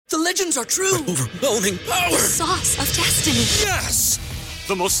The legends are true. Overwhelming power! Sauce of destiny. Yes!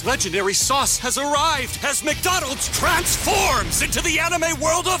 The most legendary sauce has arrived as McDonald's transforms into the anime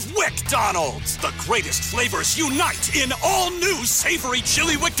world of WickDonald's. The greatest flavors unite in all new savory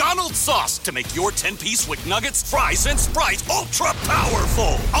chili McDonald's sauce to make your 10-piece Wick Nuggets, fries, and Sprite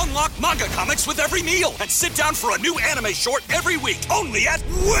ultra-powerful. Unlock manga comics with every meal and sit down for a new anime short every week only at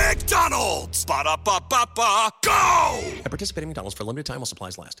WickDonald's. Ba-da-ba-ba-ba, go! At participating McDonald's for a limited time while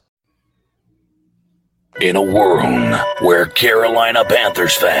supplies last. In a world where Carolina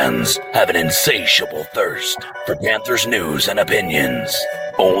Panthers fans have an insatiable thirst for Panthers news and opinions,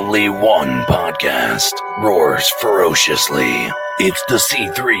 only one podcast roars ferociously. It's the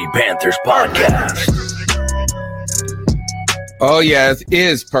C3 Panthers Podcast. Oh, yeah, it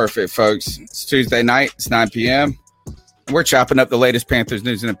is perfect, folks. It's Tuesday night. It's 9 p.m. We're chopping up the latest Panthers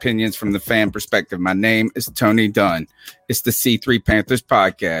news and opinions from the fan perspective. My name is Tony Dunn. It's the C3 Panthers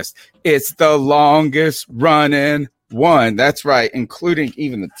Podcast. It's the longest running one. That's right, including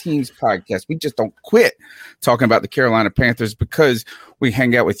even the team's podcast. We just don't quit talking about the Carolina Panthers because we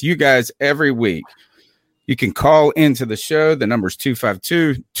hang out with you guys every week. You can call into the show. The number is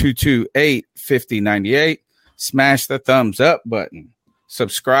 252-228-5098. Smash the thumbs up button.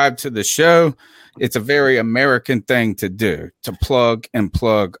 Subscribe to the show. It's a very American thing to do, to plug and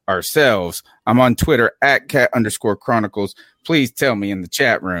plug ourselves. I'm on Twitter at @cat_chronicles. Please tell me in the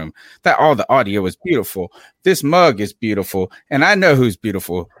chat room that all the audio is beautiful. This mug is beautiful. And I know who's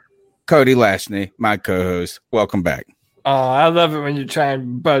beautiful. Cody Lashney, my co-host. Welcome back. Oh, I love it when you try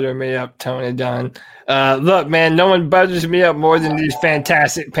and butter me up, Tony Dunn. Look, man, no one butters me up more than these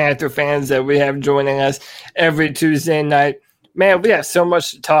fantastic Panther fans that we have joining us every Tuesday night. Man, we have so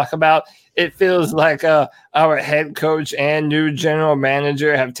much to talk about. It feels like our head coach and new general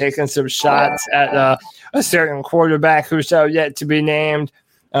manager have taken some shots at a certain quarterback who shall yet to be named.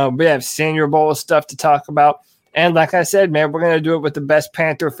 We have Senior Bowl stuff to talk about. And like I said, man, we're going to do it with the best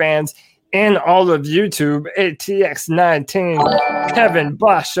Panther fans in all of YouTube. ATX19, Kevin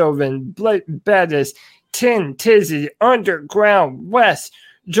Boshoven, Blake Bettis, Tin Tizzy, Underground West,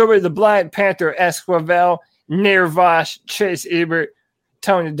 Joey the Blind Panther Esquivel, Nirvash, Chase Ebert,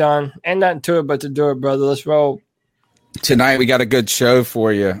 Tony Dunn, and nothing to it but to do it, brother. Let's roll. Tonight, we got a good show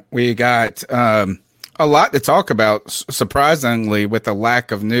for you. We got a lot to talk about, surprisingly, with the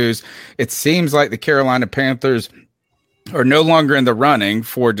lack of news. It seems like the Carolina Panthers are no longer in the running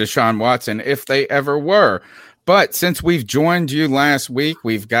for Deshaun Watson, if they ever were. But since we've joined you last week,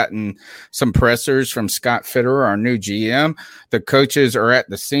 we've gotten some pressers from Scott Fitterer, our new GM. The coaches are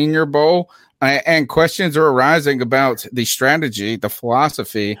at the Senior Bowl. And questions are arising about the strategy, the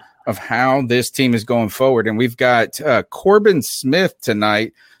philosophy of how this team is going forward. And we've got Corbin Smith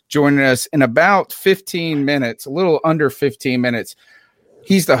tonight joining us in about 15 minutes, a little under 15 minutes.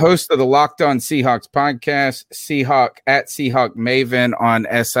 He's the host of the Locked On Seahawks podcast, Seahawk at Seahawk Maven on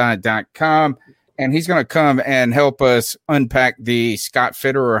SI.com. And he's going to come and help us unpack the Scott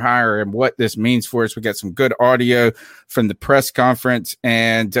Fitterer hire and what this means for us. We got some good audio from the press conference.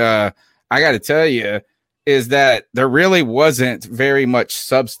 And I got to tell you is that there really wasn't very much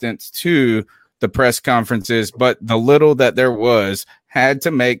substance to the press conferences, but the little that there was had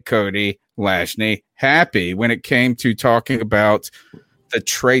to make Cody Lashney happy when it came to talking about the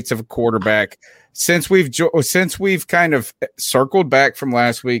traits of a quarterback. Since we've kind of circled back from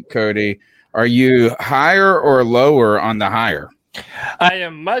last week, Cody, are you higher or lower on the hire? I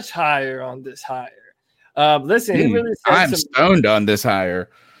am much higher on this hire. Listen, he really said I'm stoned on this hire.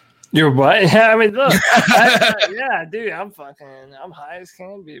 You're what? I mean, look, yeah, dude, I'm high as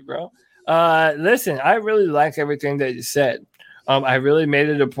can be, bro. Listen, I really like everything that you said. I really made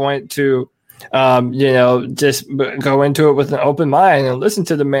it a point to, just go into it with an open mind and listen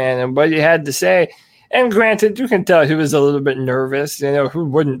to the man and what he had to say. And granted, you can tell he was a little bit nervous. You know, who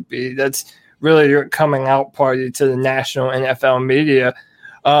wouldn't be? That's really your coming out party to the national NFL media.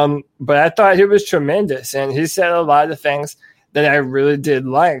 But I thought he was tremendous, and he said a lot of things that I really did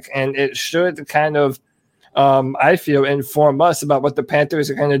like, and it should kind of, I feel, inform us about what the Panthers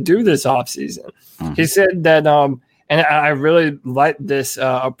are going to do this offseason. Mm-hmm. He said that, and I really like this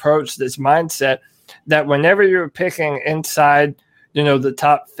approach, this mindset, that whenever you're picking inside, the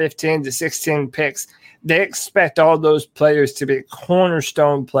top 15 to 16 picks, they expect all those players to be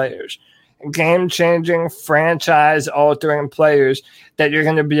cornerstone players, game-changing, franchise-altering players that you're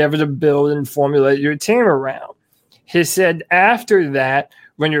going to be able to build and formulate your team around. He said after that,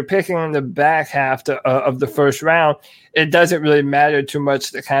 when you're picking in the back half of the first round, it doesn't really matter too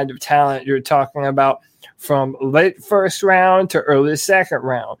much the kind of talent you're talking about from late first round to early second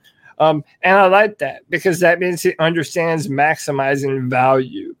round. And I like that because that means he understands maximizing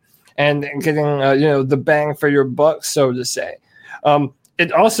value. and getting the bang for your buck, so to say.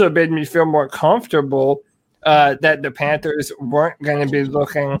 It also made me feel more comfortable that the Panthers weren't going to be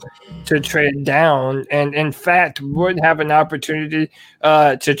looking to trade down, and in fact would have an opportunity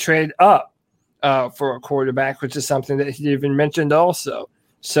to trade up for a quarterback, which is something that he even mentioned also.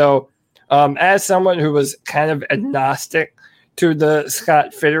 So as someone who was kind of agnostic to the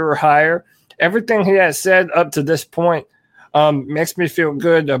Scott Fitterer hire, everything he has said up to this point makes me feel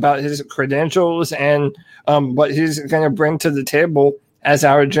good about his credentials and what he's going to bring to the table as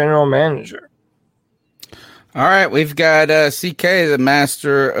our general manager. All right, we've got CK, the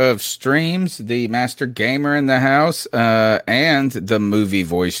master of streams, the master gamer in the house, and the movie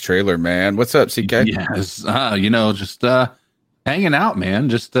voice trailer man. What's up, CK? Yes, just hanging out, man.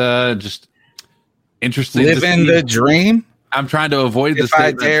 Just interesting. Living the dream. I'm trying to avoid this. If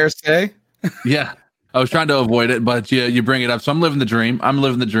I dare say. Yeah, I was trying to avoid it, but you bring it up. So I'm living the dream.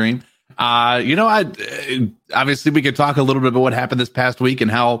 Obviously we could talk a little bit about what happened this past week and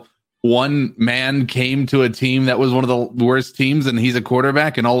how one man came to a team that was one of the worst teams, and he's a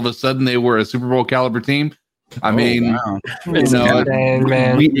quarterback, and all of a sudden they were a Super Bowl caliber team. Wow. We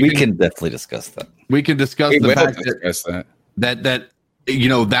can definitely discuss that. We can discuss the fact that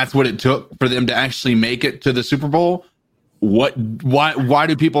that's what it took for them to actually make it to the Super Bowl. Why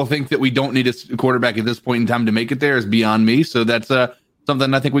do people think that we don't need a quarterback at this point in time to make it there is beyond me. So that's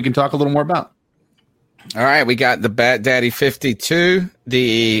something I think we can talk a little more about. All right, we got the Bat Daddy 52,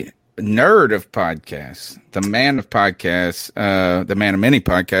 the nerd of podcasts, the man of podcasts, the man of many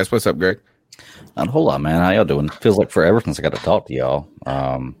podcasts. What's up, Greg? Not a whole lot, man. How y'all doing? Feels like forever since I got to talk to y'all.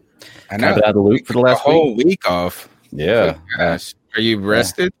 I know. Kind of out of the loop for the last whole week off. Yeah. Gosh. Are you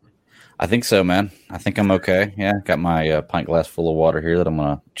rested? I think so, man. I think I'm okay. Yeah, got my pint glass full of water here that I'm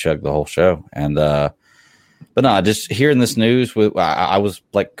gonna chug the whole show. And but no, just hearing this news, I was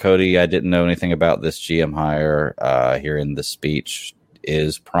like Cody. I didn't know anything about this GM hire. Hearing the speech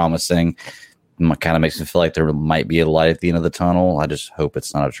is promising. It kind of makes me feel like there might be a light at the end of the tunnel. I just hope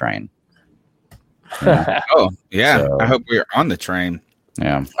it's not a train. Yeah. So, I hope we're on the train.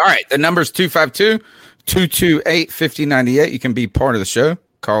 Yeah. All right. The number's 252-228-5098. You can be part of the show.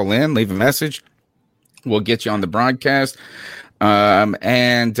 Call in, leave a message. We'll get you on the broadcast.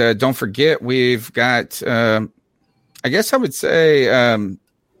 And don't forget, we've got, I guess I would say,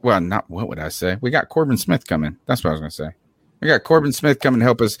 what would I say? We got Corbin Smith coming. That's what I was going to say. We got Corbin Smith coming to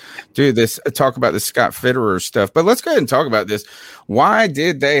help us do this, talk about the Scott Fitterer stuff. But let's go ahead and talk about this. Why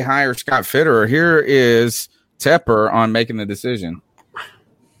did they hire Scott Fitterer? Here is Tepper on making the decision.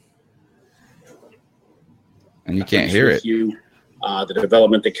 And you can't hear it. The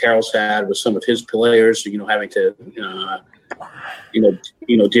development that Carroll's had with some of his players, having to,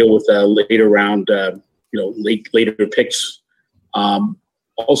 deal with later round, later picks.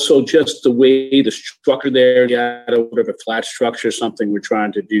 Also, just the way the structure there, you had a bit of a flat structure, something we're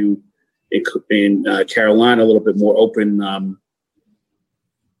trying to do in Carolina, a little bit more open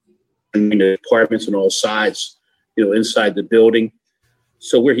in the apartments on all sides, inside the building.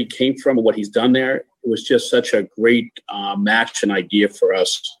 So where he came from and what he's done there, it was just such a great match and idea for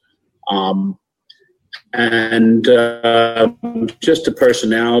us. And just the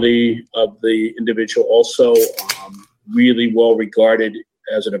personality of the individual also really well regarded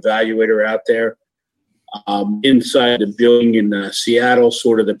as an evaluator out there. Inside the building in Seattle,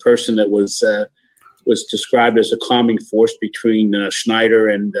 sort of the person that was described as a calming force between Schneider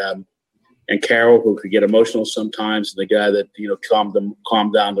and Carroll, who could get emotional sometimes, and the guy that calmed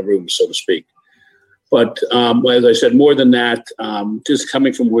down the room, so to speak. But as I said, more than that, just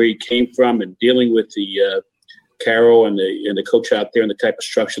coming from where he came from and dealing with the Carroll and the coach out there and the type of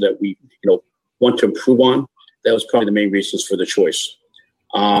structure that we want to improve on, that was probably the main reasons for the choice.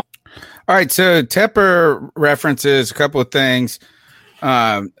 All right, so Tepper references a couple of things.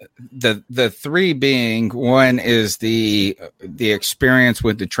 The three being, one is the experience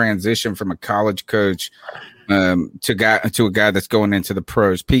with the transition from a college coach to a guy that's going into the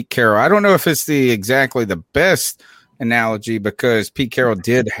pros. Pete Carroll. I don't know if it's exactly the best analogy because Pete Carroll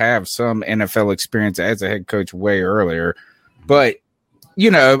did have some NFL experience as a head coach way earlier, but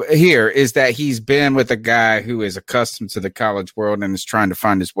here is that he's been with a guy who is accustomed to the college world and is trying to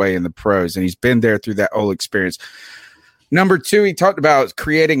find his way in the pros, and he's been there through that whole experience. Number two, he talked about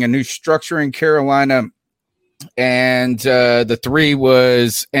creating a new structure in Carolina. And the three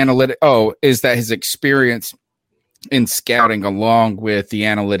was analytic. Oh, is that his experience in scouting along with the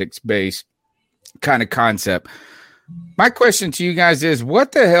analytics based kind of concept. My question to you guys is,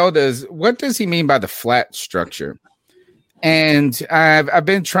 what does he mean by the flat structure? And I've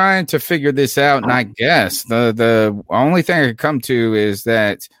been trying to figure this out, and I guess the only thing I could come to is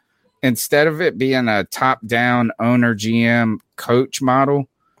that instead of it being a top-down owner, GM, coach model,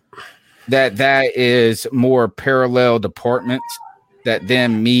 that is more parallel departments that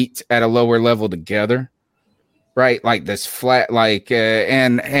then meet at a lower level together, right? Like this flat, like,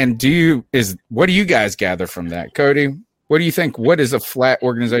 what do you guys gather from that, Cody? What do you think? What is a flat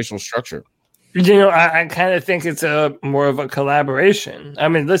organizational structure? I kind of think it's more of a collaboration. I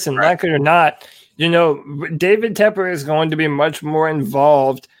mean, listen, like it or not, David Tepper is going to be much more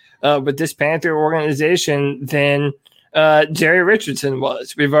involved with this Panther organization than Jerry Richardson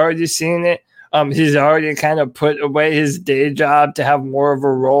was. We've already seen it. He's already kind of put away his day job to have more of a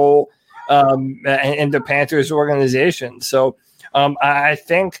role in the Panthers organization. So I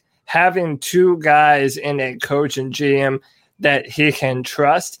think having two guys in a coach and GM that he can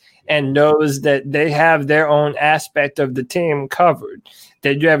trust and knows that they have their own aspect of the team covered,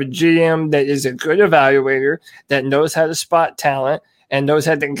 that you have a GM that is a good evaluator, that knows how to spot talent and knows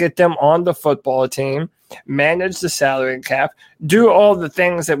how to get them on the football team, manage the salary cap, do all the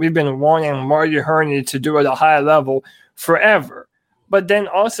things that we've been wanting Marty Hurney to do at a high level forever, but then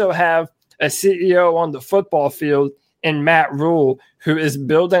also have a CEO on the football field in Matt Rule, who is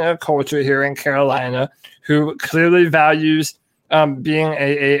building a culture here in Carolina, who clearly values being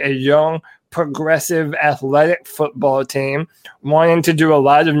a young, progressive, athletic football team, wanting to do a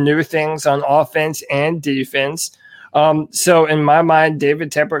lot of new things on offense and defense. So in my mind,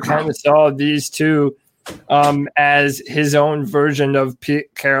 David Tepper kind of saw these two as his own version of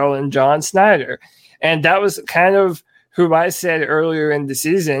Pete Carroll and John Snyder. And that was kind of who I said earlier in the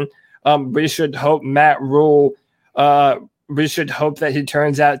season, we should hope Matt Rule, we should hope that he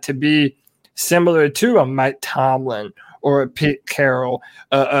turns out to be similar to a Mike Tomlin or a Pete Carroll,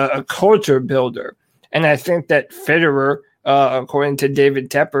 a culture builder. And I think that Fitterer, according to David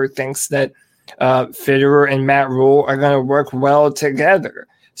Tepper, thinks that Fitterer and Matt Rule are going to work well together.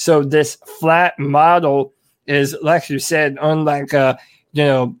 So this flat model is, like you said, unlike, the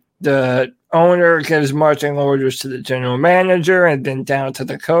owner gives marching orders to the general manager and then down to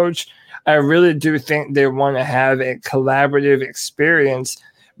the coach. I really do think they want to have a collaborative experience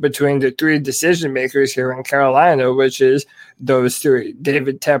between the three decision makers here in Carolina, which is those three: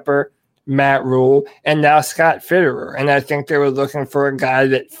 David Tepper, Matt Rule, and now Scott Fitterer. And I think they were looking for a guy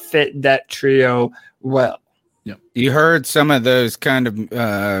that fit that trio well. Yeah. You heard some of those kind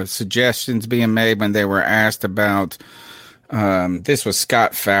of suggestions being made when they were asked about this was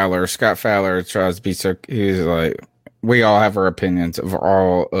Scott Fowler. Scott Fowler tries to be he's like, we all have our opinions of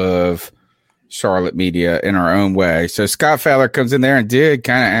all of Charlotte media in our own way. So Scott Fowler comes in there and did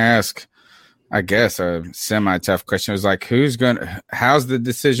kind of ask, I guess, a semi-tough question. It was like, how's the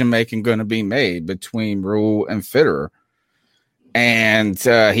decision-making going to be made between Rule and Fitterer? And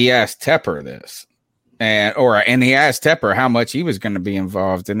he asked Tepper this. And he asked Tepper how much he was going to be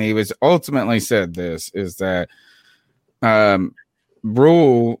involved. And he was ultimately said this, is that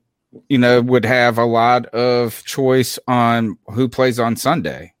Rule, would have a lot of choice on who plays on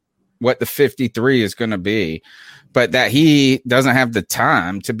Sunday, what the 53 is going to be, but that he doesn't have the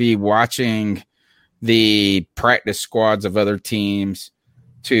time to be watching the practice squads of other teams,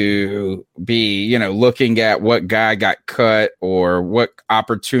 to be, looking at what guy got cut or what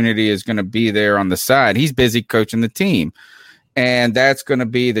opportunity is going to be there on the side. He's busy coaching the team. And that's going to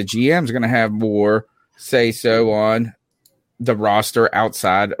be, the GM's going to have more say so on the roster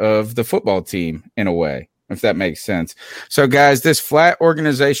outside of the football team in a way, if that makes sense. So guys, this flat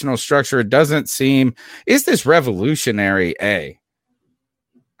organizational structure doesn't seem, is this revolutionary? I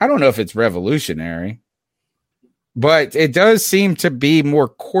don't know if it's revolutionary, but it does seem to be more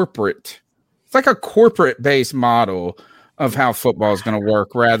corporate. It's like a corporate based model of how football is going to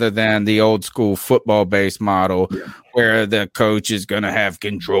work rather than the old school football based model where the coach is going to have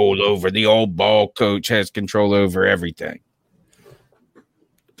control over, the old ball coach has control over everything.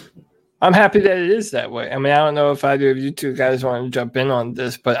 I'm happy that it is that way. I mean, I don't know if either of you two guys want to jump in on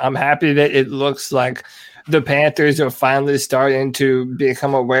this, but I'm happy that it looks like the Panthers are finally starting to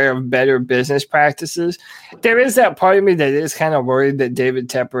become aware of better business practices. There is that part of me that is kind of worried that David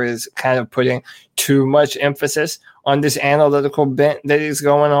Tepper is kind of putting too much emphasis on this analytical bent that is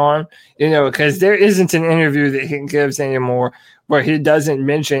going on, because there isn't an interview that he gives anymore where he doesn't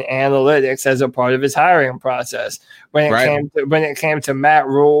mention analytics as a part of his hiring process. When it came to Matt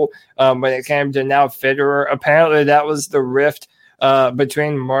Rule, when it came to now Fitterer, apparently that was the rift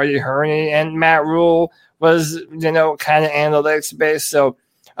between Marty Hurney and Matt Rule was, kind of analytics based. So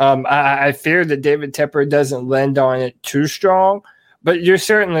I fear that David Tepper doesn't lend on it too strong. But you're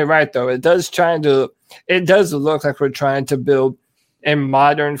certainly right, though. It does look like we're trying to build a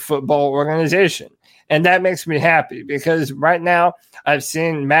modern football organization. And that makes me happy because right now I've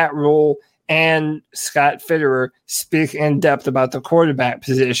seen Matt Rule and Scott Fitterer speak in depth about the quarterback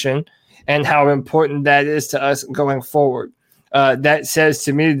position and how important that is to us going forward. That says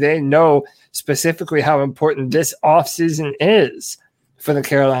to me they know specifically how important this offseason is for the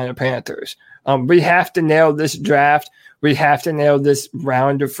Carolina Panthers. We have to nail this draft. We have to nail this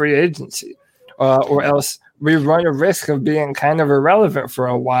round of free agency, or else we run a risk of being kind of irrelevant for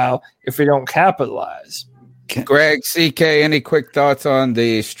a while if we don't capitalize. Greg, CK, any quick thoughts on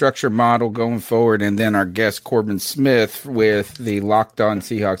the structure model going forward? And then our guest, Corbin Smith, with the Locked On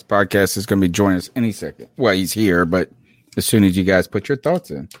Seahawks podcast, is going to be joining us any second. Well, he's here, but as soon as you guys put your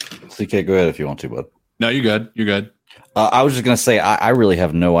thoughts in. CK, go ahead if you want to, bud. No, you're good. You're good. I was just going to say, I really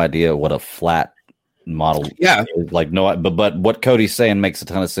have no idea what a flat model is. Like, no, but what Cody's saying makes a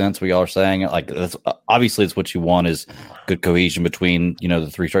ton of sense. We all are saying it. Like, that's obviously it's what you want is good cohesion between, the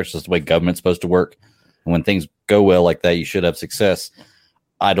three structures. That's the way government's supposed to work. And when things go well like that, you should have success.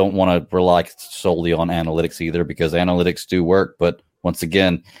 I don't want to rely solely on analytics either, because analytics do work. But once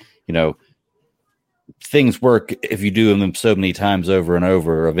again, things work if you do them so many times over and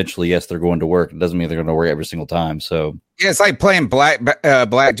over. Eventually, yes, they're going to work. It doesn't mean they're going to work every single time. So yeah, it's like playing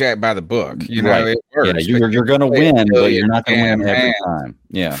blackjack by the book. Right. It works. Yeah, you're going to win, but you're not going to win every time.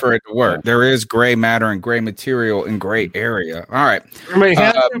 Yeah, for it to work, there is gray matter and gray material in gray area. All right. Wait,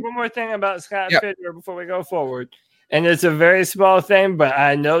 can I say one more thing about Scott Fitterer before we go forward? And it's a very small thing, but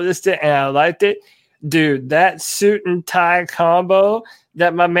I noticed it and I liked it. Dude, that suit and tie combo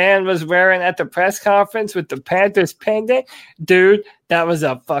that my man was wearing at the press conference with the Panthers pendant, dude, that was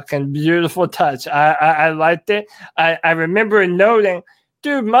a fucking beautiful touch. I liked it. I remember noting,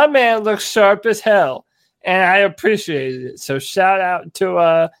 dude, my man looks sharp as hell, and I appreciated it. So shout out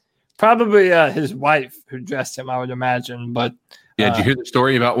to probably his wife who dressed him, I would imagine. But did you hear the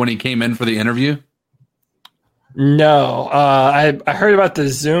story about when he came in for the interview? No, I heard about the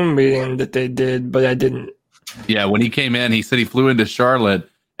Zoom meeting that they did, but I didn't. Yeah, when he came in, he said he flew into Charlotte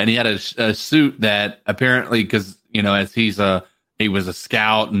and he had a suit that apparently, because as he was a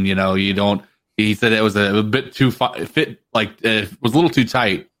scout, and he said it was a bit too fit, like it was a little too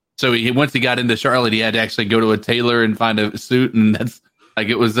tight. So once he got into Charlotte, he had to actually go to a tailor and find a suit, and that's like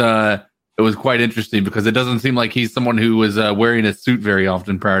it was quite interesting because it doesn't seem like he's someone who was wearing a suit very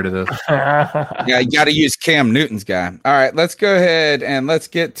often prior to this. Yeah, you got to use Cam Newton's guy. All right, let's go ahead and let's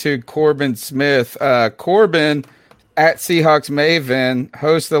get to Corbin Smith. Corbin at Seahawks Maven,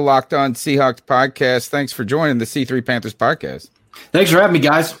 host of the Locked On Seahawks podcast. Thanks for joining the C3 Panthers podcast. Thanks for having me,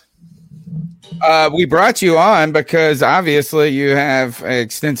 guys. We brought you on because obviously you have an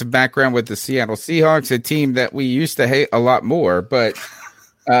extensive background with the Seattle Seahawks, a team that we used to hate a lot more, but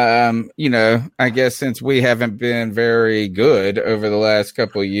I guess since we haven't been very good over the last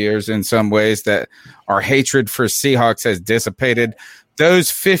couple of years in some ways, that our hatred for Seahawks has dissipated. Those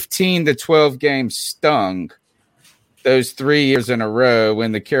 15 to 12 games stung those 3 years in a row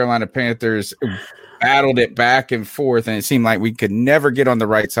when the Carolina Panthers battled it back and forth, and it seemed like we could never get on the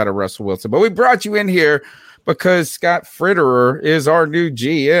right side of Russell Wilson. But we brought you in here because Scott Fitterer is our new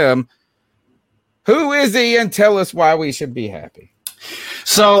GM. Who is he, and tell us why we should be happy?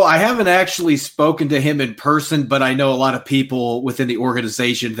 So I haven't actually spoken to him in person, but I know a lot of people within the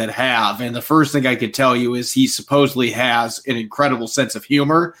organization that have. And the first thing I could tell you is he supposedly has an incredible sense of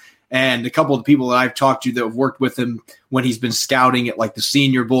humor. And a couple of the people that I've talked to that have worked with him when he's been scouting at like the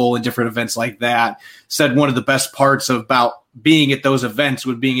Senior Bowl and different events like that said one of the best parts about being at those events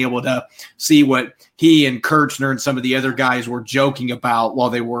was being able to see what he and Kirchner and some of the other guys were joking about while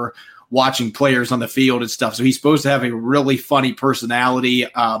they were watching players on the field and stuff. So he's supposed to have a really funny personality.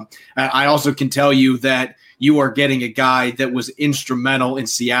 I also can tell you that you are getting a guy that was instrumental in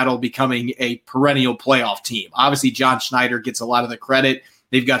Seattle becoming a perennial playoff team. Obviously, John Schneider gets a lot of the credit.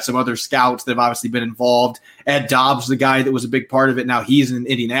 They've got some other scouts that have obviously been involved. Ed Dobbs, the guy that was a big part of it. Now he's in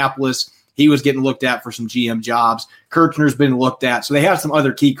Indianapolis. He was getting looked at for some GM jobs. Kirchner's been looked at. So they have some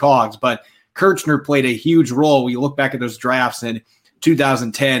other key cogs, but Kirchner played a huge role when you look back at those drafts in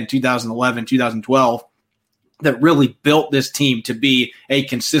 2010, 2011, 2012 that really built this team to be a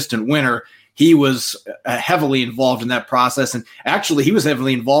consistent winner. He was heavily involved in that process. And actually, he was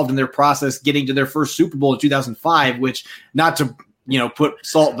heavily involved in their process getting to their first Super Bowl in 2005, which not to put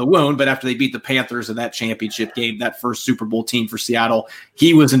salt in the wound, but after they beat the Panthers in that championship game, that first Super Bowl team for Seattle,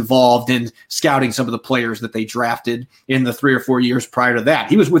 he was involved in scouting some of the players that they drafted in the 3 or 4 years prior to that.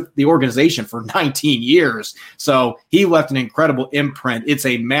 He was with the organization for 19 years. So he left an incredible imprint. It's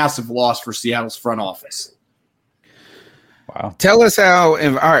a massive loss for Seattle's front office. Wow. Tell us how, all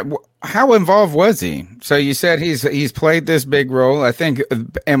right, How involved was he? So you said he's played this big role. I think,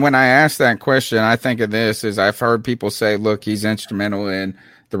 and when I asked that question, I think of this as I've heard people say, look, he's instrumental in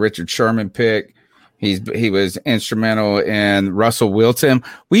the Richard Sherman pick. He was instrumental in Russell Wilson.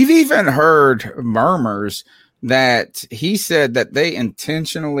 We've even heard murmurs that he said that they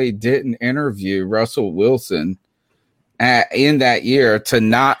intentionally didn't interview Russell Wilson in that year to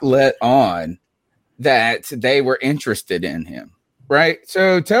not let on that they were interested in him. Right.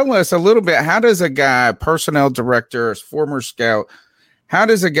 So tell us a little bit. How does a guy, personnel director, former scout, how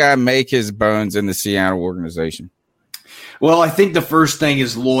does a guy make his bones in the Seattle organization? Well, I think the first thing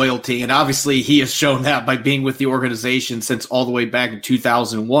is loyalty. And obviously he has shown that by being with the organization since all the way back in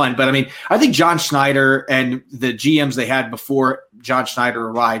 2001. But I mean, I think John Schneider and the GMs they had before John Schneider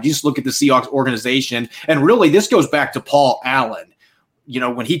arrived, you just look at the Seahawks organization. And really, this goes back to Paul Allen, you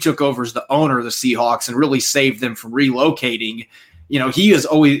know, when he took over as the owner of the Seahawks and really saved them from relocating. You know, he was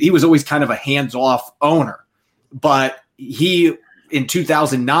always kind of a hands-off owner, but in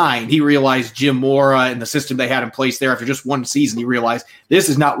 2009, he realized Jim Mora and the system they had in place there after just one season, he realized this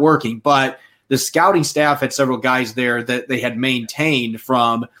is not working. But the scouting staff had several guys there that they had maintained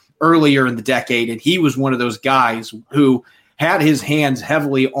from earlier in the decade. And he was one of those guys who had his hands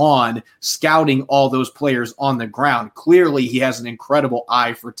heavily on scouting all those players on the ground. Clearly, he has an incredible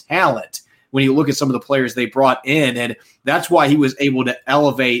eye for talent when you look at some of the players they brought in. And that's why he was able to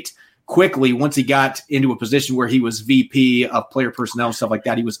elevate quickly once he got into a position where he was VP of player personnel and stuff like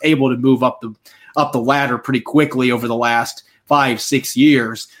that. He was able to move up the ladder pretty quickly over the last 5-6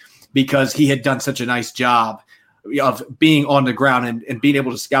 years because he had done such a nice job of being on the ground and being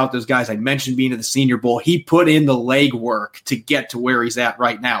able to scout those guys. I mentioned being at the Senior Bowl. He put in the legwork to get to where he's at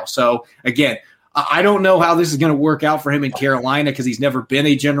right now. So again, I don't know how this is going to work out for him in Carolina because he's never been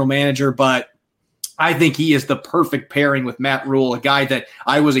a general manager, but I think he is the perfect pairing with Matt Rule, a guy that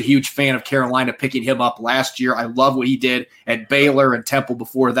I was a huge fan of Carolina picking him up last year. I love what he did at Baylor and Temple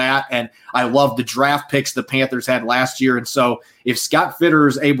before that, and I love the draft picks the Panthers had last year. And so if Scott Fitterer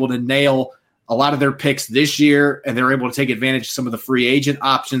is able to nail a lot of their picks this year and they're able to take advantage of some of the free agent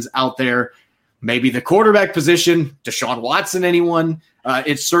options out there, maybe the quarterback position, Deshaun Watson, anyone,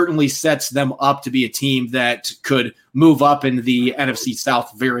 it certainly sets them up to be a team that could move up into the NFC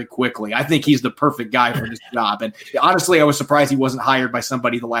South very quickly. I think he's the perfect guy for this job. And honestly, I was surprised he wasn't hired by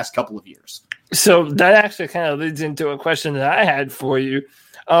somebody the last couple of years. So that actually kind of leads into a question that I had for you.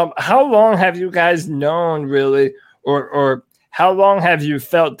 How long have you guys known really, or how long have you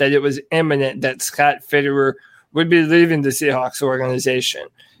felt that it was imminent that Scott Fitterer would be leaving the Seahawks organization?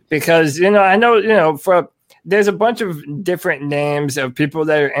 Because, I know, there's a bunch of different names of people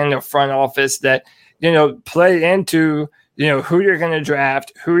that are in the front office that, play into, who you're going to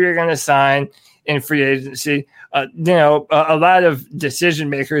draft, who you're going to sign in free agency. A lot of decision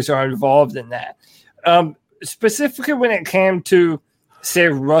makers are involved in that. Specifically when it came to, say,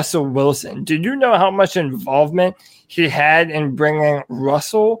 Russell Wilson, did you know how much involvement he had in bringing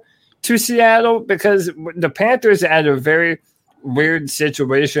Russell to Seattle? Because the Panthers had a very weird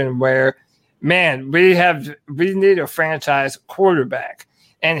situation where, man, we need a franchise quarterback,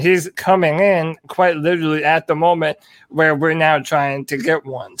 and he's coming in quite literally at the moment where we're now trying to get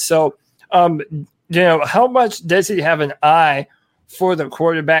one. So, how much does he have an eye for the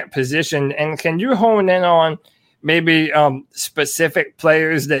quarterback position, and can you hone in on maybe specific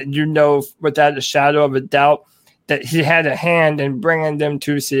players that without a shadow of a doubt that he had a hand in bringing them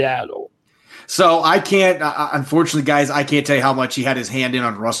to Seattle? So I can't, unfortunately, guys, I can't tell you how much he had his hand in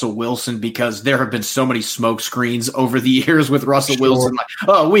on Russell Wilson because there have been so many smoke screens over the years with Russell Wilson. Like,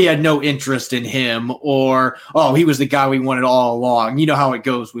 oh, we had no interest in him, or, oh, he was the guy we wanted all along. You know how it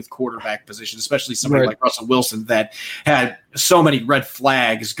goes with quarterback positions, especially somebody like Russell Wilson that had so many red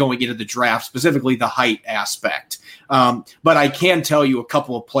flags going into the draft, specifically the height aspect. But I can tell you a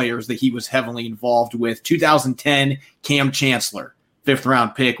couple of players that he was heavily involved with. 2010, Cam Chancellor. 5th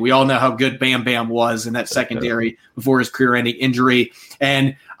round pick. We all know how good Bam Bam was in that secondary before his career-ending injury.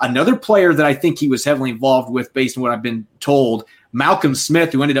 And another player that I think he was heavily involved with, based on what I've been told, Malcolm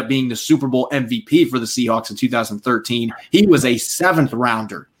Smith, who ended up being the Super Bowl MVP for the Seahawks in 2013. He was a 7th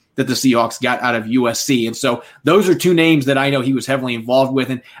rounder that the Seahawks got out of USC. And so those are two names that I know he was heavily involved with.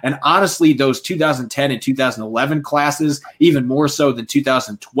 And honestly, those 2010 and 2011 classes, even more so than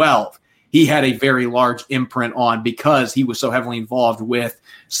 2012, he had a very large imprint on because he was so heavily involved with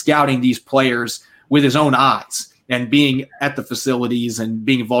scouting these players with his own eyes and being at the facilities and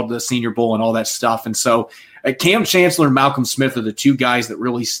being involved with the Senior Bowl and all that stuff. And so Cam Chancellor and Malcolm Smith are the two guys that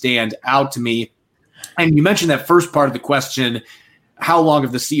really stand out to me. And you mentioned that first part of the question, how long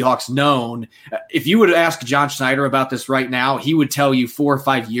have the Seahawks known? If you would ask John Schneider about this right now, he would tell you 4 or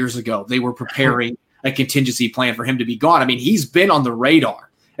 5 years ago they were preparing a contingency plan for him to be gone. I mean, he's been on the radar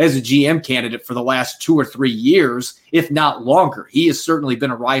as a GM candidate for the last 2 or 3 years, if not longer. He has certainly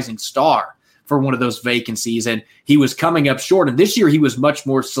been a rising star for one of those vacancies, and he was coming up short. And this year he was much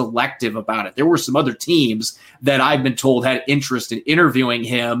more selective about it. There were some other teams that I've been told had interest in interviewing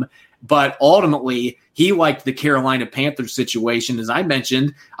him, but ultimately he liked the Carolina Panthers situation. As I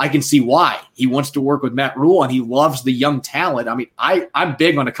mentioned, I can see why. He wants to work with Matt Rule, and he loves the young talent. I mean, I'm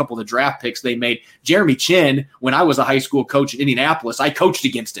big on a couple of the draft picks they made. Jeremy Chin, when I was a high school coach in Indianapolis, I coached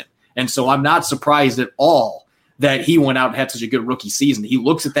against him. And so I'm not surprised at all that he went out and had such a good rookie season. He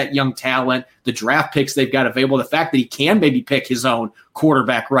looks at that young talent, the draft picks they've got available, the fact that he can maybe pick his own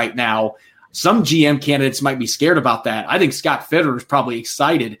quarterback right now. Some GM candidates might be scared about that. I think Scott Fitterer is probably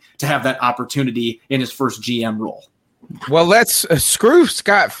excited to have that opportunity in his first GM role. Well, let's screw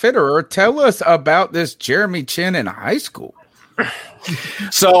Scott Fitterer. Tell us about this Jeremy Chin in high school.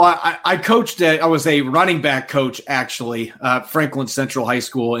 So I coached I was a running back coach, actually, Franklin Central High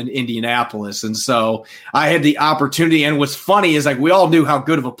School in Indianapolis. And so I had the opportunity. And what's funny is, like, we all knew how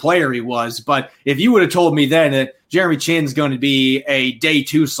good of a player he was. But if you would have told me then that Jeremy Chin's going to be a day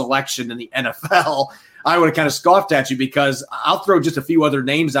 2 selection in the NFL, I would have kind of scoffed at you, because I'll throw just a few other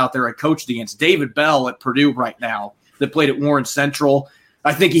names out there I coached against. David Bell at Purdue right now, that played at Warren Central.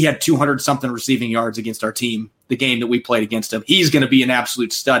 I think he had 200-something receiving yards against our team, the game that we played against him. He's going to be an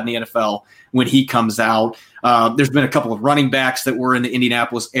absolute stud in the NFL when he comes out. There's been a couple of running backs that were in the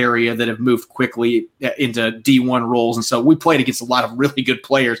Indianapolis area that have moved quickly into D1 roles. And so we played against a lot of really good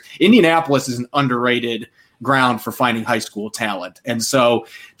players. Indianapolis is an underrated ground for finding high school talent. And so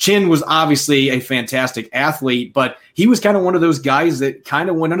Chin was obviously a fantastic athlete, but he was kind of one of those guys that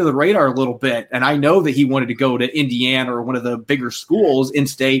kind of went under the radar a little bit. And I know that he wanted to go to Indiana or one of the bigger schools in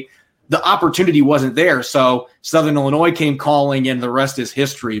state. The opportunity wasn't there. So Southern Illinois came calling, and the rest is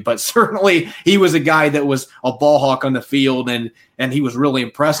history. But certainly he was a guy that was a ball hawk on the field, and he was really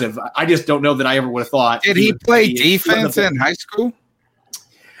impressive. I just don't know that I ever would have thought. Did he play defense in high school?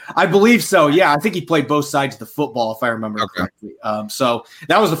 I believe so. Yeah, I think he played both sides of the football, if I remember correctly. So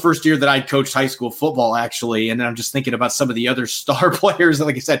that was the first year that I coached high school football, actually. And then I'm just thinking about some of the other star players.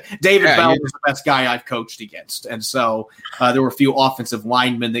 Like I said, David Bell was the best guy I've coached against. And so there were a few offensive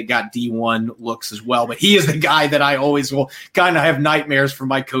linemen that got D1 looks as well. But he is the guy that I always will kind of have nightmares for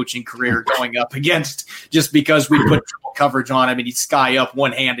my coaching career going up against, just because we put triple coverage on him and he'd sky up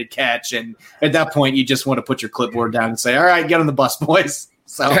one-handed catch. And at that point, you just want to put your clipboard down and say, all right, get on the bus, boys.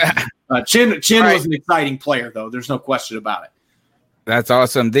 So Chin was an exciting player, though. There's no question about it. That's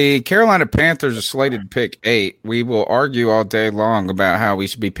awesome. The Carolina Panthers are slated to pick 8. We will argue all day long about how we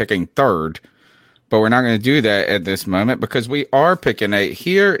should be picking 3rd, but we're not going to do that at this moment because we are picking 8.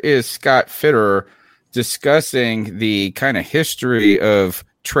 Here is Scott Fitterer discussing the kind of history of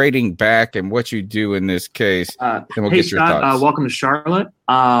trading back and what you do in this case. And we'll get your Scott, thoughts. Welcome to Charlotte.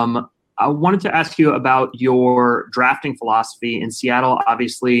 I wanted to ask you about your drafting philosophy in Seattle.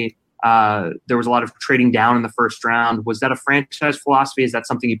 Obviously, there was a lot of trading down in the first round. Was that a franchise philosophy? Is that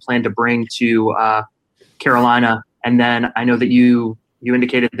something you plan to bring to Carolina? And then I know that you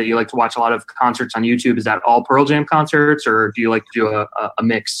indicated that you like to watch a lot of concerts on YouTube. Is that all Pearl Jam concerts, or do you like to do a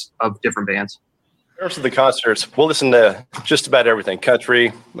mix of different bands? In terms of the concerts, we'll listen to just about everything.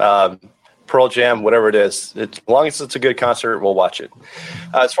 Country, Pearl Jam, whatever it is. As long as it's a good concert, we'll watch it.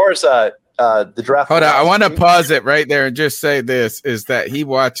 As far as the draft. Hold on. I want to pause it right there and just say this, is that he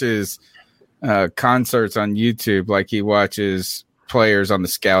watches concerts on YouTube like he watches players on the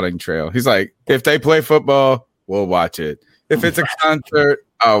scouting trail. He's like, if they play football, we'll watch it. If it's a concert,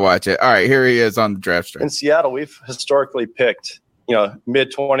 I'll watch it. All right, here he is on the draft stream. In Seattle, we've historically picked,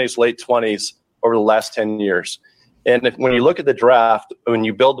 mid-20s, late 20s over the last 10 years. And when you look at the draft, when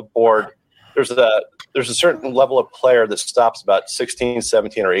you build the board, there's a certain level of player that stops about 16,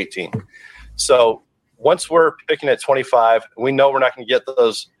 17, or 18. So once we're picking at 25, we know we're not going to get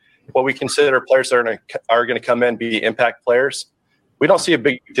those, what we consider players that are going to come in, be impact players. We don't see a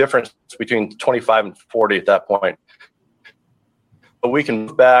big difference between 25 and 40 at that point. But we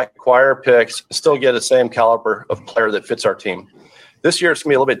can back, acquire picks, and still get the same caliber of player that fits our team. This year it's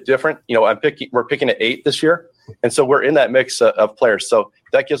going to be a little bit different. We're picking at 8 this year. And so we're in that mix of players. So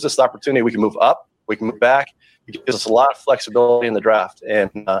that gives us the opportunity. We can move up, we can move back. It gives us a lot of flexibility in the draft, and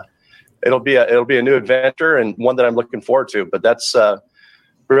it'll be a new adventure and one that I'm looking forward to. But that's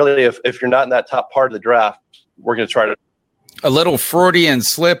really, if you're not in that top part of the draft, we're going to try to. A little Freudian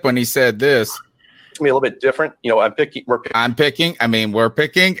slip when he said this. It's going to be a little bit different. We're picking. We're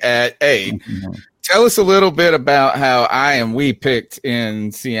picking at 8. Tell us a little bit about how we picked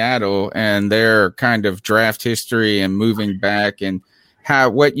in Seattle and their kind of draft history and moving back, and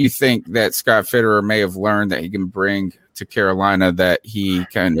what you think that Scott Fitterer may have learned that he can bring to Carolina that he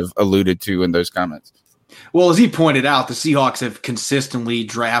kind of alluded to in those comments. Well, as he pointed out, the Seahawks have consistently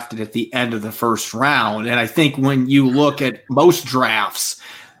drafted at the end of the first round. And I think when you look at most drafts,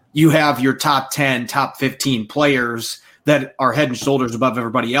 you have your top 10, top 15 players that are head and shoulders above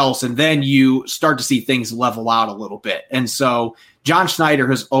everybody else. And then you start to see things level out a little bit. And so John Schneider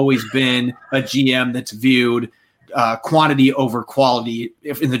has always been a GM that's viewed quantity over quality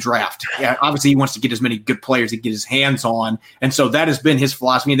in the draft. Yeah, obviously, he wants to get as many good players to get his hands on. And so that has been his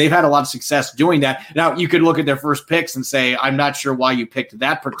philosophy. And they've had a lot of success doing that. Now, you could look at their first picks and say, I'm not sure why you picked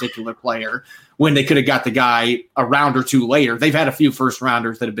that particular player when they could have got the guy a round or two later. They've had a few first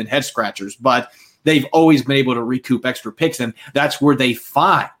rounders that have been head scratchers, but they've always been able to recoup extra picks. And that's where they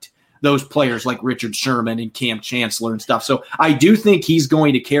find those players like Richard Sherman and Cam Chancellor and stuff. So I do think he's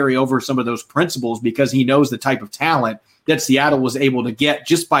going to carry over some of those principles because he knows the type of talent that Seattle was able to get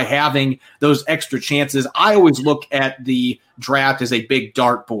just by having those extra chances. I always look at the draft as a big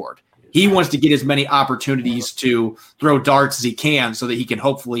dartboard. He wants to get as many opportunities to throw darts as he can so that he can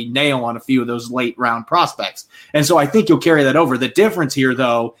hopefully nail on a few of those late round prospects. And so I think you'll carry that over. The difference here,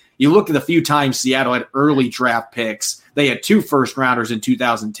 though, you look at the few times Seattle had early draft picks. They had 2 first rounders in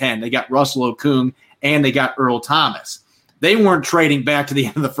 2010. They got Russell Okung and they got Earl Thomas. They weren't trading back to the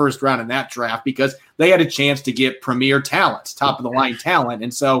end of the first round in that draft because they had a chance to get premier talent, top of the line talent.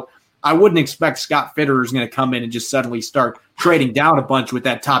 And so I wouldn't expect Scott Fitterer is going to come in and just suddenly start trading down a bunch with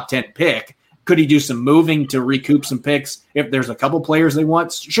that top 10 pick. Could he do some moving to recoup some picks if there's a couple players they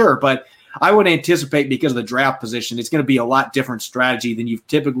want? Sure, but I would anticipate because of the draft position, it's going to be a lot different strategy than you've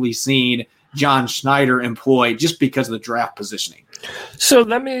typically seen John Schneider employ just because of the draft positioning. So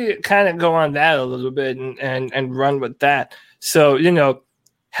let me kind of go on that a little bit and run with that. So, you know,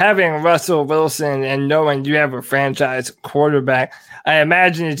 having Russell Wilson and knowing you have a franchise quarterback, I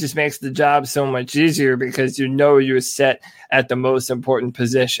imagine it just makes the job so much easier because you know you're set at the most important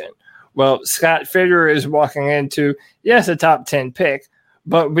position. Well, Scott Fitterer is walking into, yes, a top 10 pick,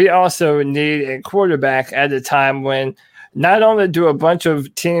 but we also need a quarterback at a time when not only do a bunch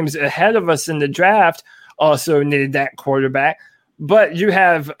of teams ahead of us in the draft also need that quarterback, but you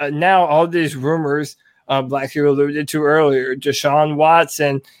have now all these rumors, like you alluded to earlier. Deshaun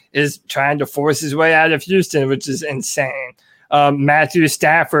Watson is trying to force his way out of Houston, which is insane. Matthew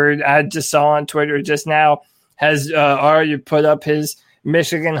Stafford, I just saw on Twitter just now, has already put up his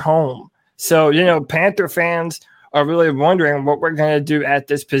Michigan home. So, you know, Panther fans are really wondering what we're going to do at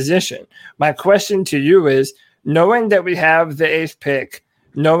this position. My question to you is, knowing that we have the 8th pick,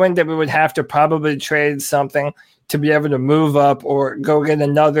 knowing that we would have to probably trade something to be able to move up or go get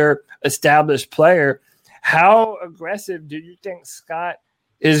another established player, how aggressive do you think Scott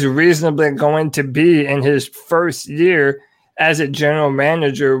is reasonably going to be in his first year as a general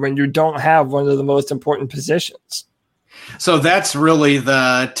manager when you don't have one of the most important positions? So that's really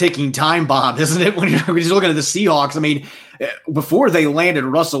the ticking time bomb, isn't it? When you're looking at the Seahawks, I mean, before they landed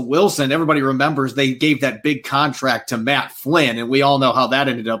Russell Wilson, everybody remembers they gave that big contract to Matt Flynn, and we all know how that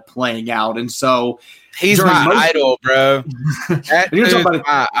ended up playing out. And so he's my idol, bro. That is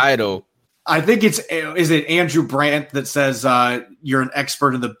my idol. I think is it Andrew Brandt that says you're an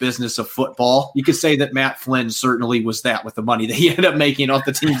expert in the business of football? You could say that Matt Flynn certainly was that with the money that he ended up making off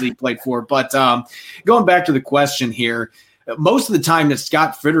the teams that he played for. But going back to the question here, most of the time that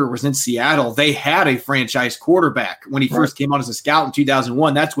Scott Fitterer was in Seattle, they had a franchise quarterback. When he first came on as a scout in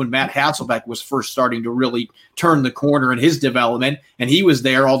 2001, that's when Matt Hasselbeck was first starting to really turn the corner in his development, and he was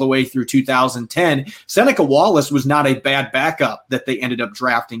there all the way through 2010. Seneca Wallace was not a bad backup that they ended up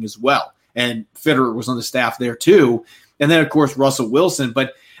drafting as well, and Fitterer was on the staff there too. And then, of course, Russell Wilson.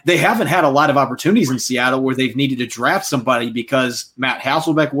 But they haven't had a lot of opportunities in Seattle where they've needed to draft somebody because Matt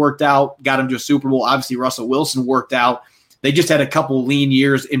Hasselbeck worked out, got him to a Super Bowl. Obviously, Russell Wilson worked out. They just had a couple lean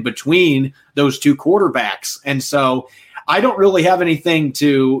years in between those two quarterbacks. And so I don't really have anything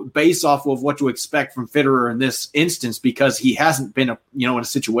to base off of what to expect from Fitterer in this instance because he hasn't been in a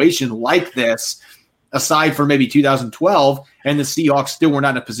situation like this aside from maybe 2012, and the Seahawks still were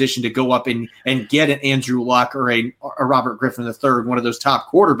not in a position to go up and get an Andrew Luck or a Robert Griffin III, one of those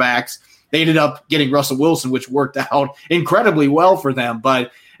top quarterbacks. They ended up getting Russell Wilson, which worked out incredibly well for them.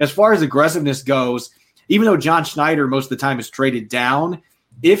 But as far as aggressiveness goes, even though John Schneider most of the time is traded down,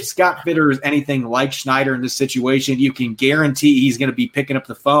 if Scott Fitterer is anything like Schneider in this situation, you can guarantee he's going to be picking up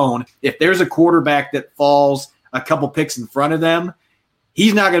the phone. If there's a quarterback that falls a couple picks in front of them,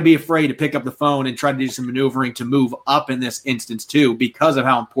 he's not going to be afraid to pick up the phone and try to do some maneuvering to move up in this instance too, because of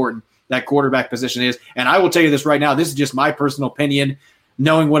how important that quarterback position is. And I will tell you this right now, this is just my personal opinion,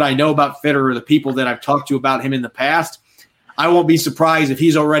 knowing what I know about Fitterer, the people that I've talked to about him in the past. I won't be surprised if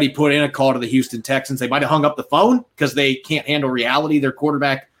he's already put in a call to the Houston Texans. They might have hung up the phone because they can't handle reality. Their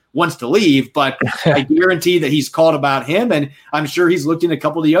quarterback wants to leave, but I guarantee that he's called about him, and I'm sure he's looked in a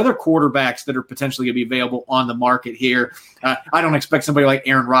couple of the other quarterbacks that are potentially going to be available on the market here. I don't expect somebody like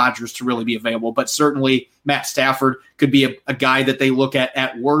Aaron Rodgers to really be available, but certainly Matt Stafford could be a guy that they look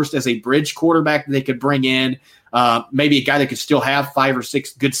at worst as a bridge quarterback that they could bring in. Maybe a guy that could still have 5 or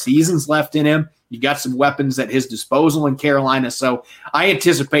 6 good seasons left in him. You got some weapons at his disposal in Carolina, so I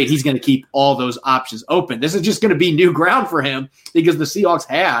anticipate he's going to keep all those options open. This is just going to be new ground for him because the Seahawks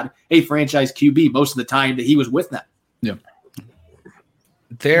had a franchise QB most of the time that he was with them. Yeah.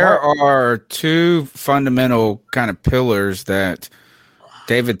 There are 2 fundamental kind of pillars that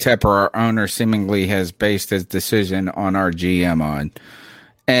David Tepper, our owner, seemingly has based his decision on our GM on.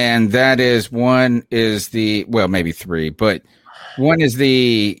 And that is, one is maybe 3, but one is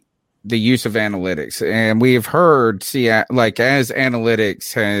the use of analytics. And we've heard, as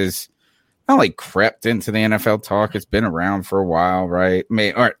analytics has not like crept into the NFL talk, it's been around for a while, right?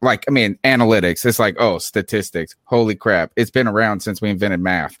 Analytics, it's like, oh, statistics, holy crap. It's been around since we invented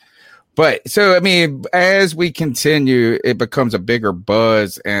math. But so, as we continue, it becomes a bigger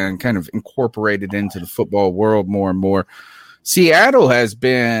buzz and kind of incorporated into the football world more and more. Seattle has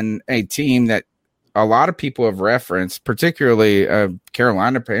been a team that a lot of people have referenced, particularly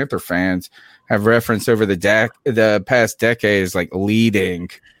Carolina Panther fans have referenced over the past decades, like leading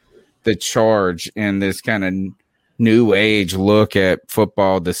the charge in this kind of new age look at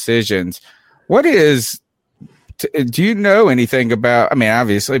football decisions. Do you know anything about,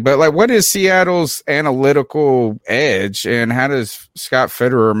 obviously, but like, what is Seattle's analytical edge, and how does Scott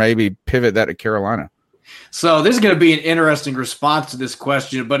Fitterer maybe pivot that to Carolina? So this is going to be an interesting response to this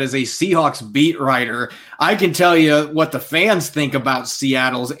question, but as a Seahawks beat writer, I can tell you what the fans think about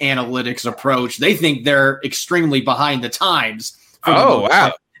Seattle's analytics approach. They think they're extremely behind the times. Oh,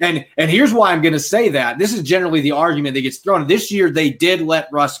 wow. And here's why I'm going to say that. This is generally the argument that gets thrown. This year, they did let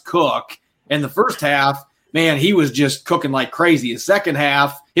Russ cook. In the first half, man, he was just cooking like crazy. The second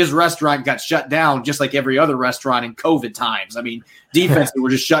half, his restaurant got shut down just like every other restaurant in COVID times. Defensively, we're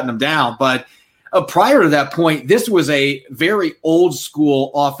just shutting them down. But prior to that point, this was a very old school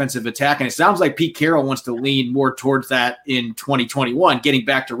offensive attack, and it sounds like Pete Carroll wants to lean more towards that in 2021, getting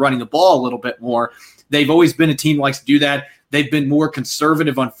back to running the ball a little bit more. They've always been a team that likes to do that. They've been more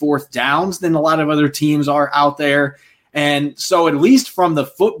conservative on 4th downs than a lot of other teams are out there. And so at least from the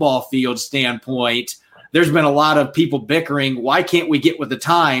football field standpoint, there's been a lot of people bickering, why can't we get with the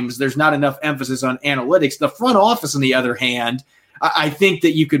times? There's not enough emphasis on analytics. The front office, on the other hand, I think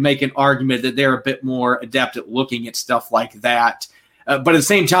that you could make an argument that they're a bit more adept at looking at stuff like that. But at the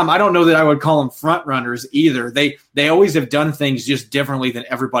same time, I don't know that I would call them front runners either. They always have done things just differently than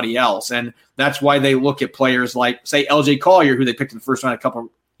everybody else. And that's why they look at players like, say, LJ Collier, who they picked in the first round a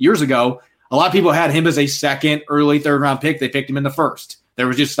couple years ago. A lot of people had him as a second, early 3rd round pick. They picked him in the first. There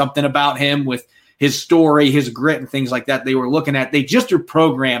was just something about him with his story, his grit, and things like that they were looking at. They just are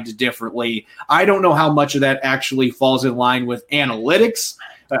programmed differently. I don't know how much of that actually falls in line with analytics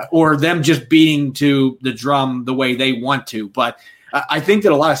or them just beating to the drum the way they want to. But I think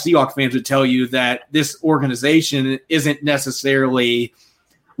that a lot of Seahawks fans would tell you that this organization isn't necessarily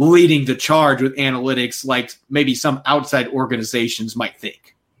leading the charge with analytics like maybe some outside organizations might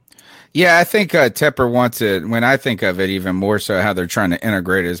think. Yeah, I think Tepper wants it, when I think of it even more so, how they're trying to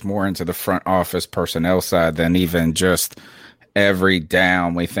integrate is more into the front office personnel side than even just every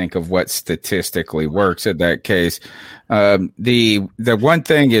down. We think of what statistically works in that case. The one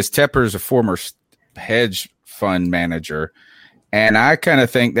thing is Tepper's a former hedge fund manager, and I kind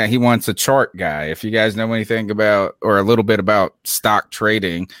of think that he wants a chart guy. If you guys know anything about or a little bit about stock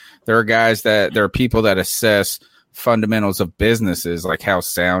trading, there are people that assess fundamentals of businesses, like how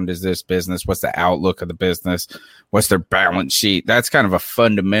sound is this business, what's the outlook of the business, what's their balance sheet. That's kind of a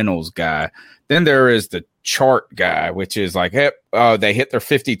fundamentals guy. Then there is the chart guy, which is like, hey, they hit their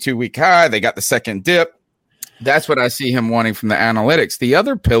 52-week high, they got the second dip. That's what I see him wanting from the analytics. The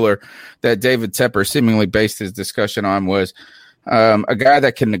other pillar that David Tepper seemingly based his discussion on was a guy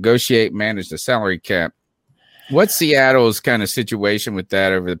that can negotiate, manage the salary cap. What's Seattle's kind of situation with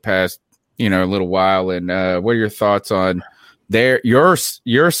that over the past a little while, and what are your thoughts on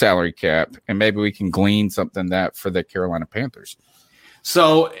your salary cap, and maybe we can glean something that for the Carolina Panthers?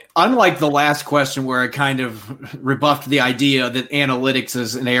 So unlike the last question where I kind of rebuffed the idea that analytics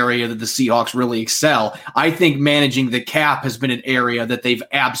is an area that the Seahawks really excel, I think managing the cap has been an area that they've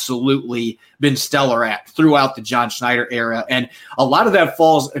absolutely been stellar at throughout the John Schneider era. And a lot of that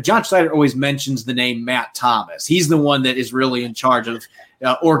falls, John Schneider always mentions the name Matt Thomas. He's the one that is really in charge of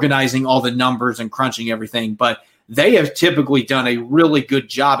organizing all the numbers and crunching everything. But they have typically done a really good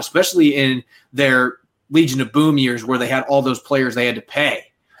job, especially in their Legion of Boom years where they had all those players they had to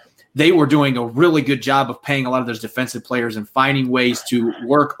pay. They were doing a really good job of paying a lot of those defensive players and finding ways to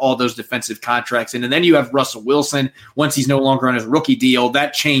work all those defensive contracts. And then you have Russell Wilson. Once he's no longer on his rookie deal,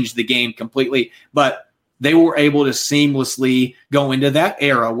 that changed the game completely. But they were able to seamlessly go into that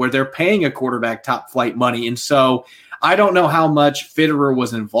era where they're paying a quarterback top flight money. And so I don't know how much Fitterer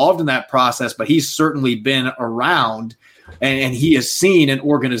was involved in that process, but he's certainly been around and he has seen an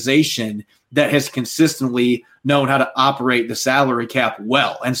organization that has consistently known how to operate the salary cap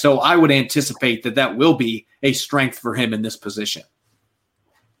well. And so I would anticipate that will be a strength for him in this position.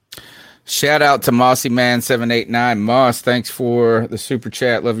 Shout out to Mossy Man 789. Moss, thanks for the super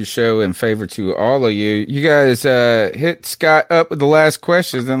chat. Love your show and favor to all of you. You guys hit Scott up with the last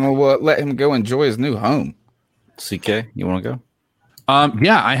questions, and we'll let him go enjoy his new home. CK, you want to go?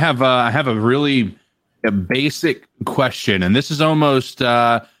 Yeah, I have a really basic question, and this is almost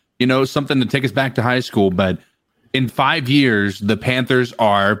something to take us back to high school. But in 5 years, the Panthers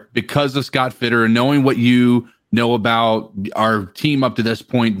are, because of Scott Fitterer, knowing what you know about our team up to this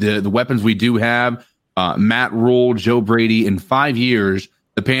point, the weapons we do have, Matt Rule, Joe Brady. In 5 years,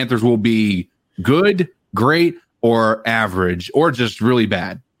 the Panthers will be good, great, or average, or just really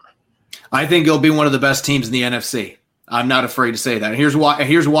bad. I think it'll be one of the best teams in the NFC. I'm not afraid to say that. Here's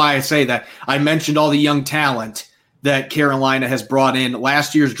why I say that. I mentioned all the young talent that Carolina has brought in.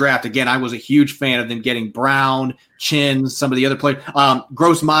 Last year's draft, again, I was a huge fan of them getting Brown, Chin, some of the other players.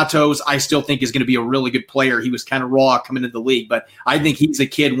 Gross Matos, I still think is going to be a really good player. He was kind of raw coming into the league, but I think he's a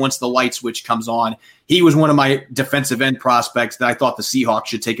kid once the light switch comes on. He was one of my defensive end prospects that I thought the Seahawks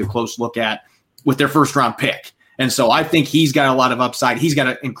should take a close look at with their first-round pick. And so I think he's got a lot of upside. He's got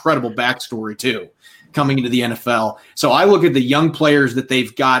an incredible backstory, too, coming into the NFL. So I look at the young players that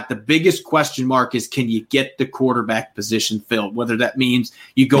they've got. The biggest question mark is, can you get the quarterback position filled? Whether that means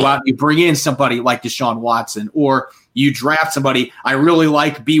you go out and you bring in somebody like Deshaun Watson, or you draft somebody. I really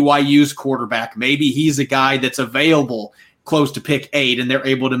like BYU's quarterback. Maybe he's a guy that's available close to pick 8, and they're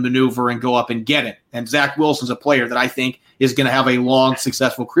able to maneuver and go up and get it. And Zach Wilson's a player that I think is going to have a long,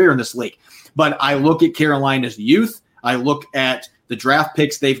 successful career in this league. But I look at Carolina's youth. I look at the draft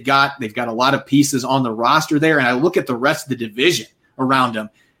picks they've got. They've got a lot of pieces on the roster there. And I look at the rest of the division around them.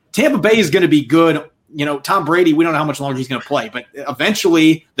 Tampa Bay is going to be good. Tom Brady, we don't know how much longer he's going to play, but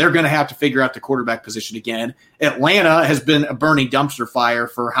eventually they're going to have to figure out the quarterback position again. Atlanta has been a burning dumpster fire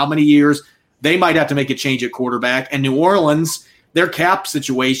for how many years? They might have to make a change at quarterback. And New Orleans, their cap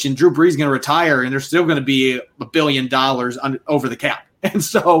situation, Drew Brees is going to retire, and they're still going to be $1 billion over the cap. And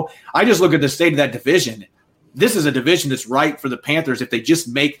so I just look at the state of that division. This is a division that's right for the Panthers if they just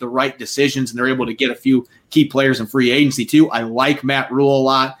make the right decisions and they're able to get a few key players in free agency too. I like Matt Rule a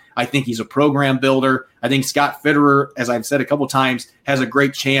lot. I think he's a program builder. I think Scott Fitterer, as I've said a couple times, has a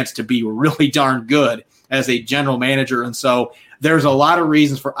great chance to be really darn good as a general manager. And so there's a lot of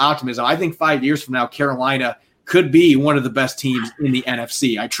reasons for optimism. I think 5 years from now, Carolina could be one of the best teams in the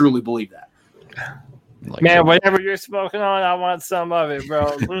NFC. I truly believe that. Man, whatever you're smoking on, I want some of it,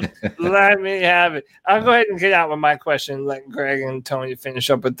 bro. Let me have it. I'll go ahead and get out with my question, let Greg and Tony finish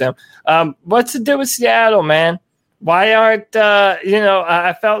up with them. What's to do with Seattle, man? Why aren't,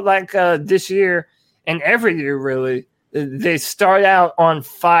 I felt like this year and every year, really, they start out on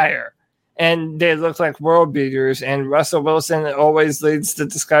fire and they look like world beaters. And Russell Wilson always leads the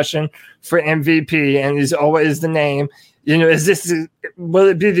discussion for MVP, and he's always the name. Will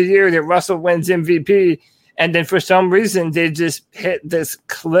it be the year that Russell wins MVP? And then for some reason, they just hit this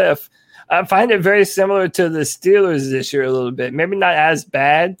cliff. I find it very similar to the Steelers this year a little bit. Maybe not as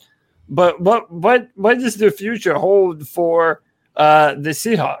bad, but what does the future hold for the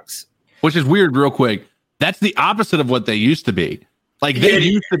Seahawks? Which is weird, real quick. That's the opposite of what they used to be. Like, they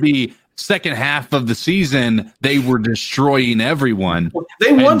used to be second half of the season, they were destroying everyone.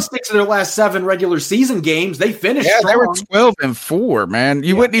 They won 6 of their last 7 regular season games. They finished strong. They were 12-4, man.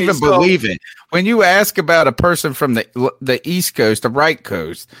 You wouldn't even believe it. When you ask about a person from the East Coast, the right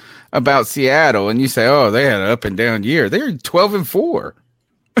coast, about Seattle, and you say, oh, they had an up and down year. They're 12-4.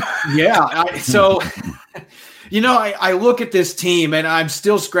 Yeah. So I look at this team and I'm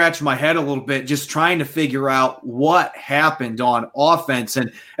still scratching my head a little bit, just trying to figure out what happened on offense.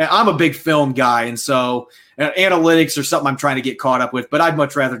 And I'm a big film guy, and so analytics are something I'm trying to get caught up with, but I'd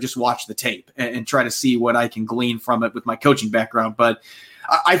much rather just watch the tape and try to see what I can glean from it with my coaching background. But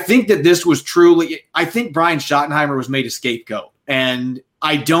I think that this was I think Brian Schottenheimer was made a scapegoat, and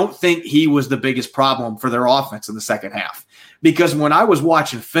I don't think he was the biggest problem for their offense in the second half. Because when I was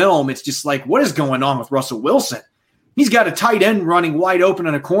watching film, it's just like, what is going on with Russell Wilson? He's got a tight end running wide open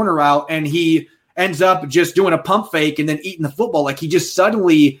on a corner route, and he ends up just doing a pump fake and then eating the football. Like, he just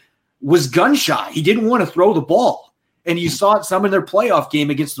suddenly was gun shy. He didn't want to throw the ball. And you saw it some in their playoff game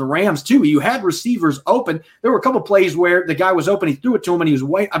against the Rams, too. You had receivers open. There were a couple plays where the guy was open, he threw it to him, and he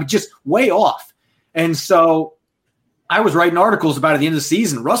was just way off. And so I was writing articles about at the end of the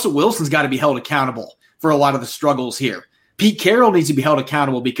season, Russell Wilson's got to be held accountable for a lot of the struggles here. Pete Carroll needs to be held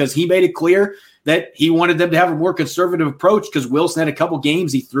accountable because he made it clear that he wanted them to have a more conservative approach because Wilson had a couple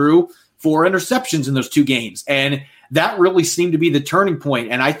games he threw 4 interceptions in those 2 games. And that really seemed to be the turning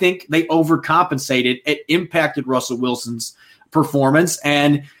point. And I think they overcompensated. It impacted Russell Wilson's performance.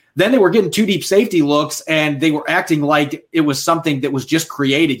 And then they were getting 2 deep safety looks, and they were acting like it was something that was just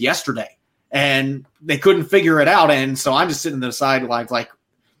created yesterday. And they couldn't figure it out. And so I'm just sitting on the sidelines like,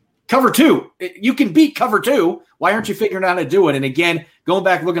 cover 2. You can beat cover 2. Why aren't you figuring out how to do it? And again, going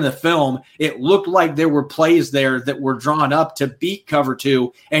back looking at the film, it looked like there were plays there that were drawn up to beat cover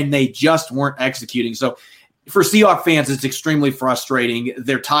 2, and they just weren't executing. So for Seahawks fans, it's extremely frustrating.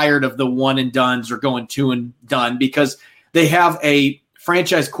 They're tired of the one and dones or going 2 and done because they have a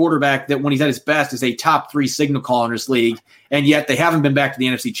franchise quarterback that when he's at his best is a top 3 signal caller in this league, and yet they haven't been back to the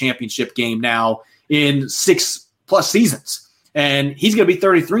NFC Championship game now in 6+ seasons. And he's going to be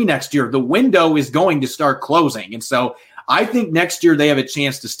 33 next year. The window is going to start closing. And so I think next year they have a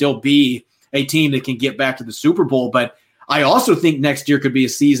chance to still be a team that can get back to the Super Bowl. But I also think next year could be a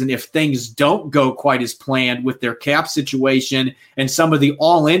season if things don't go quite as planned with their cap situation and some of the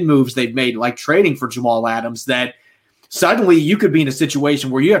all-in moves they've made, like trading for Jamal Adams, that suddenly you could be in a situation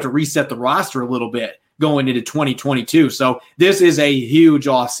where you have to reset the roster a little bit going into 2022. So this is a huge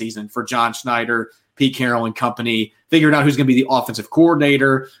offseason for John Schneider, Pete Carroll and company, figuring out who's going to be the offensive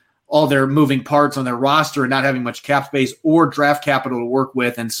coordinator, all their moving parts on their roster and not having much cap space or draft capital to work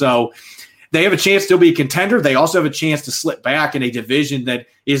with. And so they have a chance to still be a contender. They also have a chance to slip back in a division that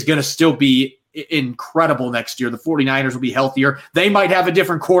is going to still be incredible next year. The 49ers will be healthier. They might have a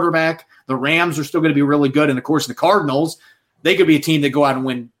different quarterback. The Rams are still going to be really good. And, of course, the Cardinals, they could be a team that go out and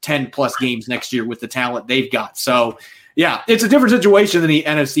win 10+ games next year with the talent they've got. So, yeah, it's a different situation than the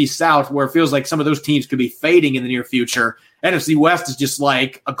NFC South, where it feels like some of those teams could be fading in the near future. NFC West is just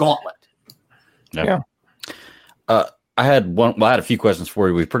like a gauntlet. Yeah. I had a few questions for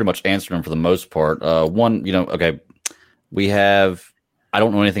you. We've pretty much answered them for the most part. One, we have, I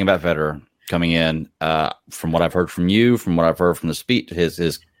don't know anything about Federer coming in. From what I've heard from you, from what I've heard from the speech,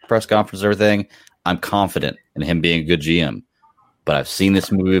 his press conference, everything, I'm confident in him being a good GM. But I've seen this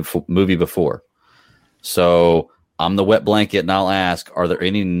movie before. So I'm the wet blanket, and I'll ask, are there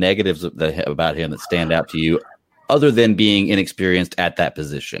any negatives about him that stand out to you other than being inexperienced at that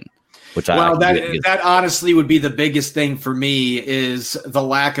position? That honestly would be the biggest thing for me is the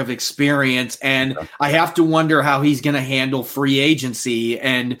lack of experience. And I have to wonder how he's going to handle free agency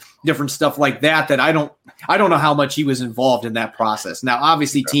and different stuff like that I don't know how much he was involved in that process. Now,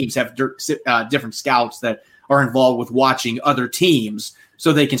 obviously teams have different scouts that are involved with watching other teams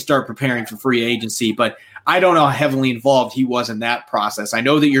so they can start preparing for free agency. But I don't know how heavily involved he was in that process. I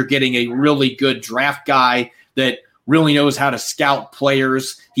know that you're getting a really good draft guy that really knows how to scout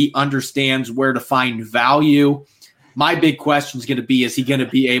players. He understands where to find value. My big question is going to be, is he going to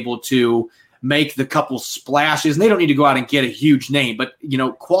be able to make the couple splashes? And they don't need to go out and get a huge name, but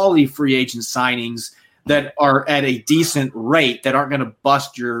quality free agent signings that are at a decent rate that aren't going to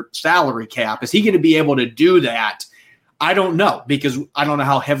bust your salary cap. Is he going to be able to do that? I don't know, because I don't know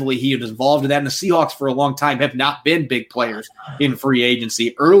how heavily he is involved in that. And the Seahawks for a long time have not been big players in free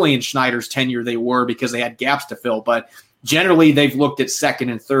agency. Early in Schneider's tenure, they were because they had gaps to fill. But generally, they've looked at second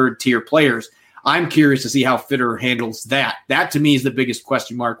and third tier players. I'm curious to see how Fitterer handles that. That, to me, is the biggest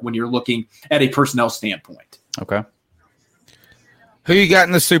question mark when you're looking at a personnel standpoint. Okay. Who you got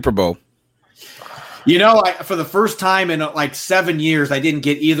in the Super Bowl? For the first time in like 7 years, I didn't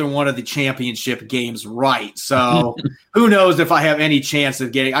get either one of the championship games right. So who knows if I have any chance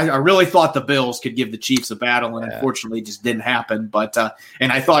of getting – I really thought the Bills could give the Chiefs a battle, and unfortunately it just didn't happen. But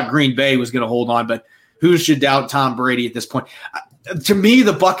and I thought Green Bay was going to hold on, but who should doubt Tom Brady at this point? To me,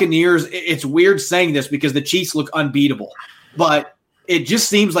 the Buccaneers – it's weird saying this because the Chiefs look unbeatable. But it just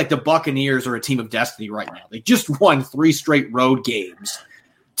seems like the Buccaneers are a team of destiny right now. They just won 3 straight road games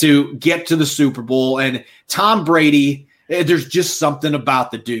to get to the Super Bowl. And Tom Brady, there's just something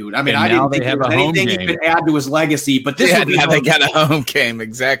about the dude. I mean, I didn't think there was anything he could add to his legacy, but this they got a home game.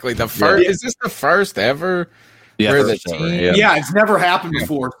 Exactly. The first is this the first ever? Yeah, it's never happened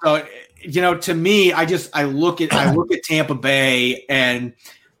before. So, to me, I look at Tampa Bay and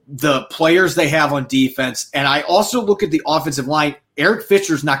the players they have on defense, and I also look at the offensive line. Eric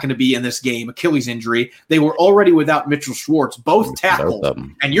Fisher's not going to be in this game, Achilles injury. They were already without Mitchell Schwartz, both tackles,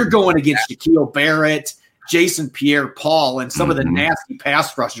 and you're going against Shaquille Barrett, Jason Pierre-Paul, and some of the nasty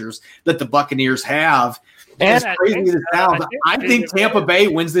pass rushers that the Buccaneers have. As crazy as it sounds, I think Tampa Bay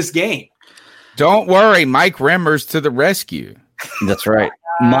wins this game. Don't worry, Mike Remmers to the rescue. That's right.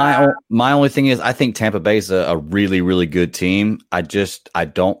 My only thing is I think Tampa Bay's a really, really good team. I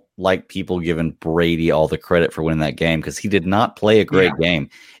don't like people giving Brady all the credit for winning that game because he did not play a great game.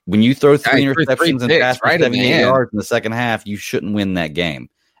 When you throw 3 interceptions and pass for 78 yards in the second half, you shouldn't win that game.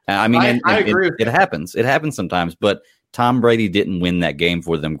 I mean, I agree with it happens. It happens sometimes, but Tom Brady didn't win that game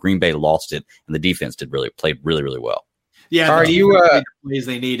for them. Green Bay lost it, and the defense played really, really well. Yeah, are you plays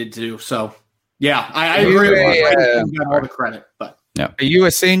they needed to? So, yeah, I agree with you. Got all the credit, but are you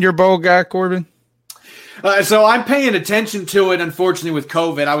a Senior Bowl guy, Corbin? So I'm paying attention to it. Unfortunately, with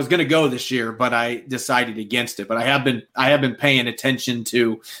COVID, I was going to go this year, but I decided against it. But I have been paying attention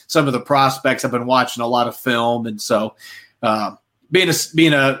to some of the prospects. I've been watching a lot of film, and so.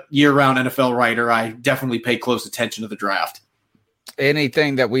 Being a year-round NFL writer, I definitely pay close attention to the draft.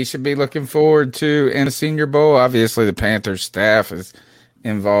 Anything that we should be looking forward to in a Senior Bowl? Obviously, the Panthers staff is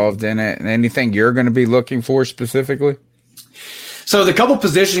involved in it. And anything you're going to be looking for specifically? So the couple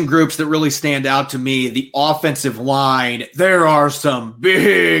position groups that really stand out to me, the offensive line, there are some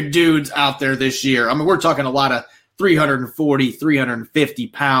big dudes out there this year. I mean, we're talking a lot of 340,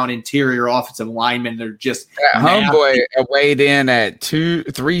 350-pound interior offensive linemen. They're just homeboy weighed in at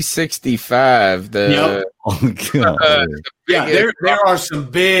 365. There are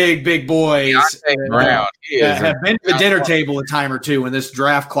some big boys that have been to the dinner table a time or two in this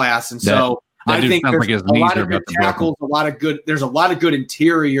draft class, and so I think there's a lot of good tackles, there's a lot of good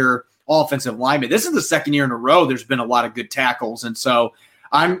interior offensive linemen. This is the second year in a row there's been a lot of good tackles, and so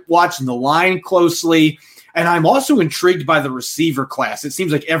I'm watching the line closely. And I'm also intrigued by the receiver class. It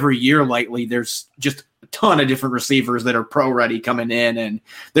seems like every year lately, there's just a ton of different receivers that are pro-ready coming in. And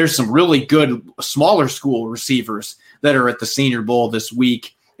there's some really good smaller school receivers that are at the Senior Bowl this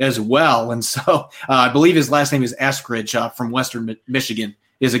week as well. And so I believe his last name is Eskridge from Western Michigan,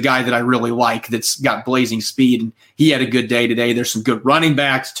 is a guy that I really like that's got blazing speed. And he had a good day today. There's some good running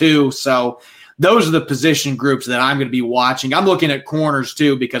backs too. So those are the position groups that I'm going to be watching. I'm looking at corners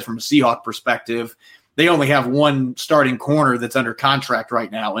too, because from a Seahawk perspective, they only have one starting corner that's under contract right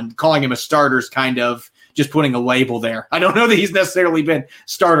now, and calling him a starter is kind of just putting a label there. I don't know that he's necessarily been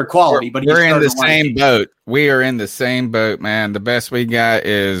starter quality, but we're in the same boat. We are in the same boat, man. The best we got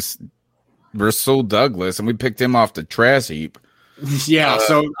is Rasul Douglas, and we picked him off the trash heap. Yeah,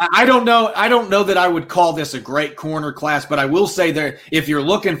 so I don't know. I don't know that I would call this a great corner class, but I will say that if you're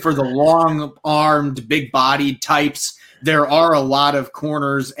looking for the long-armed, big-bodied types, there are a lot of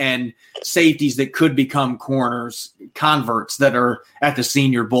corners and safeties that could become converts that are at the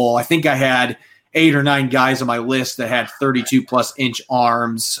Senior Bowl. I think I had 8 or 9 guys on my list that had 32-plus inch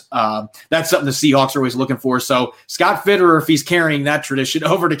arms. That's something the Seahawks are always looking for. So Scott Fitterer, if he's carrying that tradition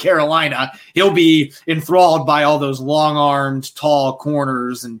over to Carolina, he'll be enthralled by all those long-armed, tall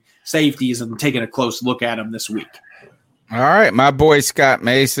corners and safeties and taking a close look at them this week. All right, my boy Scott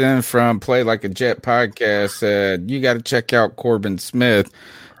Mason from Play Like a Jet podcast said, you got to check out Corbin Smith.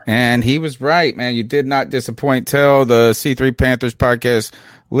 And he was right, man. You did not disappoint. Tell the C3 Panthers podcast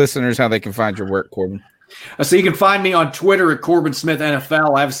listeners how they can find your work, Corbin. So you can find me on Twitter at Corbin Smith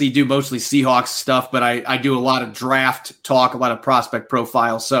NFL. I obviously do mostly Seahawks stuff, but I do a lot of draft talk, a lot of prospect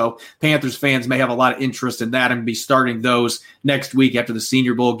profiles. So Panthers fans may have a lot of interest in that and be starting those next week after the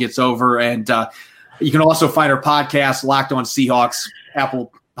Senior Bowl gets over. And you can also find our podcast, Locked On Seahawks,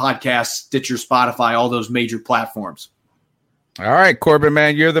 Apple Podcasts, Stitcher, Spotify, all those major platforms. All right, Corbin,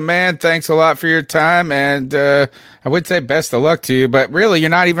 man, you're the man. Thanks a lot for your time. And I would say best of luck to you, but really,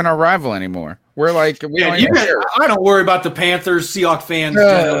 you're not even our rival anymore. We're like, I don't worry about the Panthers. Seahawks fans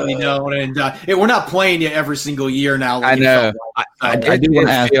generally don't. And we're not playing you every single year now. I know. I do want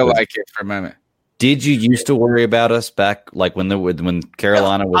to feel like it for a moment. Did you used to worry about us back like when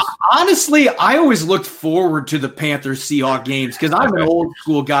Carolina was? Honestly, I always looked forward to the Panthers Seahawks games because I'm an old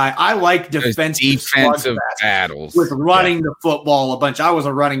school guy. I like defensive battles with running the football a bunch. I was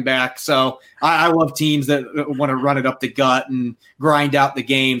a running back, so I love teams that want to run it up the gut and grind out the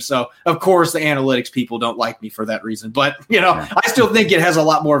game. So, of course, the analytics people don't like me for that reason. But, I still think it has a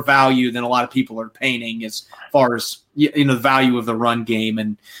lot more value than a lot of people are painting as far as, the value of the run game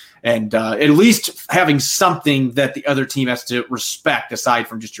and at least having something that the other team has to respect aside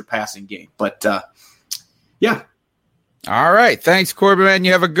from just your passing game. But, yeah. All right. Thanks, Corbin, man.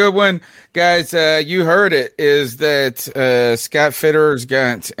 You have a good one. Guys, you heard it, is that Scott Fitterer's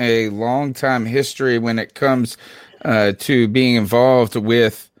got a long-time history when it comes to being involved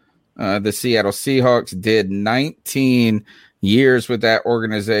with the Seattle Seahawks, did 19 years with that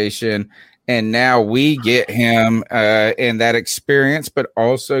organization. And now we get him and that experience, but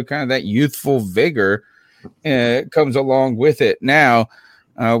also kind of that youthful vigor comes along with it. Now,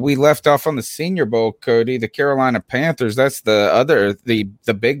 we left off on the Senior Bowl, Cody, the Carolina Panthers. That's the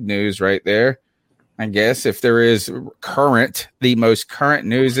big news right there. I guess if there is the most current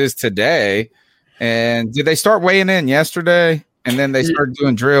news is today. And did they start weighing in yesterday? And then they started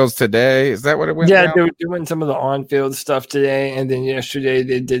doing drills today. Is that what it went down? They were doing some of the on-field stuff today, and then yesterday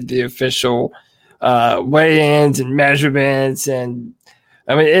they did the official weigh-ins and measurements. And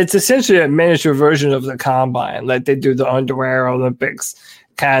I mean, it's essentially a miniature version of the combine. Like they do the Underwear Olympics,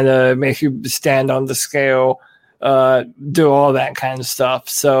 kind of make you stand on the scale, do all that kind of stuff.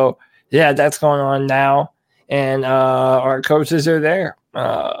 So yeah, that's going on now, and our coaches are there,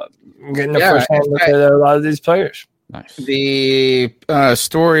 getting the first-hand look at a lot of these players. Nice. The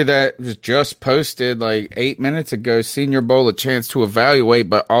story that was just posted like 8 minutes ago, Senior Bowl, a chance to evaluate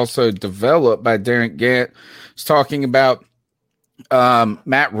but also develop by Darren Gant, is talking about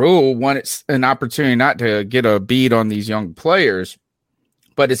Matt Rule wanted an opportunity not to get a beat on these young players,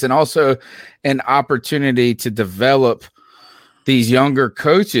 but it's also an opportunity to develop these younger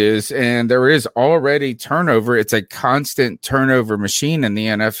coaches. And there is already turnover. It's a constant turnover machine in the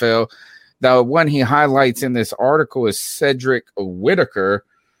NFL. The one he highlights in this article is Cedric Whitaker.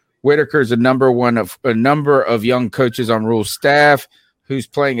 Whitaker is a number of young coaches on Rule's staff who's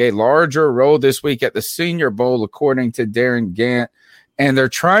playing a larger role this week at the Senior Bowl, according to Darren Gant. And they're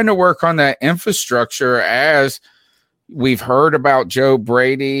trying to work on that infrastructure, as we've heard about Joe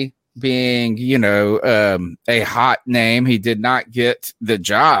Brady being, a hot name. He did not get the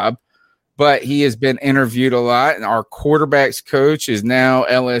job, but he has been interviewed a lot. And our quarterbacks coach is now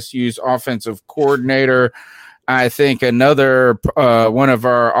LSU's offensive coordinator. I think another one of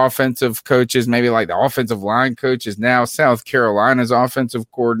our offensive coaches, maybe like the offensive line coach, is now South Carolina's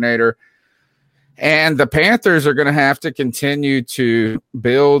offensive coordinator. And the Panthers are going to have to continue to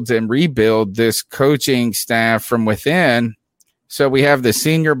build and rebuild this coaching staff from within. So we have the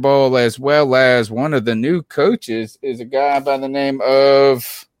Senior Bowl, as well as one of the new coaches is a guy by the name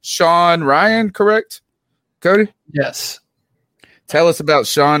of Sean Ryan, correct, Cody? Yes. Tell us about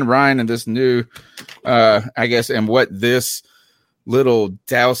Sean Ryan and this new, and what this little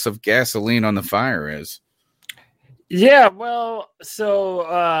douse of gasoline on the fire is. Yeah, well,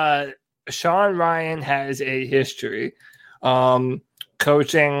 so Sean Ryan has a history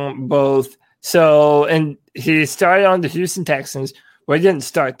coaching both. So, and he started on the Houston Texans. Well, he didn't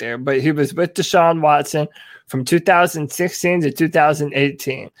start there, but he was with Deshaun Watson from 2016 to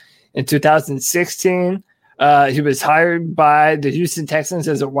 2018. In 2016, he was hired by the Houston Texans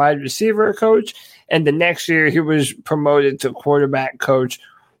as a wide receiver coach, and the next year he was promoted to quarterback coach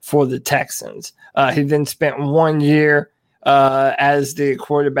for the Texans. He then spent 1 year as the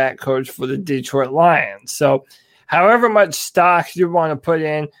quarterback coach for the Detroit Lions. So however much stock you want to put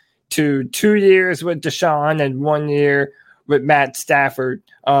in to 2 years with Deshaun and 1 year with Matt Stafford,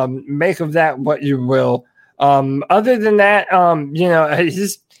 make of that what you will. Other than that,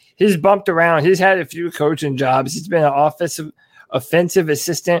 he's bumped around. He's had a few coaching jobs. He's been an offensive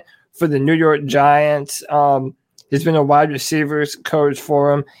assistant for the New York Giants. He's been a wide receivers coach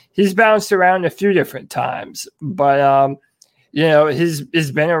for him. He's bounced around a few different times, but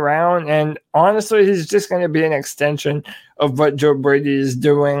he's been around, and honestly, he's just going to be an extension of what Joe Brady is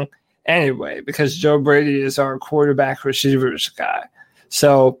doing anyway, because Joe Brady is our quarterback receivers guy.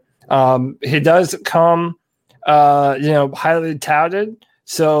 So he does come, highly touted.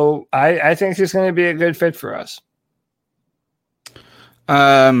 So I think he's going to be a good fit for us.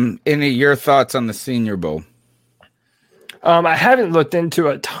 Any of your thoughts on the Senior Bowl? I haven't looked into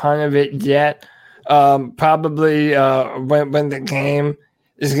a ton of it yet. Probably when the game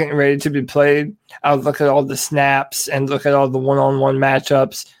is getting ready to be played, I'll look at all the snaps and look at all the one-on-one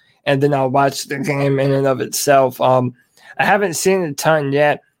matchups and then I'll watch the game in and of itself. I haven't seen a ton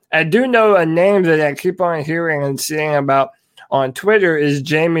yet. I do know a name that I keep on hearing and seeing about on Twitter is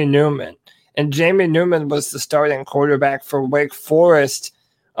Jamie Newman. And Jamie Newman was the starting quarterback for Wake Forest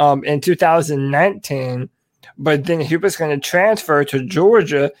in 2019. But then he was going to transfer to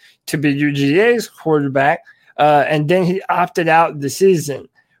Georgia to be UGA's quarterback. And then he opted out the season,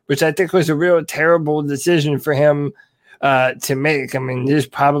 which I think was a real terrible decision for him to make. I mean, he's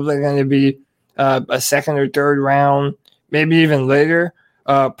probably going to be a second or third round, maybe even later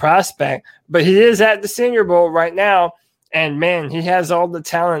prospect. But he is at the Senior Bowl right now. And, man, he has all the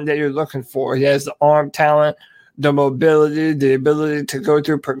talent that you're looking for. He has the arm talent, the mobility, the ability to go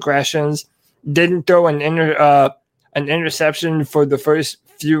through progressions. Didn't throw an interception for the first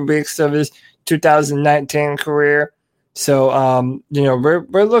few weeks of his 2019 career. So,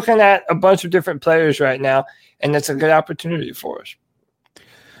 we're looking at a bunch of different players right now, and it's a good opportunity for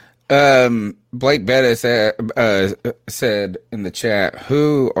us. Blake Bettis said in the chat,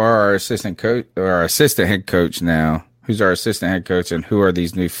 who are our assistant coach or our assistant head coach now? Who's our assistant head coach, and who are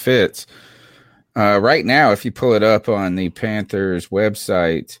these new fits? Right now, if you pull it up on the Panthers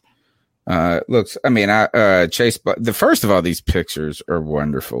website, looks. I mean, Chase. The first of all, these pictures are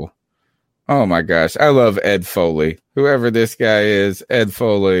wonderful. Oh my gosh, I love Ed Foley. Whoever this guy is, Ed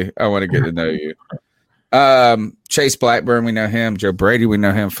Foley. I want to get to know you. Chase Blackburn, we know him. Joe Brady, we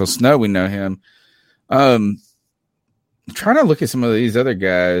know him. Phil Snow, we know him. I'm trying to look at some of these other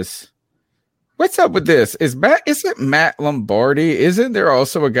guys. What's up with this? Isn't Matt Lombardi? Isn't there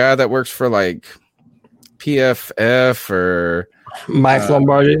also a guy that works for like PFF or Mike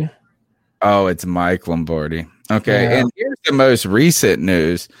Lombardi? Oh, it's Mike Lombardi. Okay. Yeah. And here's the most recent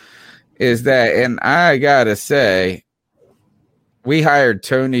news is that, and I gotta say, we hired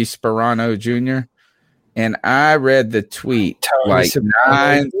Tony Sparano Jr. and I read the tweet like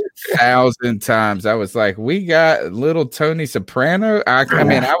 9,000 times. I was like, we got little Tony Soprano. I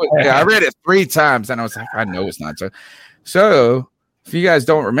read it 3 times and I was like, I know it's not so. So if you guys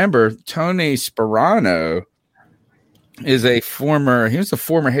don't remember, Tony Sparano is he was a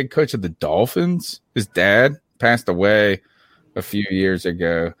former head coach of the Dolphins. His dad passed away a few years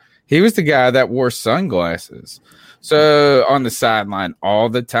ago. He was the guy that wore sunglasses. So on the sideline all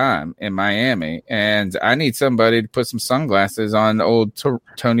the time in Miami, and I need somebody to put some sunglasses on old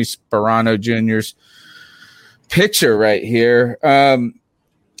Tony Sparano Jr.'s picture right here.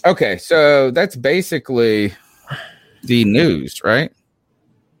 Okay, so that's basically the news, right?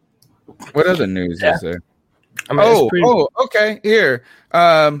 What other news is there? I mean, okay. Here,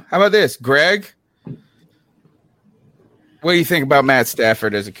 how about this, Greg? What do you think about Matt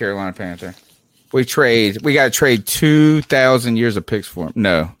Stafford as a Carolina Panther? We got to trade 2,000 years of picks for him.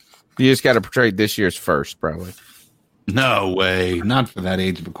 No, you just got to trade this year's first, probably. No way. Not for that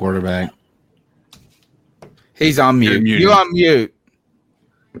age of a quarterback. He's on mute. You on mute.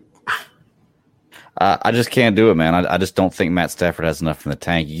 I just can't do it, man. I just don't think Matt Stafford has enough in the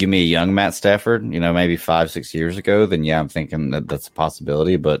tank. You give me a young Matt Stafford, maybe 5-6 years ago, then yeah, I'm thinking that's a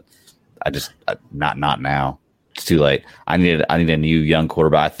possibility, but not now. It's too late. I need a new young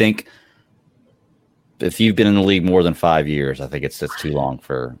quarterback. I think if you've been in the league more than 5 years, I think it's too long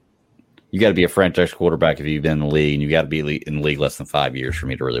for you. Got to be a franchise quarterback if you've been in the league, and you got to be in the league less than 5 years for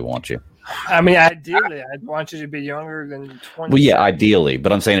me to really want you. I mean, ideally, I'd want you to be younger than 20. Well, yeah, ideally,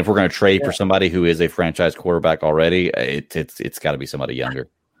 but I'm saying if we're going to trade for somebody who is a franchise quarterback already, it's got to be somebody younger.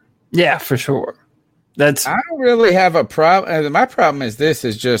 Yeah, for sure. I don't really have a problem. My problem is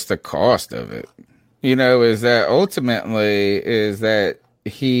just the cost of it. Is that ultimately is that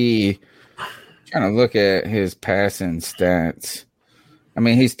he trying to look at his passing stats. I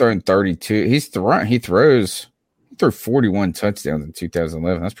mean, he's thrown 32. He threw 41 touchdowns in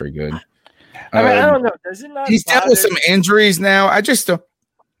 2011. That's pretty good. I mean, I don't know. Does it not? He's dealt with some injuries now.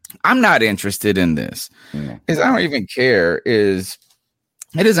 I'm not interested in this. Because I don't even care. It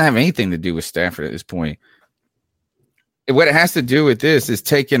doesn't have anything to do with Stafford at this point. What it has to do with this is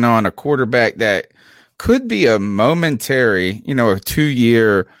taking on a quarterback that could be a momentary, a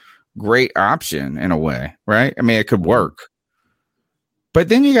 2-year great option in a way, right? I mean, it could work. But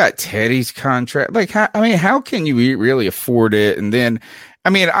then you got Teddy's contract. Like, how can you really afford it? And then,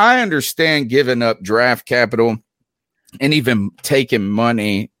 I understand giving up draft capital and even taking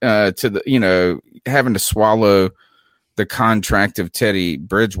money to the, having to swallow the contract of Teddy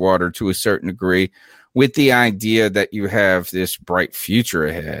Bridgewater to a certain degree with the idea that you have this bright future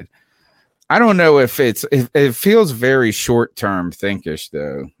ahead. I don't know if it feels very short-term thinkish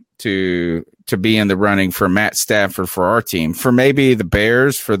though to be in the running for Matt Stafford for our team. For maybe the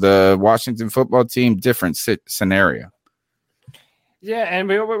Bears, for the Washington football team, different scenario. Yeah, and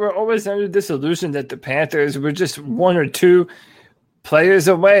we're always under this illusion that the Panthers were just one or two players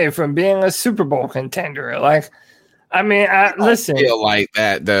away from being a Super Bowl contender. Like, I mean, listen. Feel like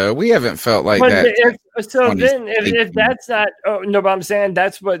that though. We haven't felt like that. If that's not, but I'm saying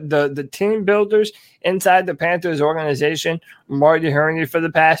that's what the team builders inside the Panthers organization, Marty Hurney for the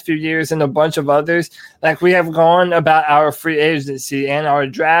past few years and a bunch of others, like we have gone about our free agency and our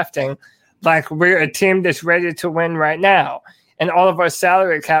drafting like we're a team that's ready to win right now, and all of our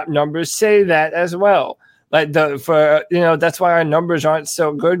salary cap numbers say that as well. Like that's why our numbers aren't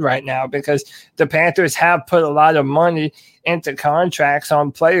so good right now, because the Panthers have put a lot of money into contracts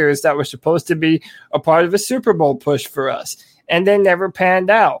on players that were supposed to be a part of a Super Bowl push for us, and they never panned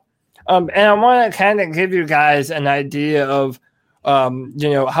out. And I want to kind of give you guys an idea of,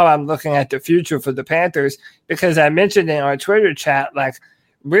 how I'm looking at the future for the Panthers, because I mentioned in our Twitter chat, like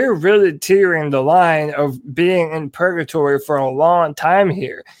we're really teetering the line of being in purgatory for a long time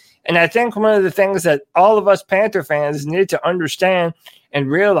here. And I think one of the things that all of us Panther fans need to understand and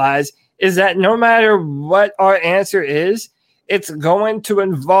realize is that no matter what our answer is, it's going to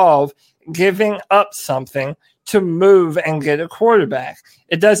involve giving up something to move and get a quarterback.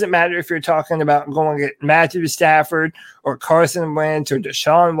 It doesn't matter if you're talking about going to get Matthew Stafford or Carson Wentz or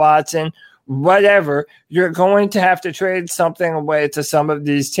Deshaun Watson, whatever, you're going to have to trade something away to some of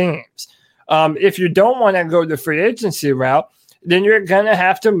these teams. If you don't want to go the free agency route, then you're going to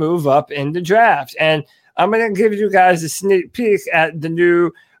have to move up in the draft. And I'm going to give you guys a sneak peek at the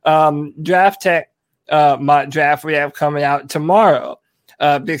new Draft Tech mock draft we have coming out tomorrow.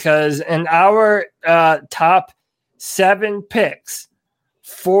 Because in our top 7 picks,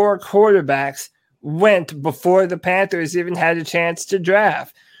 4 quarterbacks went before the Panthers even had a chance to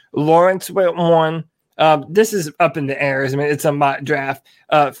draft. Lawrence went 1. This is up in the air. I mean, it's a mock draft.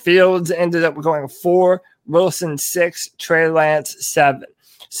 Fields ended up going 4. Wilson 6, Trey Lance 7.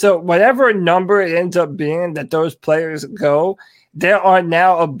 So whatever number it ends up being that those players go, there are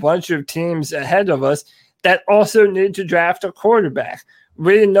now a bunch of teams ahead of us that also need to draft a quarterback.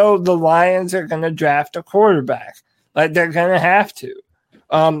 We know the Lions are going to draft a quarterback. Like they're going to have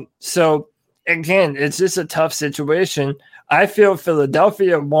to. So again, it's just a tough situation. I feel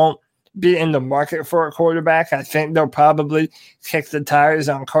Philadelphia won't be in the market for a quarterback. I think they'll probably kick the tires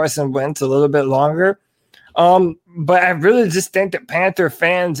on Carson Wentz a little bit longer. But I really just think that Panther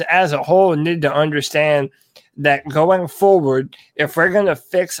fans as a whole need to understand that going forward, if we're going to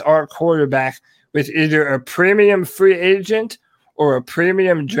fix our quarterback with either a premium free agent or a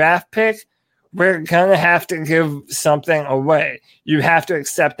premium draft pick, we're going to have to give something away. You have to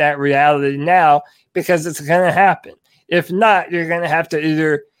accept that reality now, because it's going to happen. If not, you're going to have to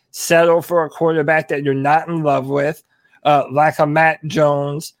either settle for a quarterback that you're not in love with, like a Matt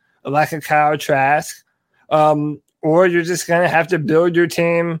Jones, like a Kyle Trask, or you're just going to have to build your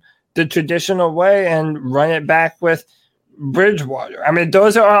team the traditional way and run it back with Bridgewater. I mean,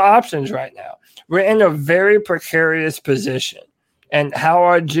 those are our options right now. We're in a very precarious position, and how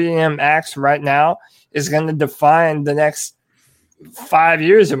our GM acts right now is going to define the next 5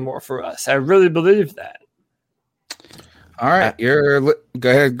 years or more for us. I really believe that. All right. Go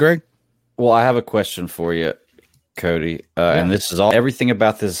ahead, Greg. Well, I have a question for you, Cody. And this is everything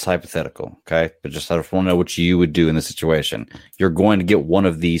about this is hypothetical. Okay. But I just want to know what you would do in this situation. You're going to get one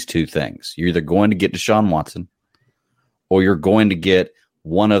of these two things. You're either going to get Deshaun Watson, or you're going to get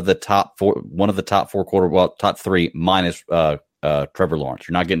one of the top 4 top 3 minus Trevor Lawrence.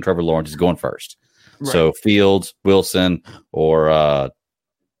 You're not getting Trevor Lawrence. He's going first. Right. So Fields, Wilson, or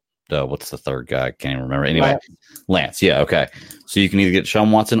what's the third guy? I can't even remember. Anyway, Lance. Yeah. Okay. So you can either get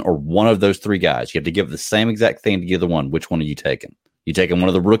Deshaun Watson or one of those 3 guys. You have to give the same exact thing to the other one. Which one are you taking? You taking one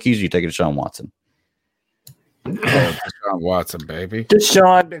of the rookies? Or you taking Deshaun Watson? Deshaun Watson, baby.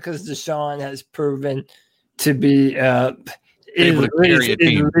 Deshaun, because Deshaun has proven to be elite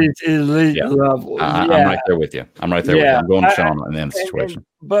level. I'm right there with you. I'm right there with you. I'm going Deshaun in that situation.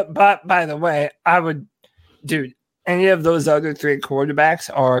 But by the way, I would, dude, any of those other 3 quarterbacks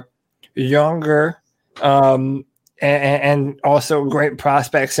are younger and also great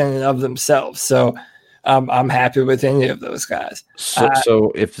prospects in and of themselves. So I'm happy with any of those guys.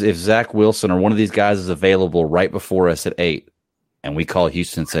 So if Zach Wilson or one of these guys is available right before us at 8, and we call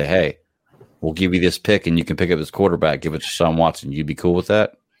Houston and say, hey, we'll give you this pick and you can pick up this quarterback, give it to Deshaun Watson, you'd be cool with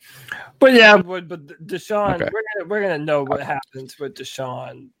that? But yeah, but Deshaun, okay. we're gonna know what happens with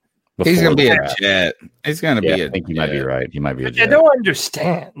Deshaun. He's going to be a Jet. He's going to be I think you might be right. He might be a Jet. I don't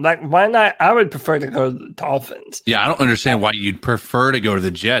understand. Like, why not? I would prefer to go to the Dolphins. Yeah, I don't understand why you'd prefer to go to the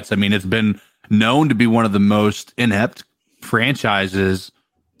Jets. I mean, it's been known to be one of the most inept franchises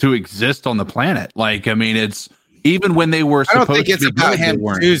to exist on the planet. Like, I mean, it's even when they were. I don't think it's to be about good, him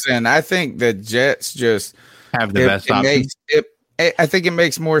choosing. I think the Jets just have the best option. I think it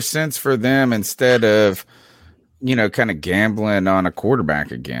makes more sense for them instead of, kind of gambling on a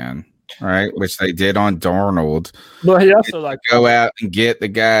quarterback again, right? Which they did on Darnold. Well, he also go out and get the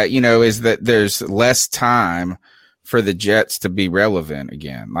guy. Is that there's less time for the Jets to be relevant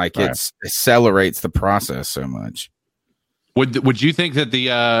again. Like it accelerates the process so much. Would you think that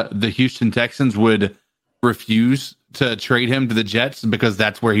the Houston Texans would refuse to trade him to the Jets because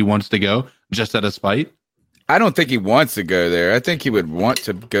that's where he wants to go, just out of spite? I don't think he wants to go there. I think he would want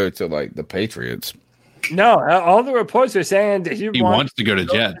to go to like the Patriots. No, all the reports are saying that he wants to go to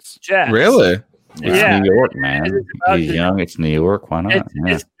Jets. Really? It's New York, man. He's young. It's New York. Why not?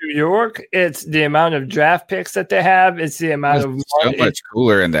 It's New York. It's the amount of draft picks that they have. It's the amount of money. So much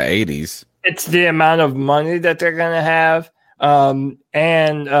cooler in the 80s. It's the amount of money that they're going to have. And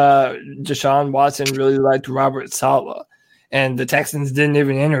Deshaun Watson really liked Robert Saleh. And the Texans didn't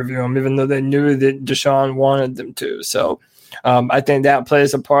even interview him, even though they knew that Deshaun wanted them to. So I think that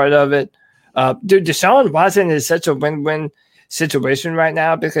plays a part of it. Dude, Deshaun Watson is such a win-win situation right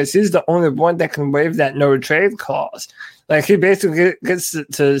now because he's the only one that can waive that no trade clause. Like he basically gets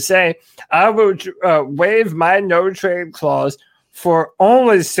to say, I will waive my no trade clause for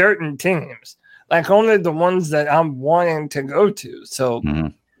only certain teams, like only the ones that I'm wanting to go to. So,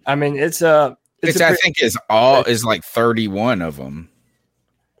 I mean, I think is like 31 of them.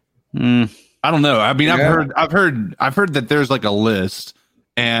 I don't know. I mean, I've heard that there's like a list,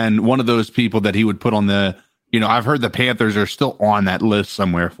 and one of those people that he would put on the, I've heard the Panthers are still on that list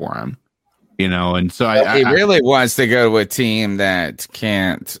somewhere for him, and so he really wants to go to a team that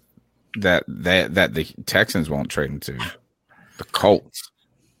can't, that the Texans won't trade him to, the Colts.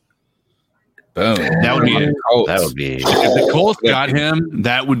 Boom. That would be if the Colts got him,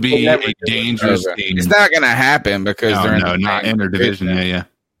 that would be a dangerous team. It's not going to happen because they're not in their division. Yeah.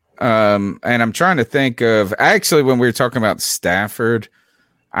 And I'm trying to think of actually when we were talking about Stafford,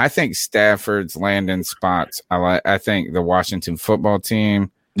 I think Stafford's landing spots. I think the Washington football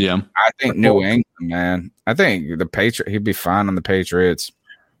team. Yeah. I think New England, man. I think the Patriots. He'd be fine on the Patriots.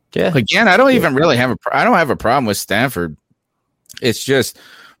 Yeah. Again, I don't even really have I don't have a problem with Stafford. It's just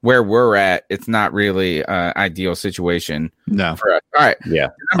where we're at. It's not really an ideal situation. No. For us. All right. Yeah.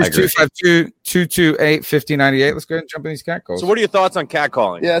 Numbers 252-228-5098. Let's go ahead and jump in these catcalls. So what are your thoughts on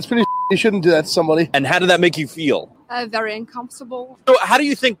catcalling? Yeah, it's pretty. You shouldn't do that to somebody. And how did that make you feel? Very uncomfortable. So how do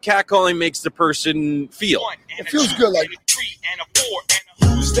you think catcalling makes the person feel? It feels good, like.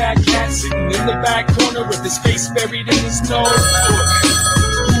 Who's that cat sitting in the back corner with his face buried in his nose?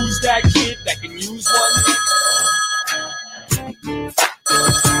 Who's that kid that can use one?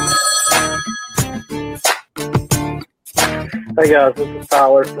 Hey guys, this is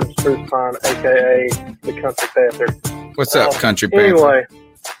Tyler from Spruce Pine, aka the Country Panther. What's up, Country Panther? Anyway,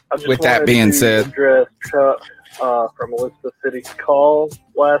 I just with that being said, address Chuck from Elizabeth City's call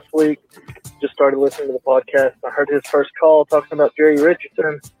last week. Just started listening to the podcast. I heard his first call talking about Jerry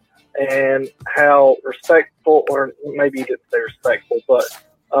Richardson and how respectful, or maybe he didn't say respectful, but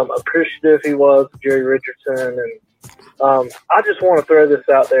appreciative he was of Jerry Richardson. And I just want to throw this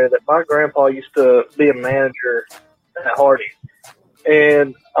out there that my grandpa used to be a manager at Hardee's,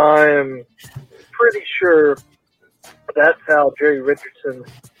 and I'm pretty sure that's how Jerry Richardson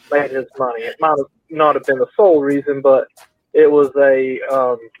made his money. It might not have been the sole reason, but it was a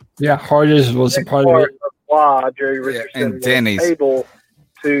Hardee's was a part of it. Why Jerry Richardson was able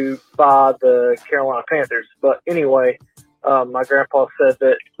to buy the Carolina Panthers. But anyway, my grandpa said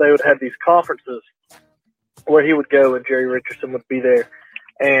that they would have these conferences where he would go and Jerry Richardson would be there.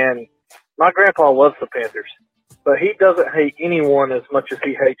 And my grandpa loves the Panthers, but he doesn't hate anyone as much as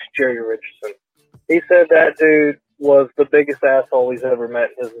he hates Jerry Richardson. He said that dude was the biggest asshole he's ever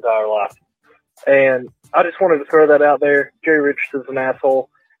met in his entire life. And I just wanted to throw that out there. Jerry Richardson's an asshole.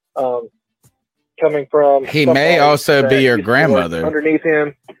 Coming from he may also be your grandmother underneath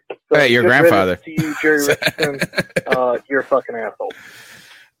him. So hey, your grandfather. To you, Jerry Richardson, you're a fucking asshole.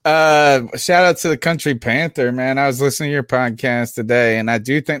 Shout out to the Country Panther, man. I was listening to your podcast today, and I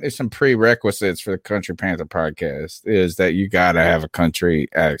do think there's some prerequisites for the Country Panther podcast. Is that you gotta have a country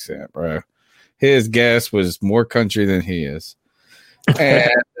accent, bro. His guest was more country than he is, and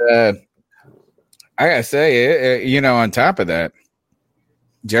I gotta say, on top of that,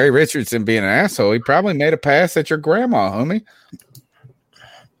 Jerry Richardson being an asshole, he probably made a pass at your grandma, homie.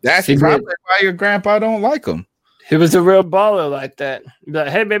 That's probably why your grandpa don't like him. He was a real baller like that. Like,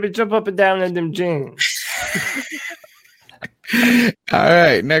 hey, baby, jump up and down in them jeans. All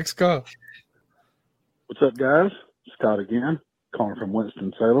right, next call. What's up, guys? Scott again, calling from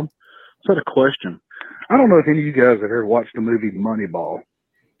Winston-Salem. Just had a question. I don't know if any of you guys have ever watched the movie Moneyball.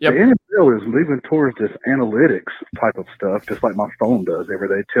 Yep. The NFL is moving towards this analytics type of stuff, just like my phone does every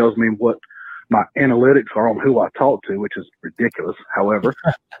day. It tells me what my analytics are on who I talk to, which is ridiculous. However,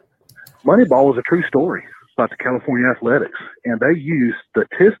 Moneyball is a true story about the California Athletics, and they used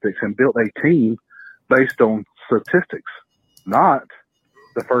statistics and built a team based on statistics, not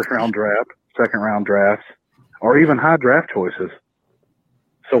the first round draft, second round drafts, or even high draft choices.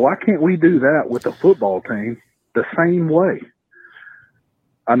 So why can't we do that with the football team the same way?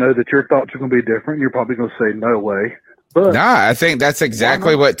 I know that your thoughts are going to be different. You're probably going to say no way. But nah, I think that's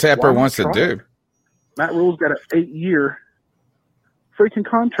exactly what Tepper wants to do. Matt Rule's got an 8-year freaking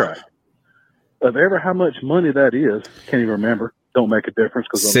contract. Of ever how much money that is, can't even remember. Don't make a difference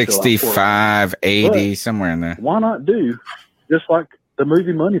because 65, 80, somewhere in there. Why not do just like the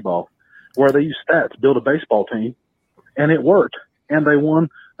movie Moneyball, where they use stats, build a baseball team, and it worked, and they won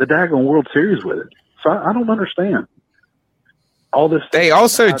the daggone World Series with it. So I don't understand all this. They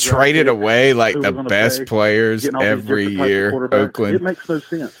also traded away like the best players every year. Oakland. It makes no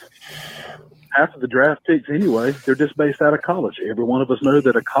sense. Half of the draft picks, anyway, they're just based out of college. Every one of us knows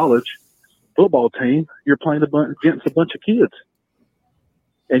that a college football team, you're playing against a bunch of kids.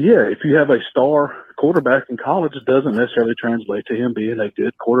 And yeah, if you have a star quarterback in college, it doesn't necessarily translate to him being a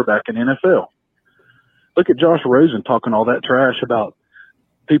good quarterback in NFL. Look at Josh Rosen talking all that trash about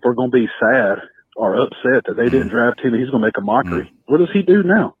people are going to be sad or upset that they didn't draft him. He's going to make a mockery. What does he do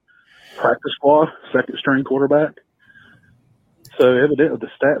now? Practice squad, second string quarterback. So evidently the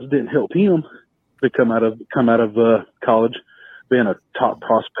stats didn't help him to come out of college being a top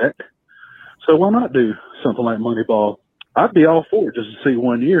prospect. So why not do something like Moneyball? I'd be all for it just to see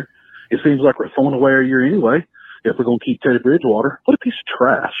 1 year. It seems like we're throwing away a year anyway. If we're going to keep Teddy Bridgewater, what a piece of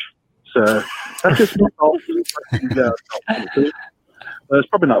trash. So that's just my thought. It's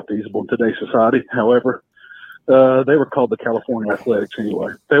probably not feasible in today's society. However, they were called the California Athletics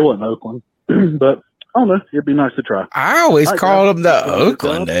anyway. They weren't Oakland. But I don't know. It'd be nice to try. I always called them the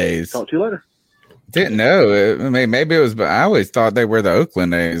Oakland A's. Talk to you later. Didn't know. Maybe it was, but I always thought they were the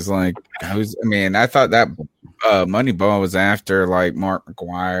Oakland A's. Like, I thought that Moneyball was after like Mark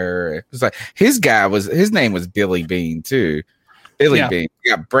McGuire. It was like his name was Billy Bean too. Billy Bean.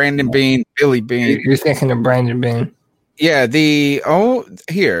 You got Brandon Bean, Billy Bean. You're thinking of Brandon Bean. Yeah.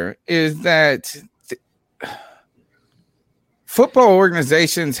 Here is that football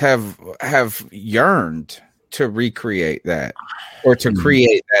organizations have yearned to recreate that or to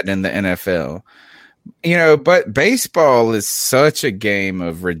create that in the NFL. But baseball is such a game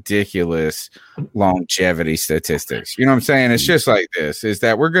of ridiculous longevity statistics. You know what I'm saying? It's just like this, is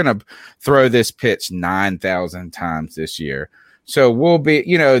that we're going to throw this pitch 9,000 times this year. So we'll be,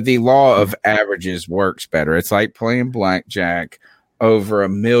 the law of averages works better. It's like playing blackjack over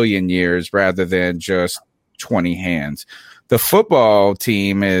 1 million years rather than just 20 hands. The football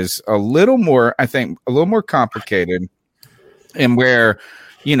team is a little more complicated, and where,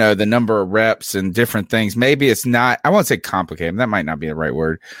 the number of reps and different things, maybe it's not, I won't say complicated. That might not be the right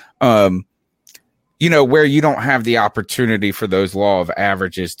word. Where you don't have the opportunity for those law of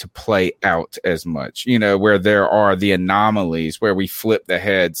averages to play out as much, where there are the anomalies where we flip the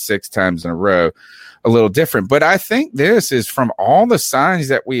head 6 times in a row, a little different. But I think this is from all the signs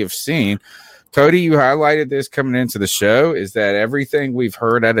that we have seen. Cody, you highlighted this coming into the show, is that everything we've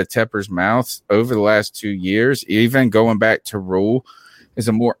heard out of Tepper's mouth over the last 2 years, even going back to Rule, is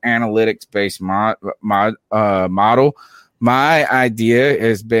a more analytics-based model. My idea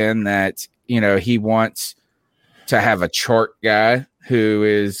has been that, he wants to have a chart guy who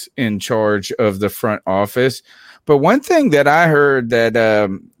is in charge of the front office. But one thing that I heard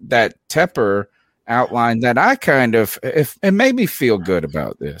that Tepper outlined that I it made me feel good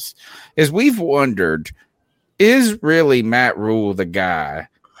about this is we've wondered, is really Matt Rule the guy?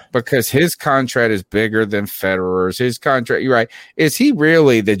 Because his contract is bigger than Federer's. His contract, you're right. Is he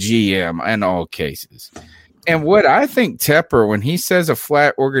really the GM in all cases? And what I think Tepper, when he says a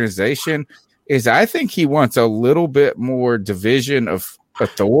flat organization, is I think he wants a little bit more division of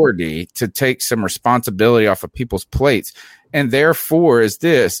authority to take some responsibility off of people's plates. And therefore,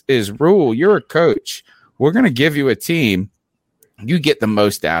 is Rule, you're a coach. We're going to give you a team. You get the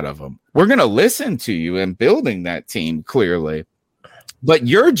most out of them. We're going to listen to you in building that team clearly. But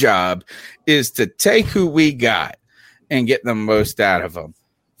your job is to take who we got and get the most out of them.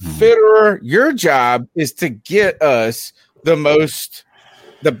 Fitterer, your job is to get us the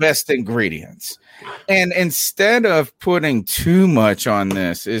best ingredients. And instead of putting too much on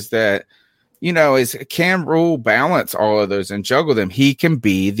this, is that, can Rule balance all of those and juggle them? He can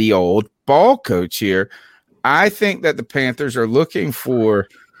be the old ball coach here. I think that the Panthers are looking for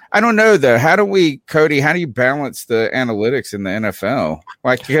I don't know though. How do you balance the analytics in the NFL?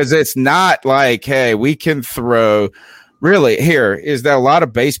 Like, because it's not like, hey, we can throw. Really, here is that a lot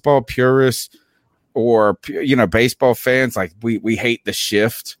of baseball purists or baseball fans like we hate the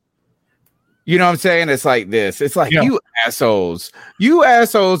shift. You know what I'm saying? It's like this. It's like you assholes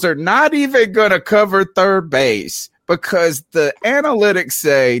are not even going to cover third base because the analytics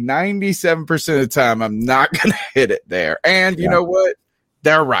say 97% of the time I'm not going to hit it there. And you know what?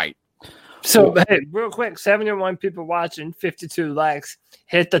 They're right. So, hey, real quick, 71 people watching, 52 likes.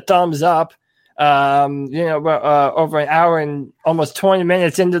 Hit the thumbs up. Over an hour and almost 20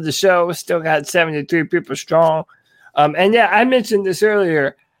 minutes into the show, still got 73 people strong. I mentioned this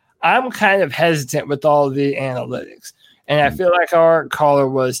earlier. I'm kind of hesitant with all the analytics, and I feel like our caller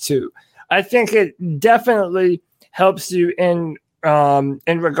was too. I think it definitely helps you in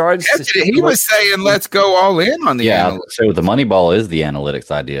regards to. He was saying, let's go all in on the analytics. So the Moneyball is the analytics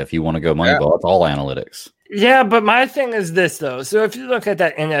idea. If you want to go Moneyball, it's all analytics. Yeah, but my thing is this, though. So if you look at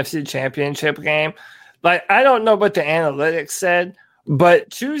that NFC Championship game, like, I don't know what the analytics said, but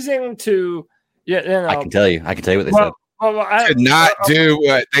choosing to, I can tell you what they said. To not do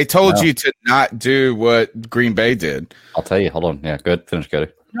what they told you to not do what Green Bay did. I'll tell you. Hold on. Yeah, good. Finish,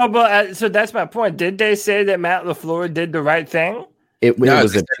 Cody. No, but so that's my point. Did they say that Matt LaFleur did the right thing? It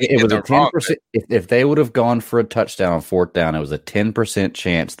was a 10%. If they would have gone for a touchdown on fourth down, it was a 10%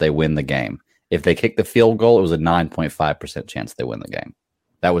 chance they win the game. If they kicked the field goal, it was a 9.5% chance they win the game.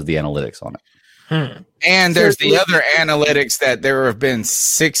 That was the analytics on it. And there's the other analytics that there have been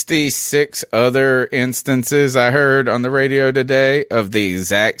 66 other instances I heard on the radio today of the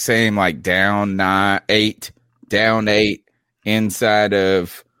exact same, like down 8 inside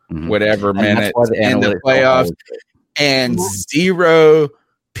of whatever minutes in the playoffs. And 0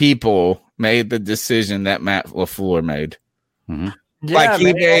 people made the decision that Matt LaFleur made. Yeah, like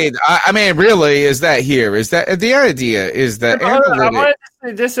he made. I mean, really, is that here? Is that the idea? Is that I want to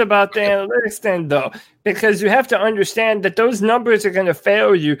say this about the analytics then, though, because you have to understand that those numbers are going to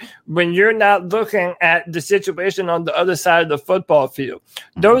fail you when you're not looking at the situation on the other side of the football field.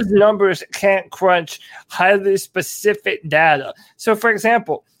 Those numbers can't crunch highly specific data. So, for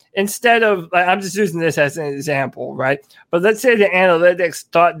example, instead of, like, I'm just using this as an example, right? But let's say the analytics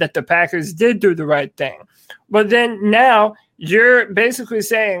thought that the Packers did do the right thing. But then now you're basically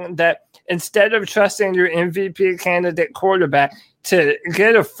saying that instead of trusting your MVP candidate quarterback to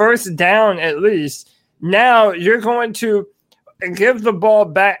get a first down at least, now you're going to give the ball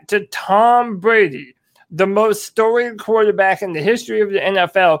back to Tom Brady, the most storied quarterback in the history of the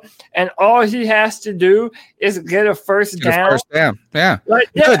NFL, and all he has to do is get a first down. Yeah.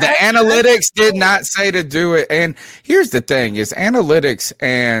 The analytics did not say to do it. And here's the thing is analytics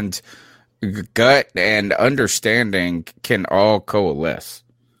and gut and understanding can all coalesce.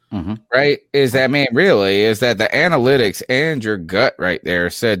 Right? Is that, man, really, is that the analytics and your gut right there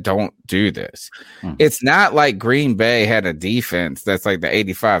said, don't do this. It's not like Green Bay had a defense that's like the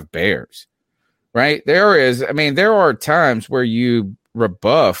 85 Bears, right? There are times where you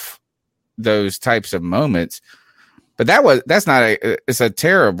rebuff those types of moments, but it's a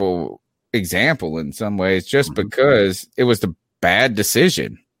terrible example in some ways, just because it was the bad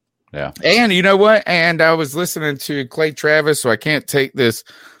decision. Yeah. And you know what? And I was listening to Clay Travis, so I can't take this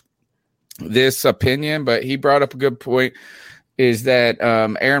opinion, but he brought up a good point, is that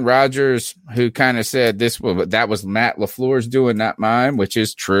Aaron Rodgers, who kind of said that was Matt LaFleur's doing, not mine, which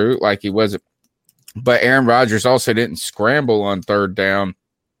is true. Like, he wasn't, but Aaron Rodgers also didn't scramble on third down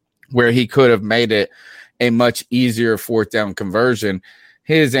where he could have made it a much easier fourth down conversion.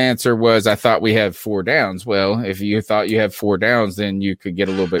 His answer was, I thought we had 4 downs. Well, if you thought you had 4 downs, then you could get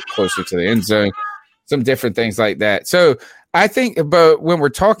a little bit closer to the end zone, some different things like that. So I think, but when we're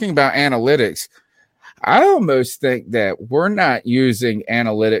talking about analytics, I almost think that we're not using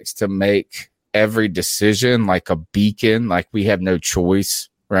analytics to make every decision like a beacon, like we have no choice,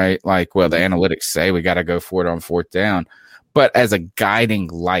 right? Like, well, the analytics say we got to go for it on fourth down, but as a guiding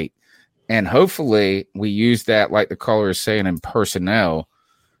light. And hopefully we use that, like the caller is saying, in personnel,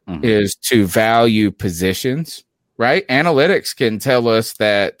 is to value positions, right? Analytics can tell us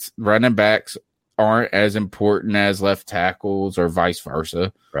that running backs aren't as important as left tackles or vice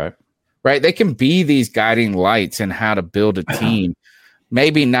versa. Right. They can be these guiding lights in how to build a team,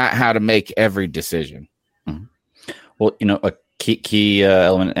 maybe not how to make every decision. Well, a key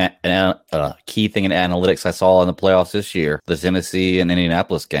element, key thing in analytics I saw in the playoffs this year, the Tennessee and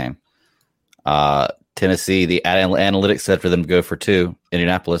Indianapolis game. Tennessee, the analytics said for them to go for 2.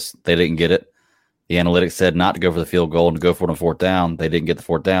 Indianapolis, they didn't get it. The analytics said not to go for the field goal and to go for it on fourth down. They didn't get the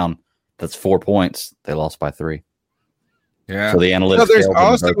fourth down. That's 4 points. They lost by 3. Yeah. So the analytics. No, there's failed in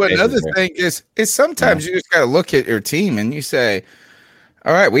also both another cases there. thing is sometimes you just got to look at your team and you say,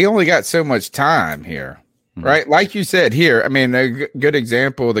 all right, we only got so much time here, right? Like you said here, I mean, a good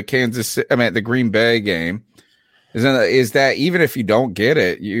example of the Green Bay game is that even if you don't get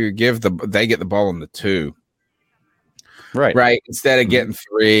it, they get the ball in the 2. Right. Instead of getting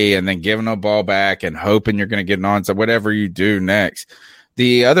 3 and then giving a ball back and hoping you're going to get an onside, whatever you do next.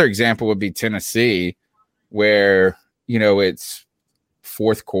 The other example would be Tennessee, where, it's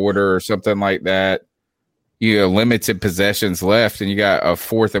fourth quarter or something like that. Limited possessions left and you got a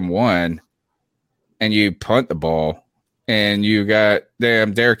 4th and 1 and you punt the ball and you got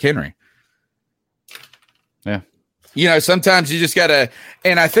Derrick Henry. Yeah. Sometimes you just gotta,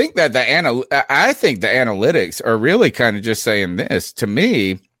 and I think that the analytics are really kind of just saying this to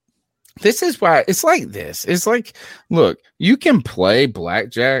me. This is why it's like this. It's like, look, you can play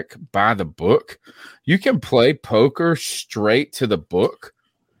blackjack by the book. You can play poker straight to the book.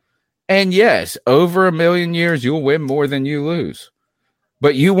 And yes, over 1 million years, you'll win more than you lose.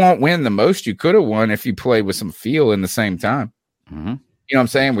 But you won't win the most you could have won if you play with some feel in the same time. Mm-hmm. You know what I'm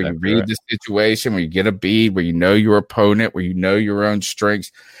saying? Where you read the situation, where you get a bead, where you know your opponent, where you know your own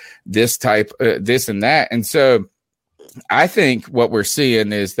strengths, this and that. And so I think what we're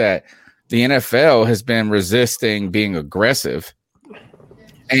seeing is that the NFL has been resisting being aggressive.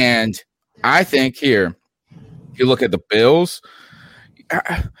 And I think here, if you look at the Bills,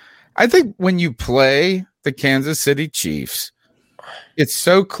 I think when you play the Kansas City Chiefs, it's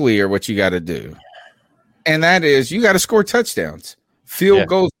so clear what you got to do. And that is you got to score touchdowns. Field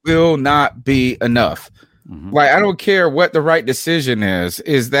goals will not be enough. Mm-hmm. Like, I don't care what the right decision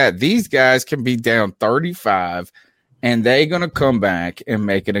is that these guys can be down 35 and they're going to come back and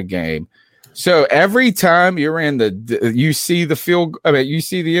make it a game. So every time you're in you see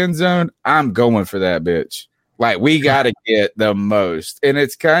the end zone, I'm going for that bitch. Like, we got to get the most. And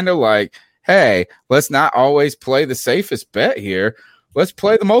it's kind of like, hey, let's not always play the safest bet here. Let's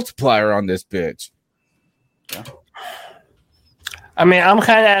play the multiplier on this bitch. Yeah. I mean, I'm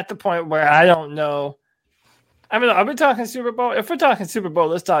kind of at the point where I don't know. I mean, are we talking Super Bowl? If we're talking Super Bowl,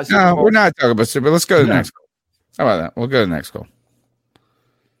 let's talk Super Bowl. No, we're not talking about Super Bowl. Let's go to the next call. How about that? We'll go to the next call.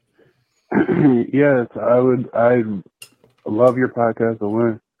 Yes, I love your podcast. I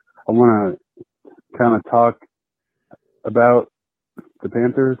want to kind of talk about the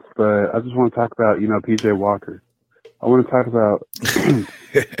Panthers, but I just want to talk about, PJ Walker. I want to talk about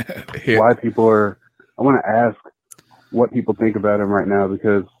why people are. I want to ask what people think about him right now,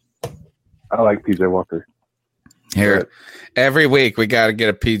 because I like PJ Walker. Here, every week we got to get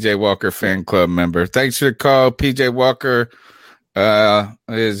a PJ Walker fan club member. Thanks for the call. PJ Walker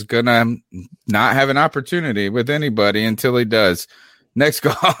is gonna not have an opportunity with anybody until he does. Next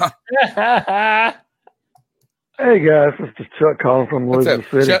call. Hey guys, this is Chuck calling from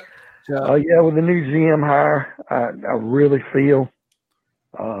Elizabeth City. With the new GM hire, I really feel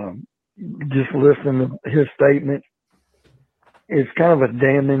just listening to his statement, it's kind of a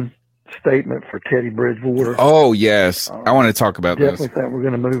damning statement for Teddy Bridgewater. Oh yes, I want to talk about this. Definitely think we're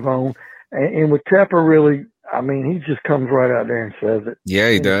going to move on. And with Tepper, really, I mean, he just comes right out there and says it. Yeah,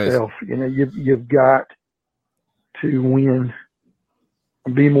 he does. You've got to win,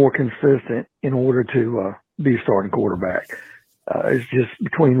 be more consistent in order to be a starting quarterback. It's just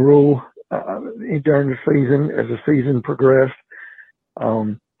between Rule during the season, as the season progressed,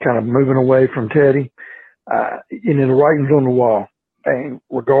 kind of moving away from Teddy. The writing's on the wall. And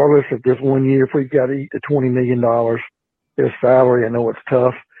regardless of this 1 year, if we've got to eat the $20 million, his salary, I know it's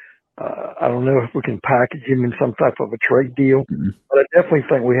tough. I don't know if we can package him in some type of a trade deal, but I definitely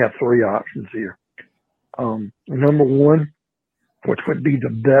think we have 3 options here. Number one, which would be the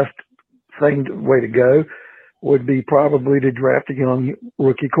best way to go, would be probably to draft a young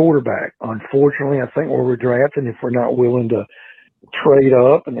rookie quarterback. Unfortunately, I think where we're drafting, if we're not willing to trade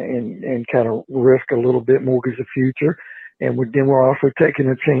up and kind of risk a little bit mortgage the future, and then we're also taking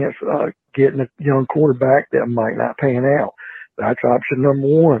a chance getting a young quarterback that might not pan out. That's option number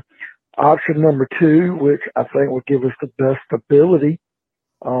one. Option number two, which I think would give us the best stability,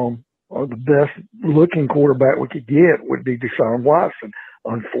 or the best looking quarterback we could get, would be Deshaun Watson.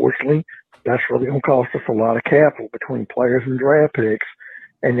 Unfortunately, that's really going to cost us a lot of capital between players and draft picks,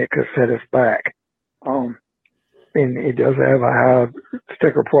 and it could set us back. And it does have a high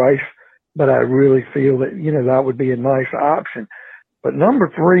sticker price, but I really feel that, that would be a nice option. But number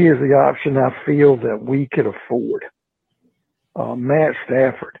three is the option I feel that we could afford. Matt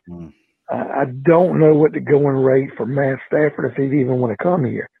Stafford. I don't know what the going rate for Matt Stafford, if he'd even want to come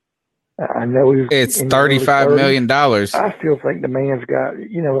here. I know it's $35 million. I still think the man's got,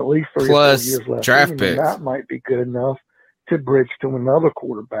 at least 3 or 4 years left. Draft picks. That might be good enough to bridge to another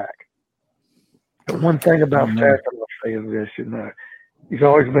quarterback. The one thing about Stafford, I'll say is this, he's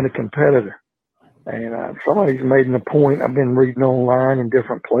always been a competitor. And somebody's made a point. I've been reading online in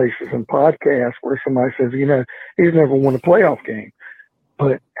different places and podcasts where somebody says, he's never won a playoff game.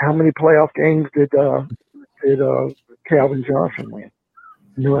 But how many playoff games did Calvin Johnson win?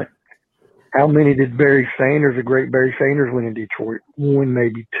 None. How many did Barry Sanders, the great Barry Sanders, win in Detroit? One,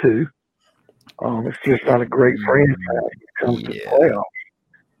 maybe two. It's just not a great franchise when it comes to playoffs.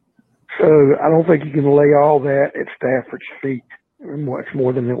 So I don't think you can lay all that at Stafford's feet. Much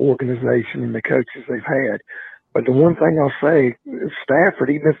more than the organization and the coaches they've had. But the one thing I'll say is Stafford,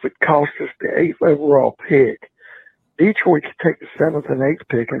 even if it costs us the 8th overall pick, Detroit could take the 7th and 8th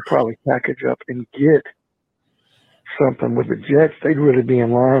pick and probably package up and get something with the Jets. They'd really be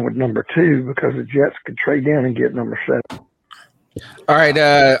in line with number 2 because the Jets could trade down and get number 7. All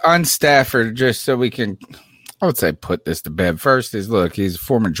right, on Stafford, just so we can, I would say, put this to bed. First is, look, he's a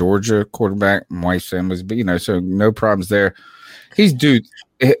former Georgia quarterback. My wife's son was, so no problems there. He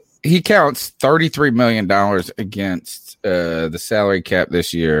counts $33 million against the salary cap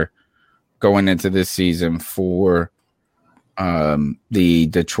this year going into this season for the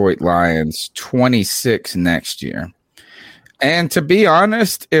Detroit Lions, 26 next year. And to be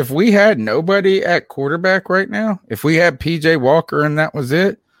honest, if we had nobody at quarterback right now, if we had PJ Walker and that was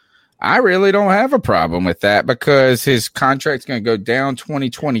it, I really don't have a problem with that because his contract's going to go down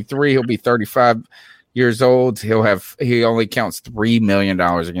 2023. He'll be 35 years old. He only counts $3 million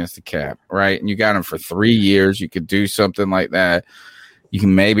against the cap, right? And you got him for 3 years. You could do something like that. You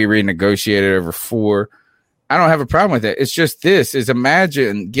can maybe renegotiate it over 4. I don't have a problem with it. It's just this is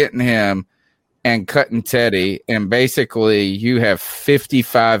imagine getting him and cutting Teddy, and basically you have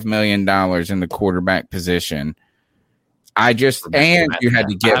 $55 million in the quarterback position. And you had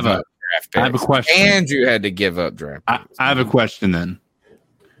to give up draft picks. I have a question. And you had to give up draft picks. I have a question then.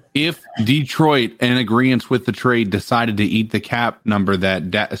 If Detroit, in agreement with the trade, decided to eat the cap number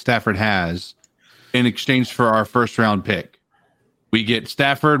that Stafford has in exchange for our first-round pick, we get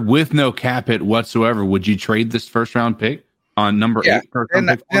Stafford with no cap hit whatsoever. Would you trade this first-round pick on number 8?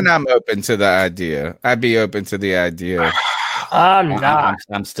 Then I'm open to the idea. I'd be open to the idea. I'm not.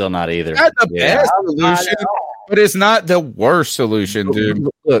 I'm still not either. Not the best solution, but it's not the worst solution, dude.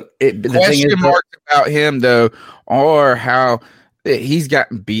 Look, the question marks about him, though, or how he's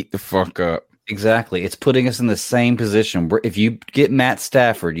gotten beat the fuck up. Exactly. It's putting us in the same position where if you get Matt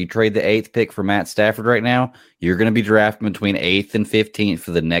Stafford, you trade the 8th pick for Matt Stafford right now, you're going to be drafting between 8th and 15th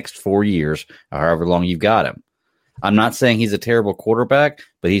for the next 4 years, however long you've got him. I'm not saying he's a terrible quarterback,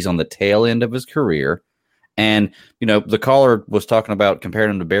 but he's on the tail end of his career. And, the caller was talking about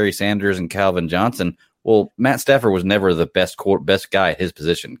comparing him to Barry Sanders and Calvin Johnson. Well, Matt Stafford was never the best guy at his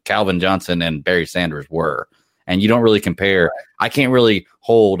position. Calvin Johnson and Barry Sanders were. And you don't really compare. Right. I can't really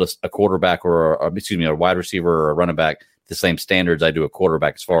hold a quarterback or a wide receiver or a running back the same standards I do a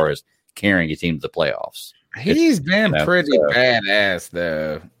quarterback as far as carrying a team to the playoffs. He's been pretty badass,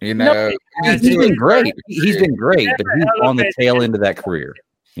 though. He's been great. He's been great, but he's on the tail end of that career.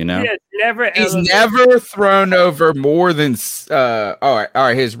 He's never thrown over more than all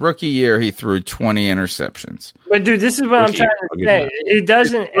right. His rookie year, he threw 20 interceptions. But dude, this is what I'm trying to say. It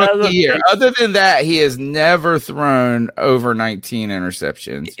doesn't elevate. Other than that, he has never thrown over 19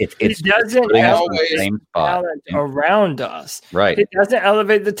 interceptions. It doesn't elevate talent around us. Right. It doesn't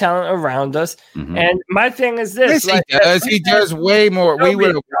elevate the talent around us. Mm-hmm. And my thing is this: yes, he does. He does way more. We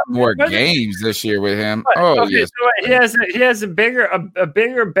would have won more games this year with him. Yes. So he has a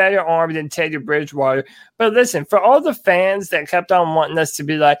bigger, better arm than Teddy Bridgewater. But listen, for all the fans that kept on wanting us to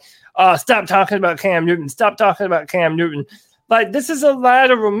be like, stop talking about Cam Newton. Stop talking about Cam Newton. Like, this is a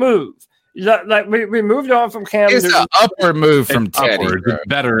lateral move. Like, we moved on from Cam Newton. It's an upward move from Teddy.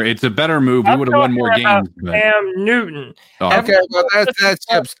 It's a better move. We would have won more games. Cam Newton. Okay, well, that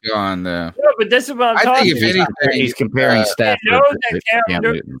chip's gone, though. No, but this is what I'm talking about. He's comparing Stafford to Cam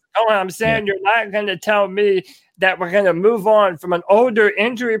Newton. I'm saying you're not going to tell me that we're going to move on from an older,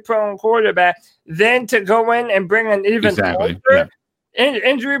 injury-prone quarterback, then to go in and bring an even older,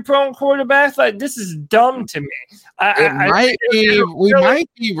 injury-prone quarterback. Like, this is dumb to me. We might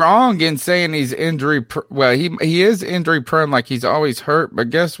be wrong in saying he's injury. Well, he is injury-prone, like he's always hurt.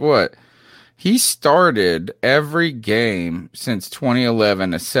 But guess what? He started every game since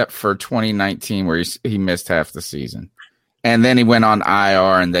 2011, except for 2019, where he missed half the season, and then he went on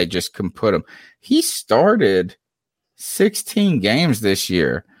IR, and they just couldn't put him. He started 16 games this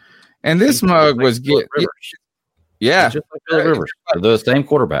year, and this mug was getting just like Phillip Rivers. They're the same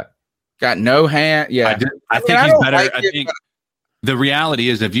quarterback. Got no hand. Yeah, I think he's better. the reality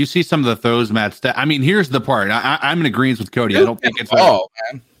is, if you see some of the throws, I mean, here's the part. I'm in agreement with Cody. I don't think it's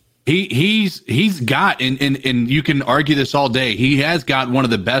man. He's got, and you can argue this all day. He has got one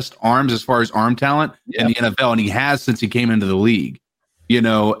of the best arms as far as arm talent in the NFL, and he has since he came into the league. You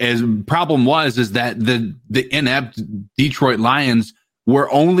know, as problem is that the inept Detroit Lions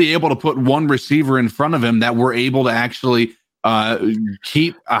were only able to put one receiver in front of him that were able to actually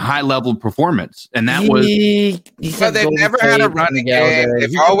keep a high level performance, and that was. But they've never had a running game.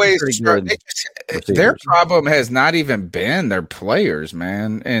 They've always their problem has not even been their players,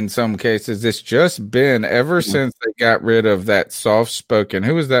 man. In some cases, it's just been ever since they got rid of that soft spoken.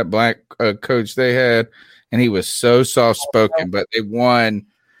 Who was that black coach they had? And he was so soft spoken, but they won.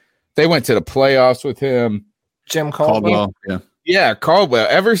 They went to the playoffs with him. Jim Caldwell. Yeah, Caldwell.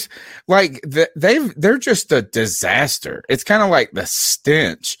 They're just a disaster. It's kind of like the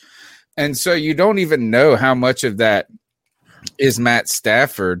stench. And so you don't even know how much of that is Matt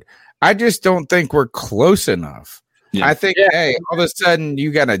Stafford. I just don't think we're close enough. Yeah. I think, hey, all of a sudden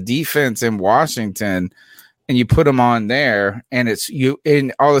you got a defense in Washington and you put them on there and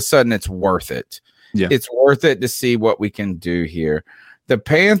all of a sudden it's worth it. Yeah. It's worth it to see what we can do here. The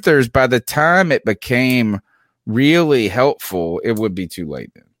Panthers, by the time it became really helpful, it would be too late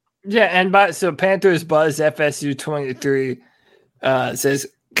then. Yeah, and so Panthers Buzz FSU 23 says,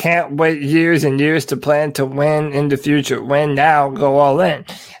 can't wait years and years to plan to win in the future. Win now, go all in.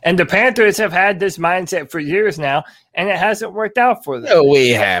 And the Panthers have had this mindset for years now, and it hasn't worked out for them. No, we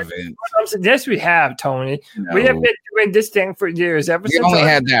haven't. Yes, we have, Tony. No. We have been doing this thing for years. We only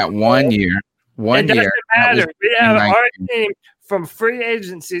had that 1 year. It doesn't matter. We have our team from free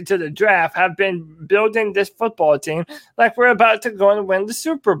agency to the draft have been building this football team like we're about to go and win the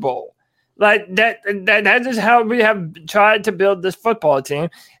Super Bowl. Like that is how we have tried to build this football team,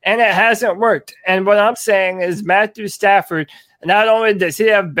 and it hasn't worked. And what I'm saying is Matthew Stafford, not only does he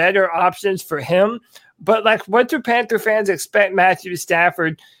have better options for him, but like what do Panther fans expect Matthew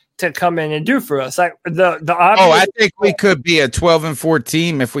Stafford to come in and do for us? Like the I think we could be a 12-4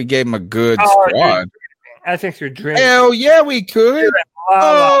 team if we gave him a good squad. I think you're dreaming. Hell yeah, we could.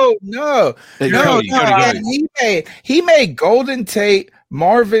 Oh no. He made Golden Tate,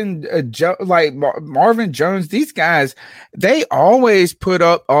 Marvin Jones. These guys, they always put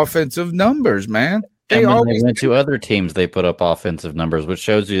up offensive numbers, man. They went to other teams. They put up offensive numbers, which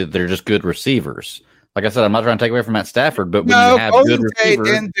shows you they're just good receivers. Like I said, I'm not trying to take away from Matt Stafford, but when you have Golden good Tate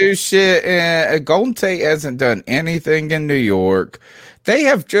receivers, didn't do shit. And Golden Tate hasn't done anything in New York. They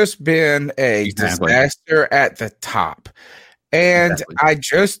have just been a disaster at the top. And I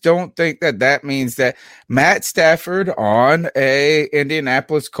just don't think that means that Matt Stafford on a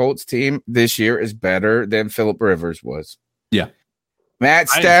Indianapolis Colts team this year is better than Phillip Rivers was. Yeah. Matt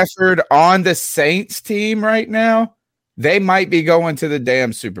Stafford on the Saints team right now, they might be going to the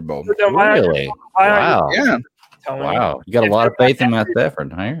damn Super Bowl. Really? Wow. Yeah. Wow. You got a lot of faith in Matt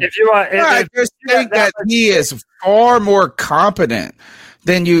Stafford. If you want, I just think that he is far more competent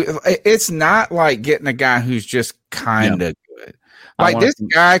than you. It's not like getting a guy who's just kind of good. Like this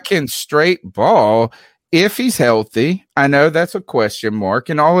guy can straight ball if he's healthy. I know that's a question mark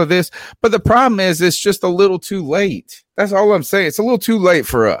and all of this, but the problem is it's just a little too late. That's all I'm saying. It's a little too late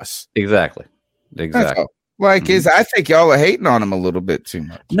for us. Exactly. Like, I think y'all are hating on him a little bit too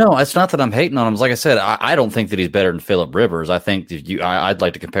much. No, it's not that I'm hating on him. Like I said, I don't think that he's better than Phillip Rivers. I think I'd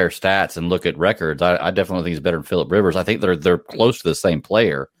like to compare stats and look at records. I definitely think he's better than Phillip Rivers. I think they're close to the same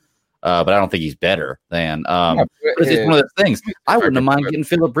player, but I don't think he's better than. But it's one of those things. I wouldn't have mind getting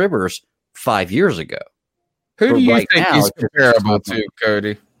Phillip Rivers 5 years ago. Who do you think he's comparable to,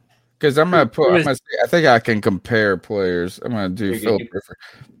 Cody? Because I'm gonna say, I think I can compare players. I'm gonna do Phillip Rivers.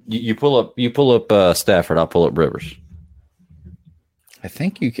 You pull up Stafford. I'll pull up Rivers. I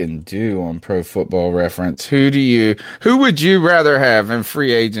think you can do on Pro Football Reference. Who would you rather have in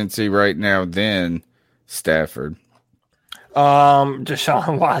free agency right now than Stafford?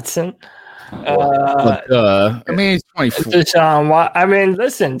 Deshaun Watson. I mean, he's 24. Deshaun Watson. I mean,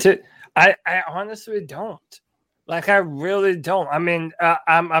 listen. I honestly don't. Like, I really don't. I mean,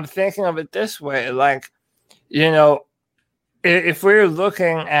 I'm thinking of it this way. Like, if we're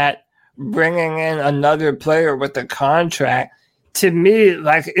looking at bringing in another player with a contract, to me,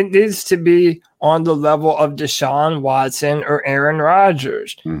 like, it needs to be on the level of Deshaun Watson or Aaron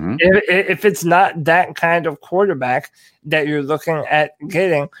Rodgers. Mm-hmm. If it's not that kind of quarterback that you're looking at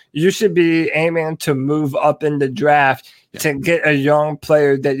getting, you should be aiming to move up in the draft to get a young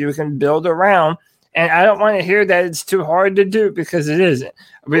player that you can build around. And I don't want to hear that it's too hard to do, because it isn't.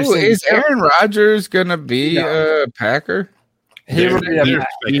 Is Aaron Rodgers going to be a Packer? He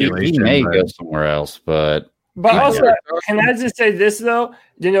may go somewhere else, but But also, can I just say this though?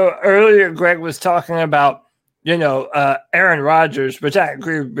 Earlier Greg was talking about, Aaron Rodgers, which I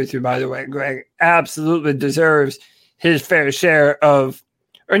agree with you, by the way. Greg absolutely deserves his fair share of.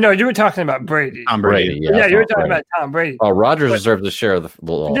 Or no, you were talking about Brady. Tom Brady. Yeah, you were talking about Tom Brady. Oh, Rodgers deserves a share of the.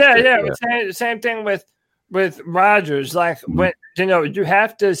 Yeah. Same thing with Rodgers. Like when you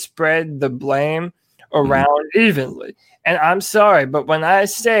have to spread the blame around evenly. And I'm sorry, but when I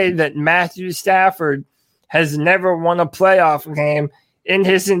say that Matthew Stafford has never won a playoff game in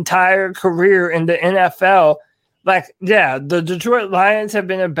his entire career in the NFL, the Detroit Lions have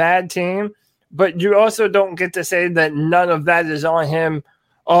been a bad team, but you also don't get to say that none of that is on him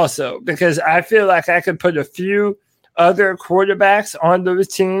also, because I feel like I could put a few other quarterbacks on those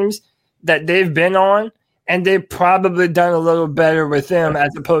teams that they've been on, and they've probably done a little better with them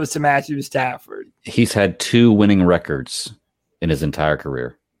as opposed to Matthew Stafford. He's had 2 winning records in his entire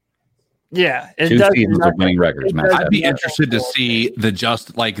career. Yeah, 2 seasons of winning records. I'd be interested to see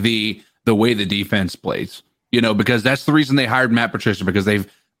the way the defense plays. Because that's the reason they hired Matt Patricia, because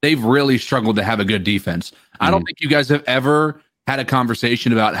they've really struggled to have a good defense. I don't think you guys have ever had a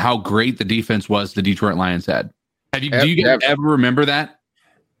conversation about how great the defense was the Detroit Lions had. Do you guys ever remember that?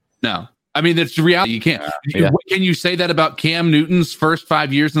 No. I mean, that's the reality. You can't. Can you say that about Cam Newton's first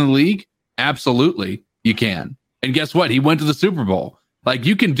 5 years in the league? Absolutely, you can. And guess what? He went to the Super Bowl.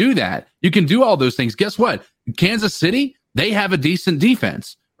 You can do that. You can do all those things. Guess what? Kansas City, they have a decent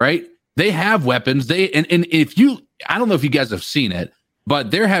defense, right? They have weapons. I don't know if you guys have seen it,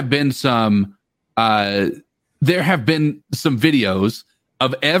 but there have been some videos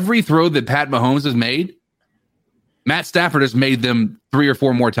of every throw that Pat Mahomes has made. Matt Stafford has made them 3 or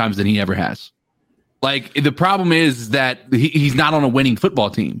 4 more times than he ever has. The problem is that he's not on a winning football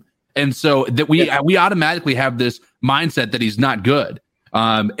team. And so that we automatically have this mindset that he's not good.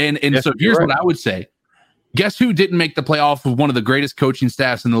 So here's what I would say. Guess who didn't make the playoff with one of the greatest coaching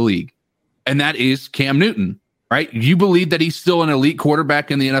staffs in the league? And that is Cam Newton, right? You believe that he's still an elite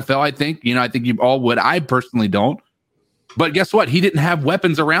quarterback in the NFL, I think. I think you all would. I personally don't. But guess what? He didn't have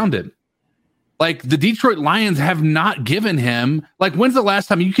weapons around him. The Detroit Lions have not given him. When's the last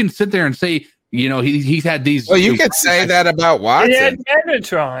time you can sit there and say, he's had these. Well, you could say that about Watson. He had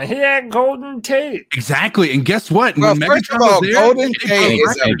Megatron. He had Golden Tate. Exactly. And guess what? Well, first of all, Golden Tate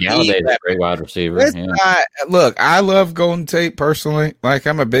is a great wide receiver. Look, I love Golden Tate personally.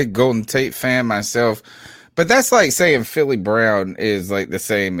 I'm a big Golden Tate fan myself. But that's like saying Philly Brown is the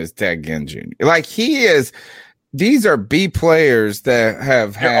same as Ted Ginn Jr. He is. These are B players that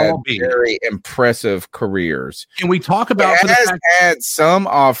have had very impressive careers. Can we talk about it has had some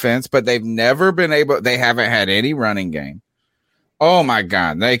offense, but they've never been able. They haven't had any running game. Oh my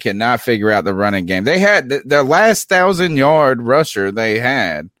God, they cannot figure out the running game. They had the last 1,000-yard rusher they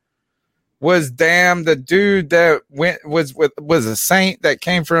had was the dude that was a Saint that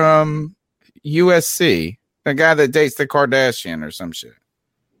came from USC, the guy that dates the Kardashian or some shit.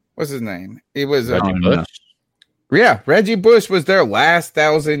 What's his name? He was Reggie Bush. Yeah, Reggie Bush was their last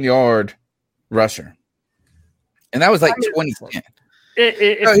 1,000-yard rusher. And that was 2010.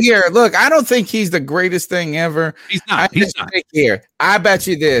 Here, look, I don't think he's the greatest thing ever. He's not. Here, I bet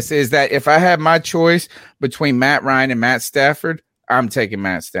you this is that if I had my choice between Matt Ryan and Matt Stafford, I'm taking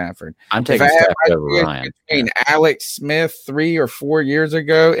Matt Stafford. I'm taking Stafford over Ryan. Between Alex Smith 3 or 4 years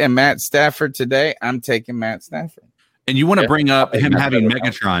ago and Matt Stafford today, I'm taking Matt Stafford. And you want to bring up him having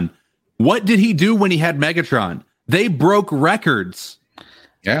Megatron. What did he do when he had Megatron? They broke records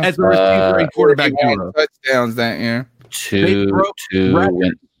as a receiver and quarterback touchdowns that year. Two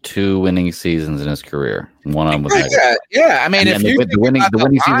winning seasons in his career. One of them was I mean, if you the winning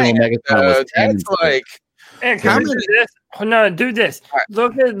season in Megatron was 10. Do this.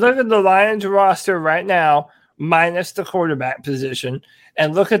 Look at the Lions roster right now, minus the quarterback position,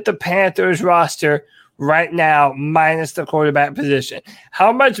 and look at the Panthers roster right now, minus the quarterback position.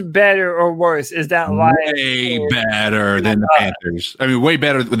 How much better or worse is that Lions? Way better than the Panthers. I mean, way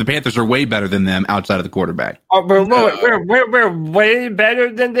better. The Panthers are way better than them outside of the quarterback. We're way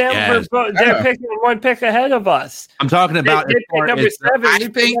better than them. Yes. They're picking 1 pick ahead of us. I'm talking about they pick number 7. I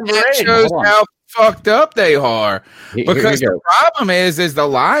think that shows how fucked up they are. Because the problem is the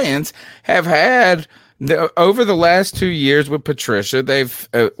Lions have had over the last 2 years with Patricia, they've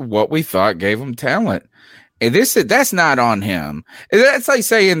what we thought gave them talent. And that's not on him. That's like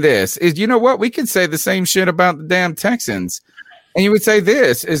saying this is, you know what? We could say the same shit about the damn Texans. And you would say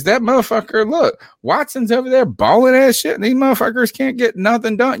this is that motherfucker. Look, Watson's over there balling ass shit. And these motherfuckers can't get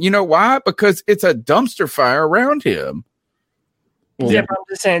nothing done. You know why? Because it's a dumpster fire around him. Yeah, but I'm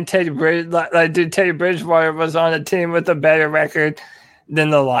just saying Teddy Bridgewater was on a team with a better record than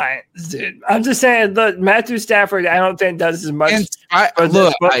the Lions, dude. I'm just saying, look, Matthew Stafford, I don't think does as much.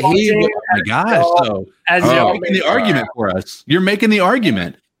 Oh my gosh! So you're making the argument for us. You're making the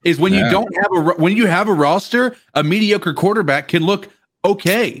argument is when you don't have when you have a roster, a mediocre quarterback can look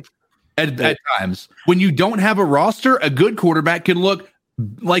okay at times. When you don't have a roster, a good quarterback can look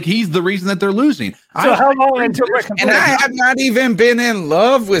like he's the reason that they're losing. So how long until we're and I have not even been in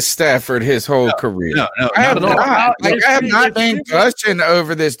love with Stafford his whole career. No, I have not. Like, I have not been gushing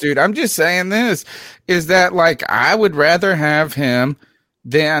over this dude. I'm just saying this is that like I would rather have him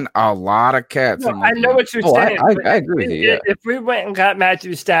than a lot of cats. No, I know what you're saying. I agree with you. Yeah. If we went and got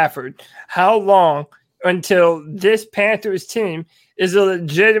Matthew Stafford, how long until this Panthers team is a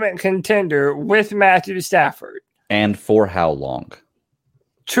legitimate contender with Matthew Stafford? And for how long?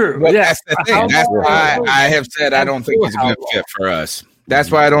 True. Well, yeah. that's the thing. That's why I have said I don't think he's a good fit for us. That's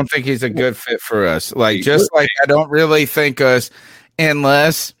why I don't think he's a good fit for us. Like, just like I don't really think us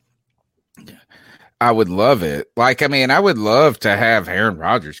unless I would love it. Like, I mean, I would love to have Aaron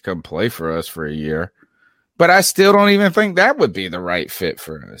Rodgers come play for us for a year, but I still don't even think that would be the right fit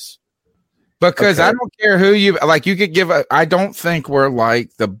for us. Because I don't care who you like. You could give I don't think we're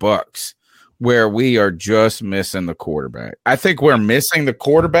like the Bucks, where we are just missing the quarterback. I think we're missing the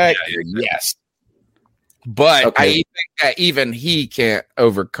quarterback, yes. But I think that even he can't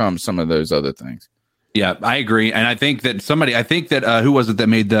overcome some of those other things. Yeah, I agree. And I think that who was it that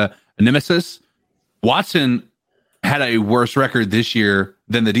made the Nemesis? Watson had a worse record this year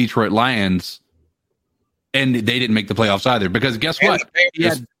than the Detroit Lions, and they didn't make the playoffs either. Because guess what?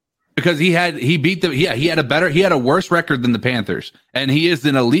 He had a worse record than the Panthers, and he is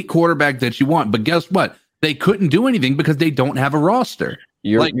an elite quarterback that you want. But guess what? They couldn't do anything because they don't have a roster.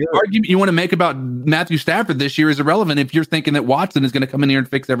 The argument you want to make about Matthew Stafford this year is irrelevant if you're thinking that Watson is going to come in here and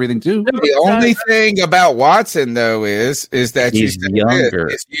fix everything too. The only thing about Watson though is that he's younger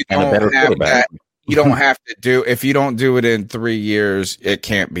and a better quarterback. You don't have to do if you don't do it in 3 years, it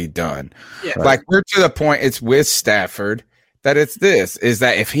can't be done. Yeah. Like we're to the point. It's with Stafford. That it's this is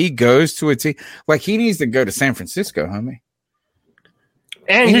that if he goes to a team, like he needs to go to San Francisco, homie.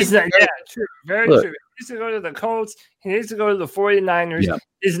 And he's not, true, very true. He needs to go to the Colts. He needs to go to the 49ers. Yeah.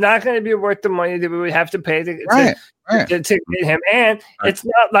 It's not going to be worth the money that we would have to pay to get him. And it's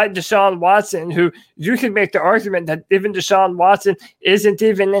not like Deshaun Watson, who you can make the argument that even Deshaun Watson isn't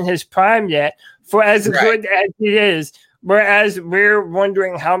even in his prime yet for as good as he is. Whereas we're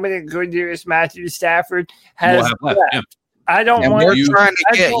wondering how many good years Matthew Stafford has left. I don't want. We're trying to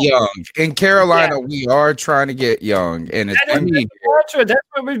get young in Carolina. We are trying to get young, and it's that's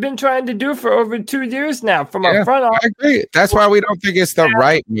what we've been trying to do for over 2 years now. From our front office, I agree. That's why we don't think it's the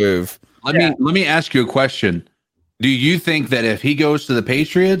right move. Let me ask you a question. Do you think that if he goes to the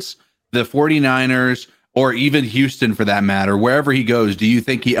Patriots, the 49ers, or even Houston for that matter, wherever he goes, do you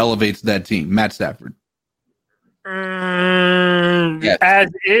think he elevates that team, Matt Stafford? As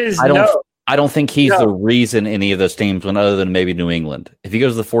is, I don't think he's the reason any of those teams win, other than maybe New England. If he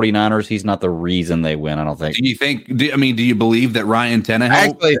goes to the 49ers, he's not the reason they win, I don't think. Do you believe that Ryan Tannehill? I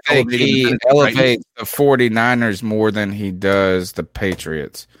actually think he elevates the 49ers more than he does the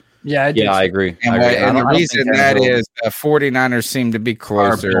Patriots. Yeah, I agree. And the reason that is the 49ers seem to be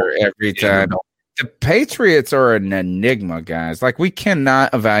closer every time. The Patriots are an enigma, guys. Like, we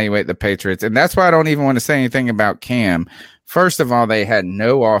cannot evaluate the Patriots, and that's why I don't even want to say anything about Cam. First of all, they had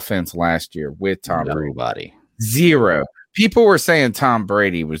no offense last year with Tom Brady. Zero. People were saying Tom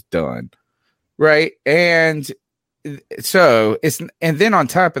Brady was done, right? And so and then on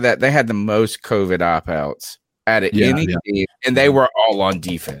top of that, they had the most COVID opt-outs out of any team, and they were all on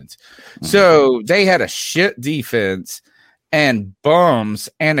defense. Mm-hmm. So they had a shit defense and bums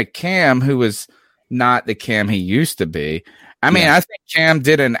and a Cam who was not the Cam he used to be. I mean, I think Cam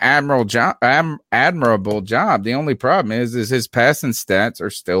did an admirable job. The only problem is his passing stats are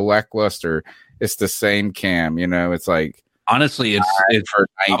still lackluster. It's the same Cam, It's like honestly, it's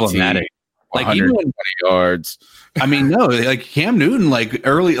problematic. Like 120 yards. I mean, no, like Cam Newton, like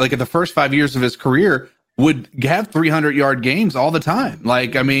early, like in the first 5 years of his career, would have 300-yard games all the time.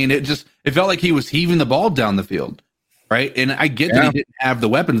 Like, I mean, it felt like he was heaving the ball down the field. Right. And I get that he didn't have the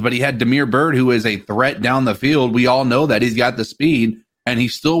weapons, but he had Damiere Byrd, who is a threat down the field. We all know that he's got the speed, and he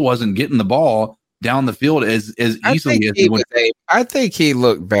still wasn't getting the ball down the field as easily as he would. I think he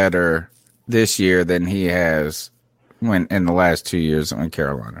looked better this year than he has in the last 2 years in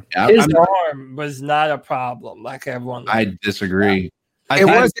Carolina. His arm was not a problem like everyone. I disagree. It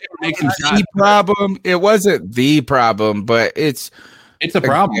wasn't the problem. It wasn't the problem, but it's a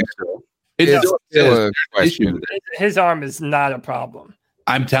problem. It's still a question. His arm is not a problem.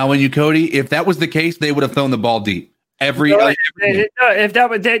 I'm telling you, Cody, if that was the case, they would have thrown the ball deep. every. If that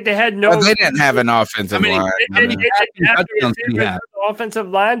was they had no. Well, they didn't have an offensive line. They the offensive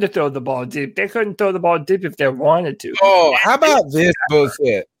line to throw the ball deep. They couldn't throw the ball deep if they wanted to. Oh, how about this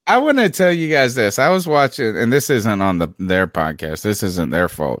bullshit? I want to tell you guys this. I was watching, and this isn't on their podcast. This isn't their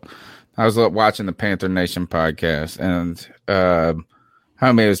fault. I was watching the Panther Nation podcast, and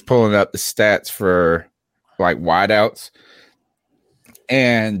homie was pulling up the stats for like wideouts,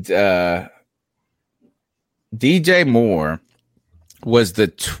 and DJ Moore was the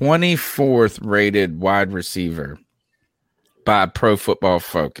 24th rated wide receiver by Pro Football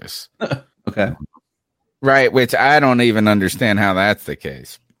Focus. Okay. Right, which I don't even understand how that's the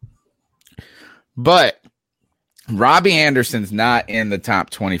case. But Robbie Anderson's not in the top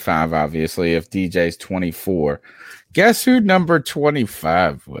 25, obviously, if DJ's 24. Guess who number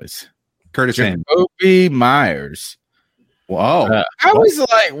 25 was? Curtis Jacoby Myers. Whoa. I was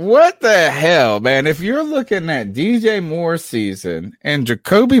like, what the hell, man? If you're looking at DJ Moore season and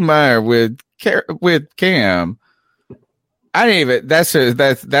Jacoby Myers with Cam, I didn't even.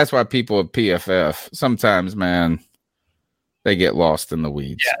 That's why people at PFF sometimes, man, they get lost in the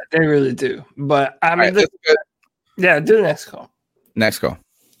weeds. Yeah, they really do. But I mean, do the next call. Next call.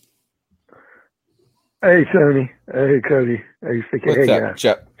 Hey, Tony. Hey, Cody. Hey, CK. What's hey, up, guys.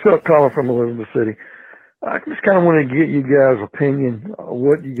 Chuck? Chuck calling from Elizabeth City. I just kind of want to get you guys' opinion.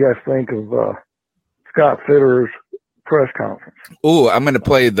 What you guys think of Scott Fitterer's press conference? Oh, I'm going to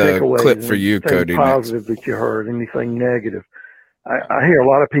play the clip for you, Cody. Positive that you heard, anything negative? I hear a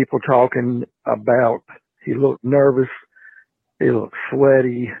lot of people talking about he looked nervous, he looked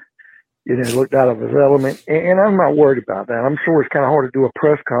sweaty, looked out of his element, and I'm not worried about that. I'm sure it's kind of hard to do a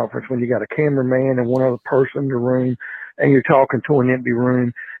press conference when you got a cameraman and one other person in the room, and you're talking to an empty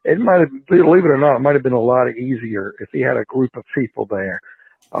room. It might have, believe it or not, it might have been a lot easier if he had a group of people there,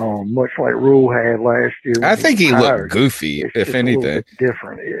 much like Rule had last year. I think he looked goofy, if anything.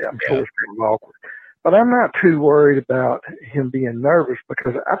 Different. Yeah, I'm sure it's kind of awkward. But I'm not too worried about him being nervous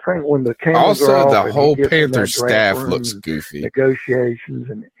because I think when the cameras are off, the whole Panther staff looks goofy. Negotiations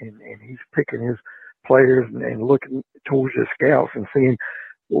and he's picking his players and looking towards his scouts and seeing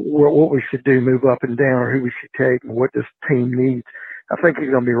what we should do, move up and down, or who we should take, and what this team needs. I think he's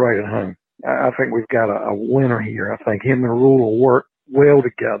going to be right at home. I think we've got a winner here. I think him and Rule will work well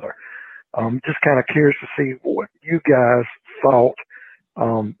together. Just kind of curious to see what you guys thought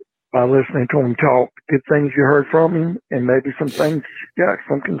by listening to him talk. Good things you heard from him, and maybe some things you got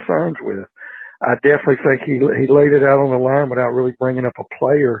some concerns with. I definitely think he laid it out on the line without really bringing up a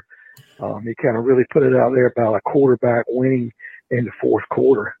player. He kind of really put it out there about a quarterback winning in the fourth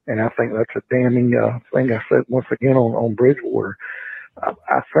quarter, and I think that's a damning thing. I said once again on Bridgewater.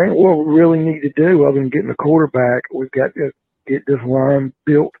 I think what we really need to do, other than getting a quarterback, we've got to get this line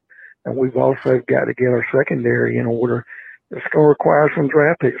built, and we've also got to get our secondary in order. It's going to require some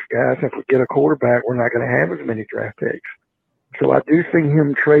draft picks, guys. If we get a quarterback, we're not going to have as many draft picks. So I do see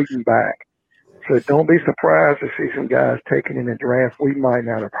him trading back. So don't be surprised to see some guys taken in the draft we might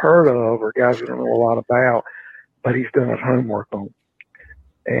not have heard of, or guys we don't know a lot about, but he's done his homework on.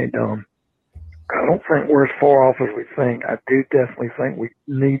 And I don't think we're as far off as we think. I do definitely think we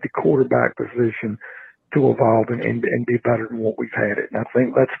need the quarterback position to evolve and be better than what we've had it. And I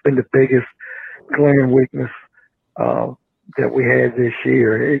think that's been the biggest glaring weakness that we had this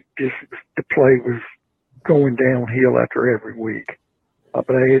year. It just, the play was going downhill after every week. But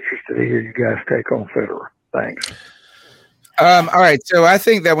I'm interested to hear you guys take on Fitterer. Thanks. All right. So I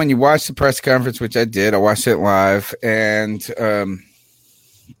think that when you watch the press conference, which I did, I watched it live, and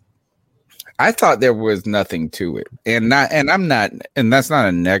I thought there was nothing to it, and that's not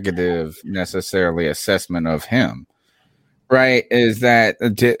a negative necessarily assessment of him, right? Is that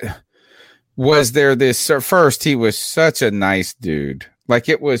was there this first? He was such a nice dude. Like,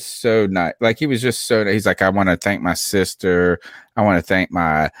 it was so nice. Like, he was just so, he's like, I want to thank my sister. I want to thank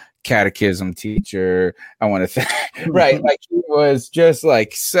my catechism teacher. I want to thank, right. Like, he was just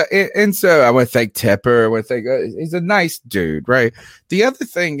like, so, and so I want to thank Tepper. I want to thank, he's a nice dude. Right. The other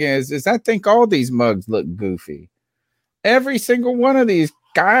thing is I think all these mugs look goofy. Every single one of these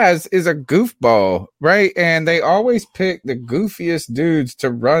guys is a goofball. Right. And they always pick the goofiest dudes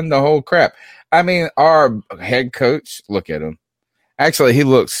to run the whole crap. I mean, our head coach, look at him. Actually, he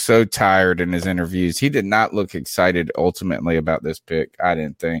looks so tired in his interviews. He did not look excited ultimately about this pick, I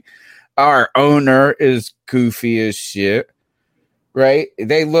didn't think. Our owner is goofy as shit, right?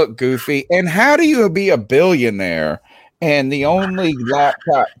 They look goofy. And how do you be a billionaire and the only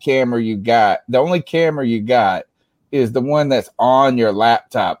laptop camera you got, the only camera you got is the one that's on your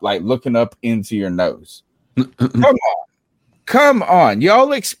laptop, like looking up into your nose? Come on.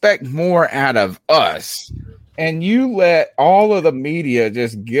 Y'all expect more out of us. and you let all of the media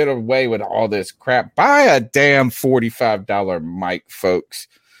just get away with all this crap. Buy a damn $45 mic, folks.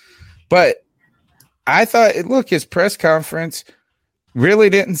 But I thought, look, his press conference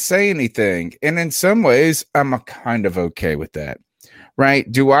really didn't say anything. And in some ways, I'm kind of okay with that,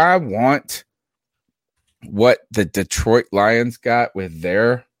 right? Do I want what the Detroit Lions got with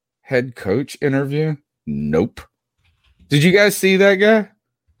their head coach interview? Nope. Did you guys see that guy?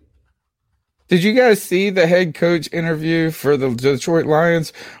 Did you guys see the head coach interview for the Detroit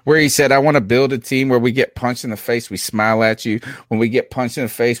Lions where he said, I want to build a team where we get punched in the face, we smile at you. When we get punched in the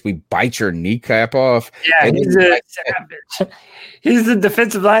face, we bite your kneecap off. Yeah, he's a savage. He's the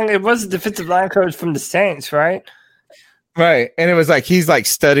defensive line. It was the defensive line coach from the Saints, right? Right. And it was like he's like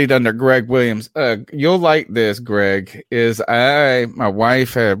studied under Greg Williams. You'll like this, Greg. My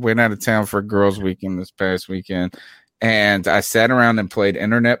wife went out of town for girls' weekend this past weekend. And I sat around and played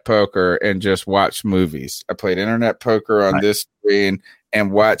internet poker and just watched movies. I played internet poker on this screen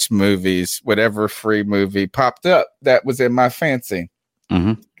and watched movies, whatever free movie popped up that was in my fancy.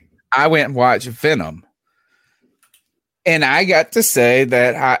 Mm-hmm. I went and watched Venom. And I got to say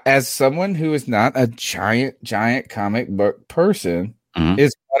that as someone who is not a giant comic book person,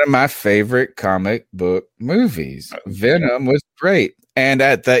 is one of my favorite comic book movies. Venom was great. And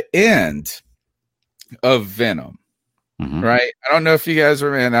at the end of Venom, right? I don't know if you guys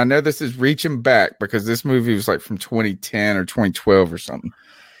remember, and I know this is reaching back because this movie was like from 2010 or 2012 or something.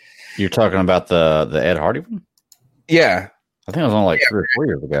 You're talking about the Ed Hardy one? Yeah. I think it was only like 3 or 4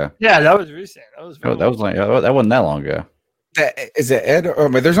 years ago. Yeah, that was recent. That wasn't that long ago. Is it Ed?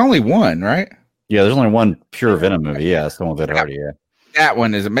 But there's only one, right? Yeah, there's only one pure Venom movie. Yeah, it's the one with Ed Hardy. Yeah, that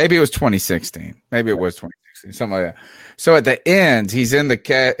one maybe it was 2016. Maybe it was 2016, something like that. So at the end, he's in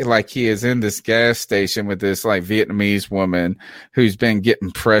he is in this gas station with this like Vietnamese woman who's been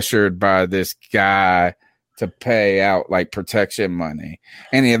getting pressured by this guy to pay out like protection money.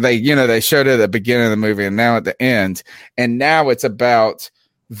 And they showed it at the beginning of the movie and now at the end. And now it's about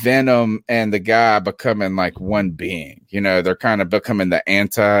Venom and the guy becoming like one being. They're kind of becoming the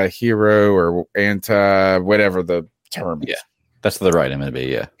anti-hero or whatever the term is. Yeah, that's the right MNB,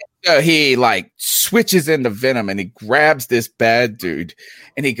 yeah. He like switches into Venom and he grabs this bad dude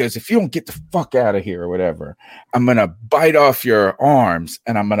and he goes, if you don't get the fuck out of here or whatever, I'm going to bite off your arms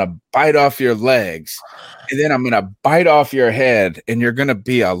and I'm going to bite off your legs and then I'm going to bite off your head and you're going to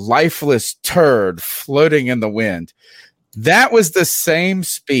be a lifeless turd floating in the wind. That was the same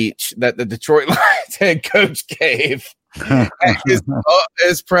speech that the Detroit Lions head coach gave at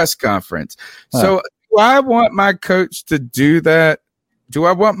his press conference. So do I want my coach to do that? Do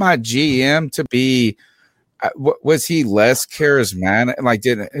I want my GM to be? Was he less charismatic?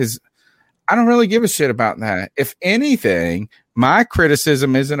 I don't really give a shit about that. If anything, my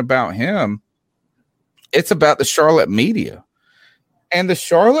criticism isn't about him. It's about the Charlotte media, and the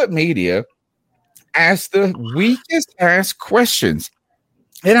Charlotte media ask the weakest ass questions.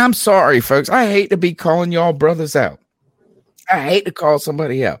 And I'm sorry, folks. I hate to be calling y'all brothers out. I hate to call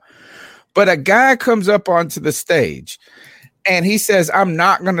somebody out. But a guy comes up onto the stage and he says, I'm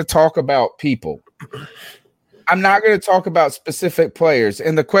not going to talk about people. I'm not going to talk about specific players.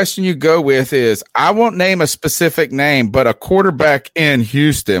 And the question you go with is, I won't name a specific name, but a quarterback in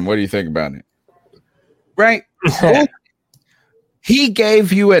Houston. What do you think about it? Right? He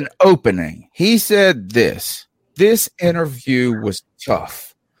gave you an opening. He said this interview was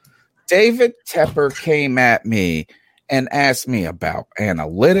tough. David Tepper came at me and asked me about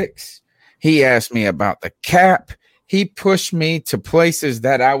analytics. He asked me about the cap. He pushed me to places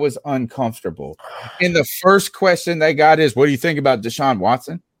that I was uncomfortable. And the first question they got is, what do you think about Deshaun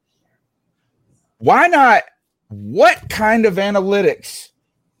Watson? Why not? What kind of analytics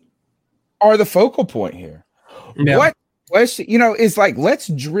are the focal point here? Yeah. What question, is like, let's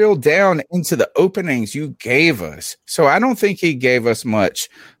drill down into the openings you gave us. So I don't think he gave us much,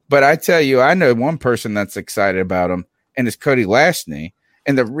 but I tell you, I know one person that's excited about him, and it's Cody Lashney.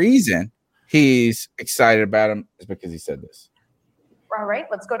 And the reason he's excited about him is because he said this. All right,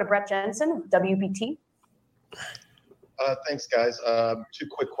 let's go to Brett Jensen, WBT. Thanks, guys. 2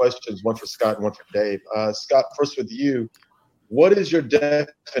 quick questions, one for Scott and one for Dave. Scott, first with you. What is your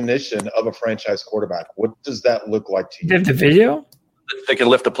definition of a franchise quarterback? What does that look like to you? You have the video? They can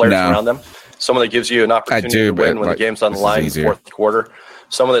lift the players around them. Someone that gives you an opportunity to win when the game's on the line in the fourth quarter.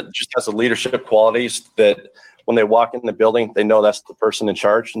 Someone that just has the leadership qualities that when they walk in the building, they know that's the person in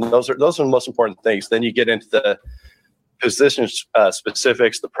charge. And those are the most important things. Then you get into the position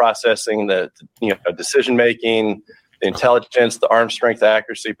specifics, the processing, the decision making, the intelligence, the arm strength, the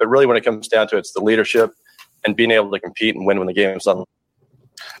accuracy. But really, when it comes down to it, it's the leadership and being able to compete and win when the game is on.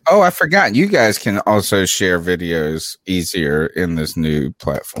 Oh, I forgot. You guys can also share videos easier in this new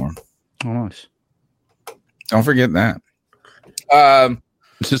platform. Oh, nice. Don't forget that.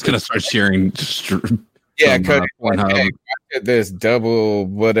 It's just gonna start sharing. Yeah, Cody. Hey, look at this double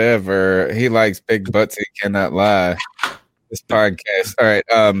whatever. He likes big butts. He cannot lie. This podcast. All right.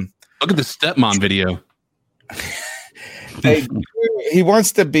 Look at the stepmom video. Hey, he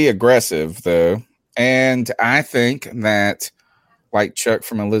wants to be aggressive though, and I think that, like Chuck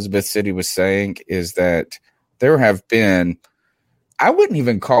from Elizabeth City was saying, is that there have been, I wouldn't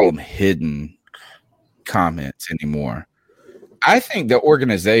even call them hidden comments anymore. I think the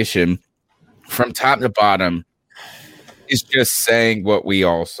organization from top to bottom is just saying what we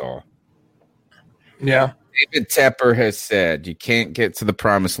all saw. Yeah. David Tepper has said you can't get to the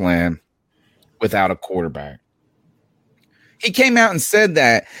promised land without a quarterback. He came out and said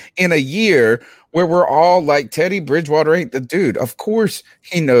that in a year where we're all like, Teddy Bridgewater ain't the dude. Of course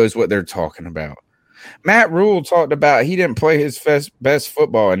he knows what they're talking about. Matt Rule talked about he didn't play his best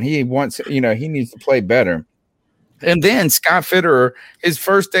football and he wants, he needs to play better. And then Scott Fitterer, his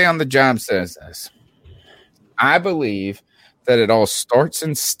first day on the job, says this. I believe that it all starts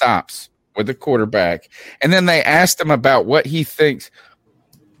and stops with the quarterback. And then they asked him about what he thinks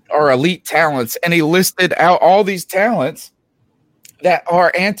are elite talents. And he listed out all these talents that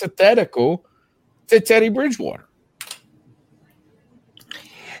are antithetical to Teddy Bridgewater.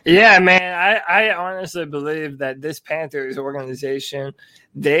 Yeah, man, I honestly believe that this Panthers organization,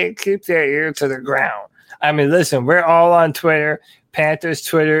 they keep their ear to the ground. I mean, listen, we're all on Twitter. Panthers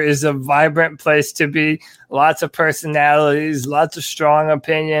Twitter is a vibrant place to be. Lots of personalities, lots of strong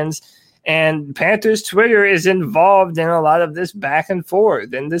opinions. And Panthers Twitter is involved in a lot of this back and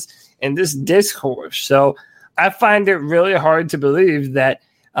forth in this discourse. So I find it really hard to believe that,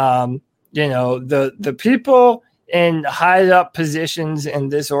 the people in high up positions in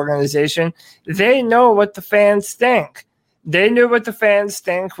this organization, they know what the fans think. They knew what the fans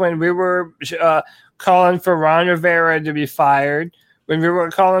think when we were calling for Ron Rivera to be fired, when we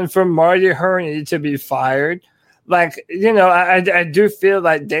were calling for Marty Hurney to be fired. Like, I do feel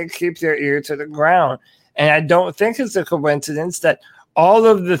like they keep their ear to the ground. And I don't think it's a coincidence that all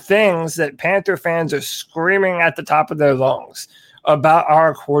of the things that Panther fans are screaming at the top of their lungs about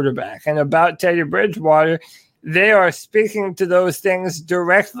our quarterback and about Teddy Bridgewater, they are speaking to those things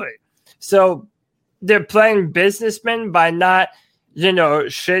directly. So they're playing businessmen by not,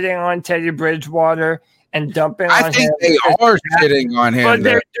 shitting on Teddy Bridgewater and dumping on him. I think they are shitting on him. But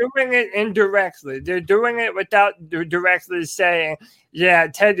they're doing it indirectly. They're doing it without directly saying, yeah,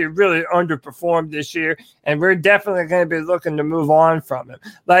 Teddy really underperformed this year, and we're definitely going to be looking to move on from him.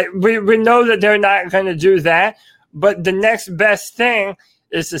 Like, we know that they're not going to do that, but the next best thing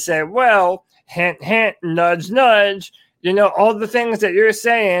is to say, well, hint, hint, nudge, nudge, all the things that you're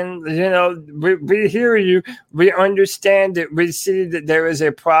saying, we hear you, we understand it, we see that there is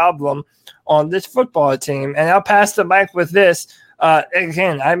a problem on this football team. And I'll pass the mic with this.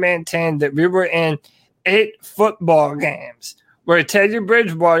 Again, I maintain that we were in 8 football games where Teddy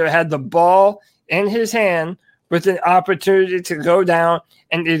Bridgewater had the ball in his hand with an opportunity to go down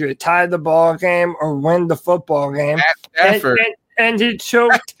and either tie the ball game or win the football game. And he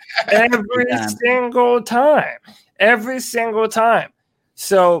choked every single time. Every single time.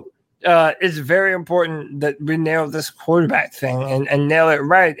 So it's very important that we nail this quarterback thing and nail it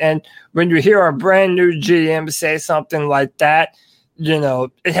right. And when you hear our brand new GM say something like that,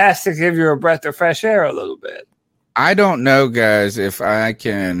 it has to give you a breath of fresh air a little bit. I don't know, guys, if I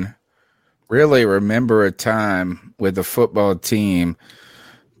can really remember a time with the football team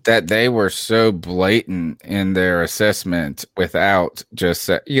that they were so blatant in their assessment without just,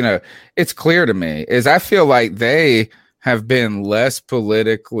 it's clear to me is I feel like they have been less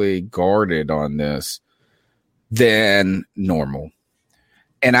politically guarded on this than normal.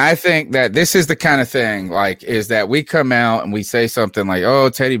 And I think that this is the kind of thing, is that we come out and we say something like, oh,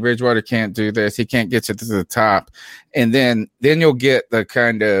 Teddy Bridgewater can't do this. He can't get to the top. And then you'll get the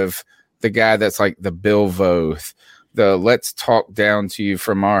kind of the guy that's like the Bill Voth, the let's talk down to you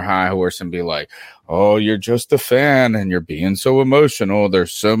from our high horse and be like, oh, you're just a fan and you're being so emotional.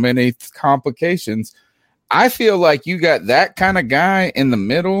 There's so many complications. I feel like you got that kind of guy in the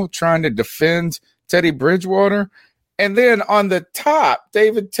middle trying to defend Teddy Bridgewater. And then on the top,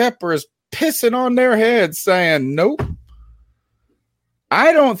 David Tepper is pissing on their heads saying, nope.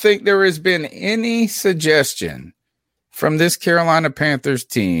 I don't think there has been any suggestion from this Carolina Panthers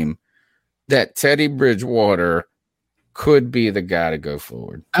team that Teddy Bridgewater could be the guy to go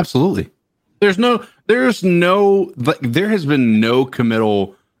forward. Absolutely. There has been no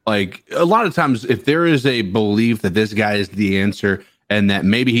committal. Like, a lot of times, if there is a belief that this guy is the answer and that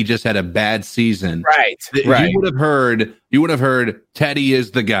maybe he just had a bad season. Right. You would have heard Teddy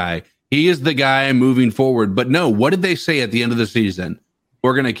is the guy. He is the guy moving forward. But no, what did they say at the end of the season?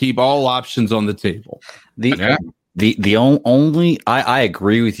 We're going to keep all options on the table. The only I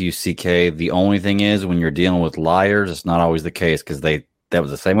agree with you, CK. The only thing is when you're dealing with liars, it's not always the case because that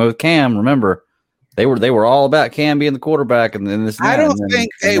was the same way with Cam. Remember, they were all about Cam being the quarterback, and then this. I don't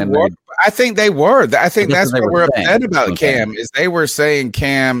think they were. I think they were. I think that's what we're upset about Cam is they were saying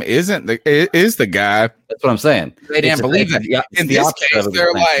Cam is the guy. That's what I'm saying. They didn't believe that. In this case,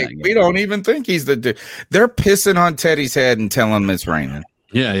 they're like, we don't even think he's the dude. They're pissing on Teddy's head and telling him it's raining.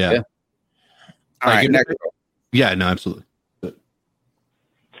 Yeah. All right, next. Yeah, no, absolutely.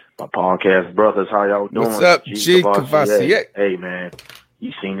 My podcast brothers, how y'all doing? What's up, G. Cavassier? Hey, man,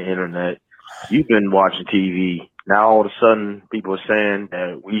 you seen the internet. You've been watching TV. Now, all of a sudden, people are saying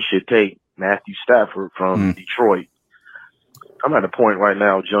that we should take Matthew Stafford from Detroit. I'm at a point right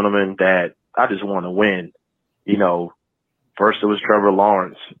now, gentlemen, that I just want to win. You know, first it was Trevor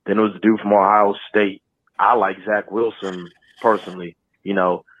Lawrence. Then it was the dude from Ohio State. I like Zach Wilson personally, you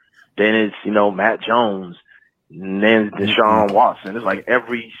know. Then it's, you know, Matt Jones. And then Deshaun Watson. It's like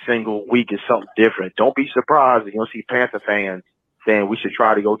every single week is something different. Don't be surprised if you don't see Panther fans saying we should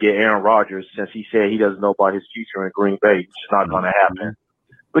try to go get Aaron Rodgers since he said he doesn't know about his future in Green Bay. It's not going to happen.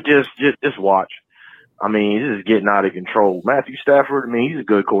 But just watch. I mean, this is getting out of control. Matthew Stafford, I mean, he's a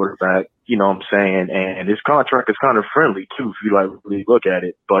good quarterback. You know what I'm saying? And his contract is kind of friendly, too, if you like really look at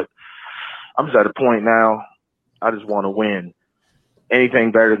it. But I'm just at a point now, I just want to win.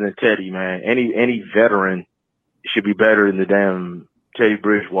 Anything better than Teddy, man. Any veteran should be better than the damn Teddy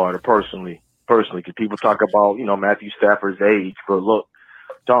Bridgewater, personally, because people talk about, you know, Matthew Stafford's age, but look,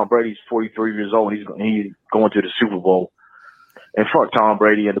 Tom Brady's 43 years old, and he's going to the Super Bowl. And fuck Tom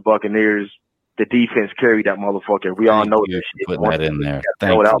Brady and the Buccaneers. The defense carried that motherfucker. We all know this shit. Putting that in there. Got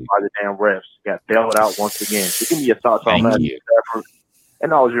bailed out by the damn refs. Got bailed out once again. So give me your thoughts on Matthew Stafford.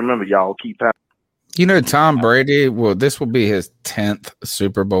 And always remember, y'all, keep passing. You know, Tom Brady, this will be his 10th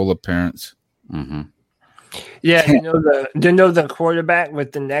Super Bowl appearance. Mm-hmm. Yeah, you know the quarterback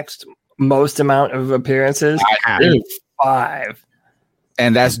with the next most amount of appearances? 5.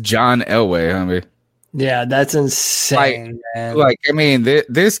 And that's John Elway, homie. Yeah, that's insane, man. Like, I mean,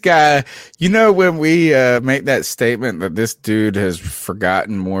 this guy, you know, when we make that statement that this dude has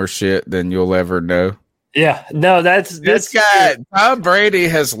forgotten more shit than you'll ever know. Yeah, no, that's this guy. Tom Brady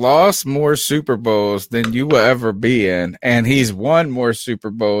has lost more Super Bowls than you will ever be in, and he's won more Super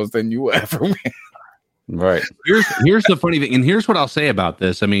Bowls than you will ever win. Right. Here's the funny thing, and here's what I'll say about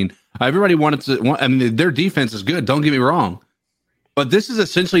this. I mean, everybody I mean, their defense is good. Don't get me wrong, but this is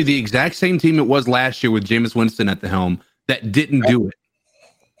essentially the exact same team it was last year with Jameis Winston at the helm that didn't do it.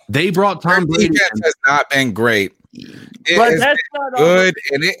 They brought Tom Brady. Defense has not been great. But that's not good,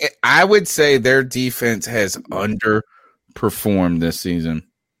 and I would say their defense has underperformed this season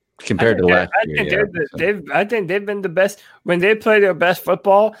compared to last year. I think they've been the best when they play their best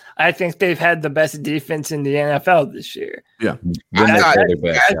football. I think they've had the best defense in the NFL this year. Yeah, I thought they're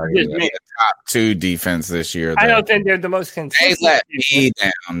the top 2 defense this year. I don't think they're the most consistent. They let me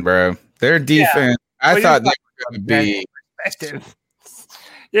down, bro. Their defense. Yeah. I thought they were going to be. Perspective.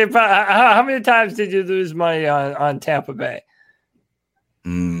 Yeah, but how many times did you lose money on Tampa Bay?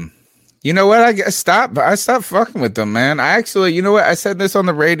 You know what? I stopped fucking with them, man. I actually, you know what? I said this on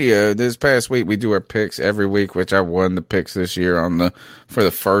the radio this past week. We do our picks every week, which I won the picks this year for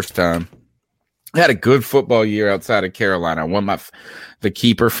the first time. I had a good football year outside of Carolina. I won the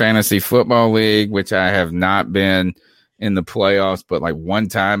Keeper Fantasy Football League, which I have not been in the playoffs, but like one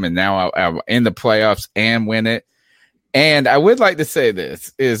time, and now I'm in the playoffs and win it. And I would like to say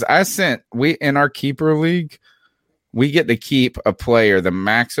this is we in our keeper league, we get to keep a player. The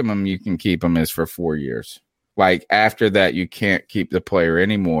maximum you can keep them is for 4 years. Like after that, you can't keep the player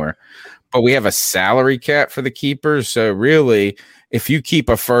anymore, but we have a salary cap for the keepers. So really, if you keep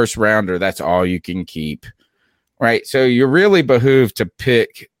a first rounder, that's all you can keep. Right. So you're really behooved to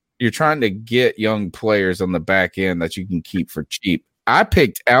pick. You're trying to get young players on the back end that you can keep for cheap. I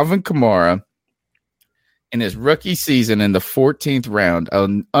picked Alvin Kamara in his rookie season in the 14th round,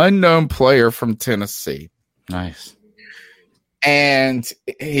 an unknown player from Tennessee. Nice. And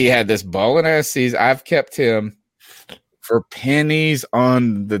he had this balling ass season. I've kept him for pennies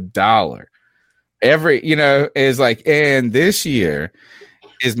on the dollar. Is like, and this year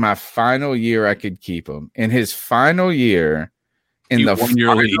is my final year I could keep him. In his final year in the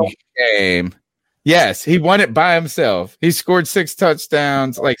final game, yes, he won it by himself. He scored 6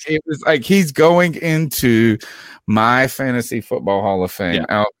 touchdowns. Like it was like he's going into my fantasy football Hall of Fame.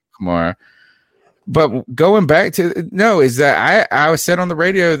 Alvin Kamara. But going back to is that I said on the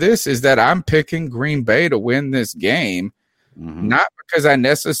radio is that I'm picking Green Bay to win this game, not because I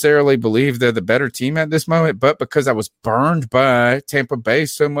necessarily believe they're the better team at this moment, but because I was burned by Tampa Bay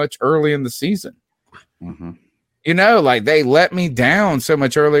so much early in the season. You know, like they let me down so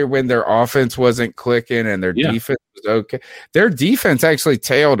much earlier when their offense wasn't clicking and their defense was okay. Their defense actually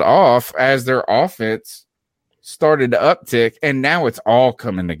tailed off as their offense started to uptick, and now it's all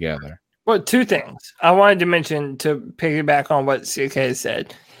coming together. Well, two things I wanted to mention to piggyback on what CK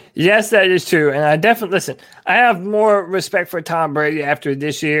said. Yes, that is true. And I definitely listen. I have more respect for Tom Brady after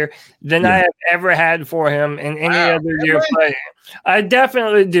this year than I have ever had for him in any other year playing. I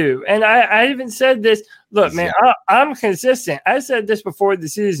definitely do. And I even said this. Look, man, I'm consistent. I said this before the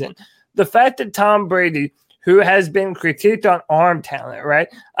season. The fact that Tom Brady, who has been critiqued on arm talent, right?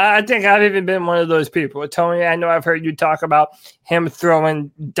 I think I've even been one of those people. Tony, I know I've heard you talk about him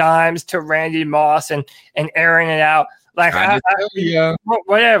throwing dimes to Randy Moss and airing it out. Like,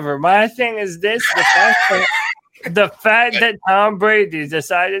 whatever. My thing is this: the fact that Tom Brady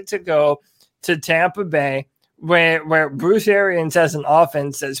decided to go to Tampa Bay, where Bruce Arians has an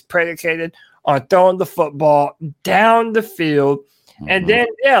offense that's predicated on throwing the football down the field. And then,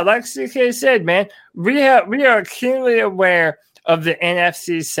 like CK said, man, we are keenly aware of the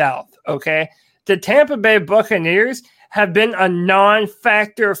NFC South, okay? The Tampa Bay Buccaneers have been a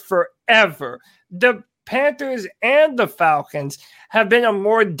non-factor forever. The Panthers and the Falcons have been a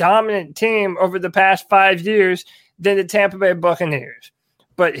more dominant team over the past 5 years than the Tampa Bay Buccaneers.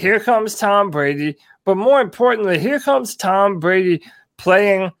 But here comes Tom Brady. But more importantly, here comes Tom Brady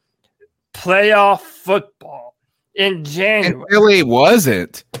playing playoff football in January. And really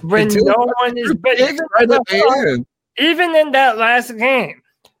wasn't. When no one is even in that last game,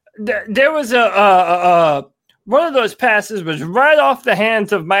 there was a one of those passes was right off the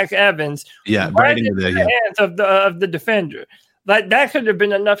hands of Mike Evans. Right into the hands of the defender. Like that could have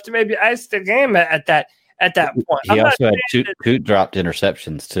been enough to maybe ice the game at that point. He also had two dropped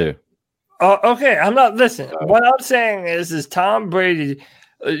interceptions too. Okay, I'm not listening. What I'm saying is Tom Brady,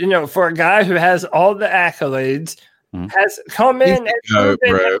 for a guy who has all the accolades, has come in and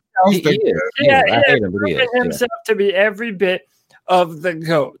proven himself to be every bit of the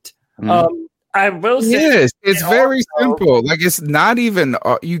GOAT. I will say, yes, it's very simple. Like it's not even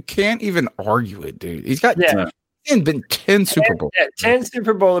you can't even argue it, dude. He's got 10 Super Bowl, 10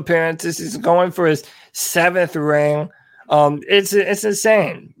 Super Bowl appearances. He's going for his 7th ring. It's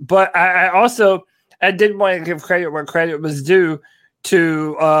insane. But I did want to give credit where credit was due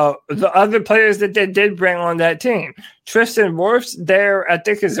to the other players that they did bring on that team. Tristan Wirfs there, I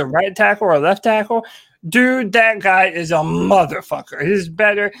think, is a right tackle or a left tackle. Dude, that guy is a motherfucker. He's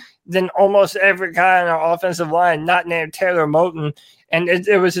better than almost every guy on our offensive line not named Taylor Moton. And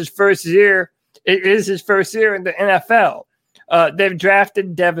it was his first year. It is his first year in the NFL. They've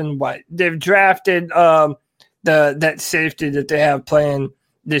drafted Devin White. They've drafted that safety that they have playing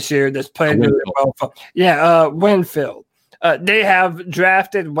this year that's playing really well. Winfield. They have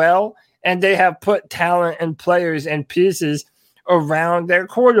drafted well, and they have put talent and players and pieces around their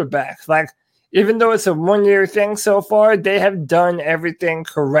quarterbacks. Like, even though it's a 1-year thing so far, they have done everything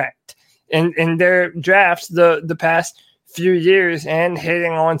correct in their drafts the past few years and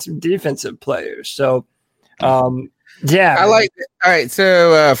hitting on some defensive players. So, I like it. All right.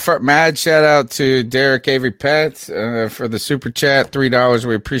 So, mad shout out to Derek Avery Pets for the super chat, $3.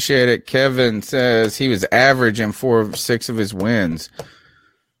 We appreciate it. Kevin says he was average in 4 of 6 of his wins.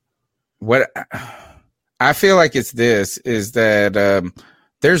 What I feel like is that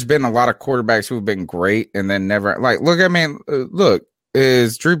there's been a lot of quarterbacks who have been great and then never look,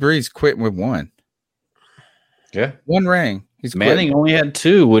 is Drew Brees quitting with 1? Yeah. 1 ring. Manning only had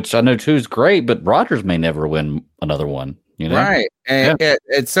 2, which I know 2 is great, but Rodgers may never win another one. Right. And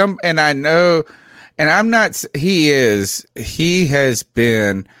and I know, and I'm not, he has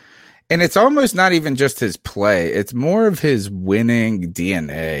been, and it's almost not even just his play. It's more of his winning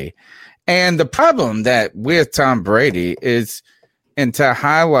DNA. And the problem that with Tom Brady is, and to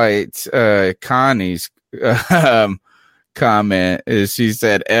highlight Connie's comment, is she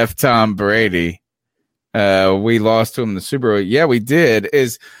said, F Tom Brady. We lost to him in the Super Bowl. Yeah, we did.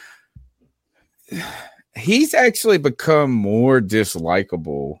 He's actually become more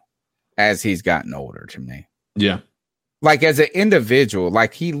dislikable as he's gotten older to me. Yeah. Like as an individual,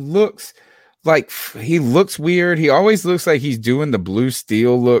 like he looks weird. He always looks like he's doing the Blue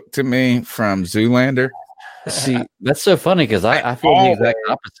Steel look to me from Zoolander. See, that's so funny because I feel the exact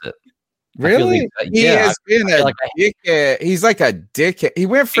opposite. Really? He has been a dickhead. He's like a dickhead. He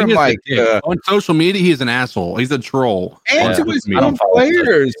went from like on social media, he's an asshole. He's a troll. And to his own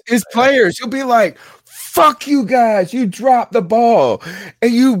players. His players. He'll be like, fuck you guys. You dropped the ball.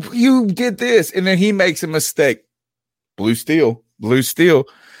 And you did this. And then he makes a mistake. Blue steel.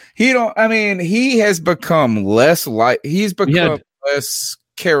 He has become less less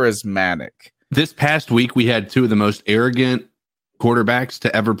charismatic. This past week, we had two of the most arrogant quarterbacks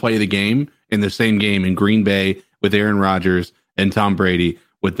to ever play the game in the same game in Green Bay with Aaron Rodgers and Tom Brady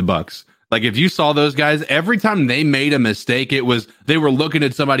with the Bucs. Like, if you saw those guys, every time they made a mistake, they were looking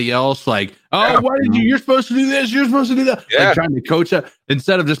at somebody else like, why did you're supposed to do this, you're supposed to do that, like trying to coach up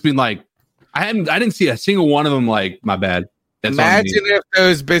instead of just being like, I didn't see a single one of them like, my bad. That's imagine if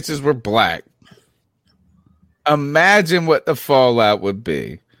those bitches were black. Imagine what the fallout would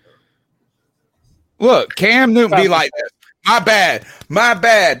be. Look, Cam Newton be like, my bad.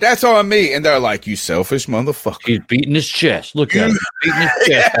 That's on me. And they're like, you selfish motherfucker. He's beating his chest. Look at him. Beating his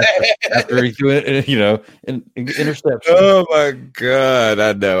chest after he threw it, an interception. Oh, my God.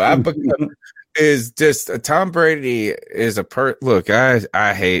 I know. Is just Tom Brady is look,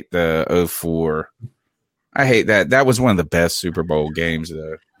 I hate the 2004. I hate that. That was one of the best Super Bowl games,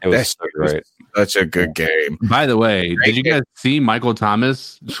 though. It was so great. Such a good game. By the way, did you guys see Michael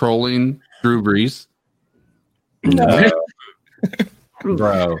Thomas trolling Drew Brees? No.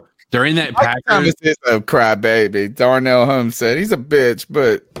 Bro. During that Packers, Thomas is a crybaby. Darnell Holmes said he's a bitch,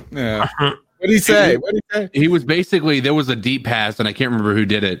 but what did he say? He was basically, there was a deep pass, and I can't remember who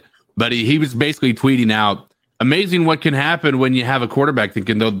did it, but he was basically tweeting out, amazing what can happen when you have a quarterback that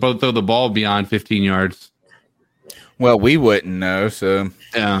can both throw the ball beyond 15 yards. Well, we wouldn't know, so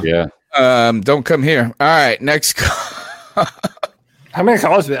yeah. Don't come here. All right, next call. How many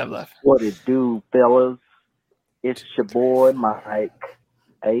calls do we have left? What it do, fellas? It's your boy Mike,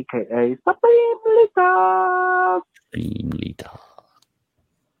 aka Supreme Leader.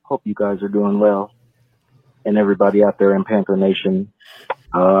 Hope you guys are doing well, and everybody out there in Panther Nation.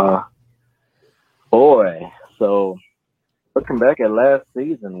 So looking back at last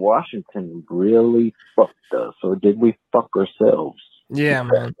season, Washington really fucked us, or did we fuck ourselves? Yeah,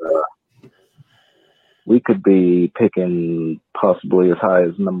 man. We could be picking possibly as high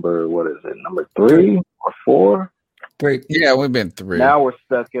as number 3 or 4? 3. Yeah, we've been 3. Now we're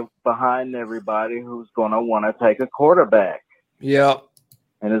stuck behind everybody who's going to want to take a quarterback. Yep.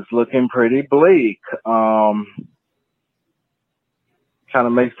 And it's looking pretty bleak. Kind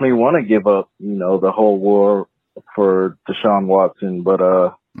of makes me want to give up, the whole war for Deshaun Watson. But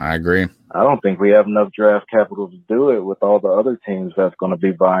I agree. I don't think we have enough draft capital to do it with all the other teams that's going to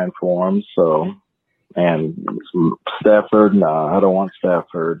be vying for him. So, and Stafford, I don't want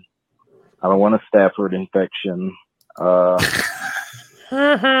Stafford. I don't want a Stafford infection. Really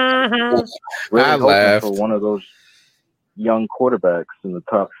I laughed for one of those young quarterbacks in the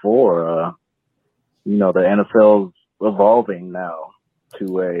top 4. The NFL's evolving now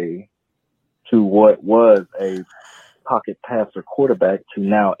to what was a pocket passer quarterback to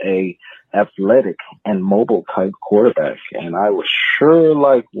now a athletic and mobile type quarterback, and I would sure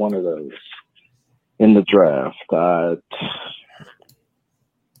like one of those in the draft.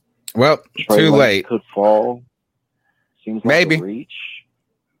 Well, Trey too late. Could fall. Seems like maybe a reach.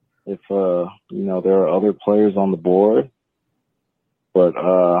 If there are other players on the board, but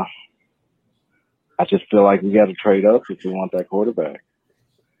I just feel like we got to trade up if we want that quarterback.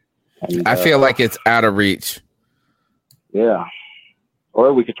 And, I feel like it's out of reach. Yeah,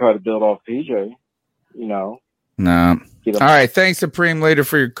 or we could try to build off PJ. No. All right. Thanks, Supreme Leader,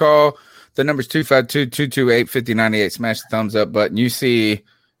 for your call. The number's 252-228-5098. Smash the thumbs up button. You see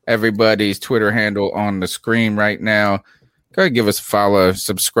everybody's Twitter handle on the screen right now. Go ahead, give us a follow,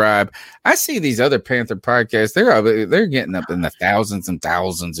 subscribe. I see these other Panther podcasts. They're getting up in the thousands and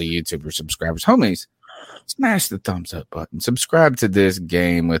thousands of YouTuber subscribers. Homies, smash the thumbs up button. Subscribe to this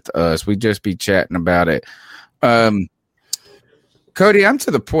game with us. We just be chatting about it. Cody, I'm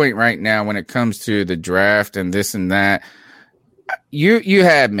to the point right now when it comes to the draft and this and that. You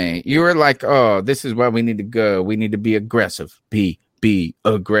had me. You were like, oh, this is why we need to go. We need to be aggressive. Be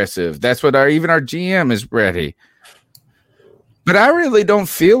aggressive. That's what our GM is ready. But I really don't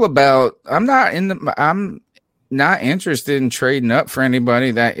feel I'm not interested in trading up for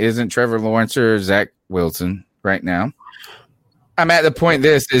anybody that isn't Trevor Lawrence or Zach Wilson right now. I'm at the point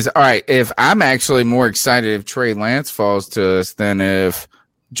all right, if I'm actually more excited if Trey Lance falls to us than if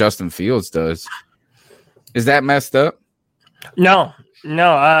Justin Fields does. Is that messed up? No.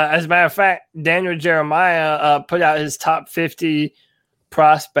 As a matter of fact, Daniel Jeremiah put out his top 50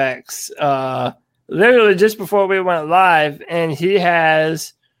 prospects literally just before we went live, and he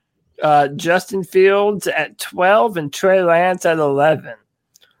has Justin Fields at 12 and Trey Lance at 11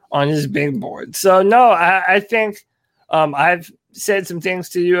 on his big board. So, no, I think I've said some things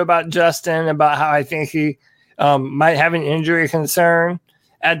to you about Justin, about how I think he might have an injury concern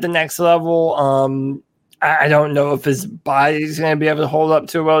at the next level. I don't know if his body's going to be able to hold up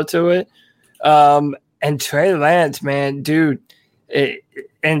too well to it. And Trey Lance, man, dude,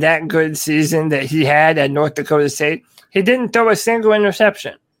 in that good season that he had at North Dakota State, he didn't throw a single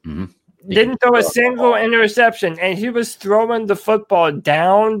interception. Mm-hmm. Didn't throw a single interception, and he was throwing the football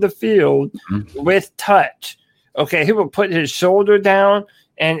down the field with touch. Okay, he would put his shoulder down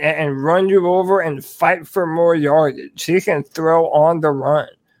and run you over and fight for more yardage. He can throw on the run.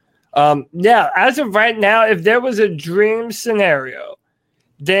 As of right now, if there was a dream scenario,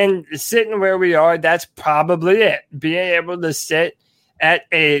 then sitting where we are, that's probably it. Being able to sit at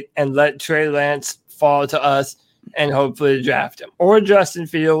 8 and let Trey Lance fall to us and hopefully draft him. Or Justin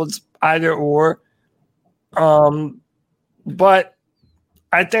Fields, either or. But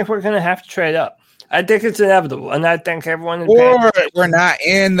I think we're going to have to trade up. I think it's inevitable, and I think everyone. Or we're not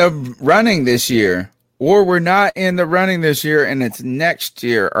in the running this year. And it's next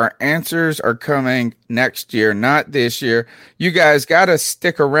year. Our answers are coming next year, not this year. You guys got to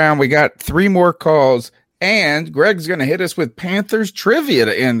stick around. We got 3 more calls, and Greg's going to hit us with Panthers trivia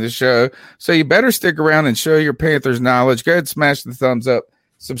to end the show. So you better stick around and show your Panthers knowledge. Go ahead, smash the thumbs up,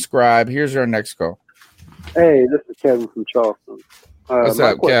 subscribe. Here's our next call. Hey, this is Kevin from Charleston. What's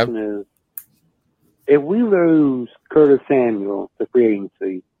my up, question is, if we lose Curtis Samuel to free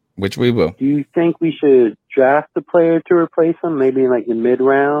agency, which we will, do you think we should draft a player to replace him, maybe in like the mid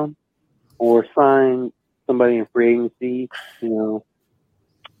round, or sign somebody in free agency? You know,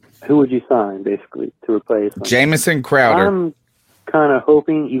 who would you sign basically to replace him? Jamison Crowder. I'm kind of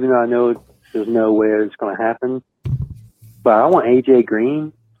hoping, even though I know there's no way it's going to happen, but I want AJ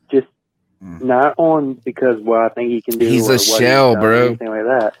Green. Just not on because what I think he can do. He's or a what shell, bro. Anything like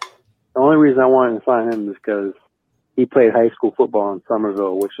that. The only reason I wanted to sign him is because he played high school football in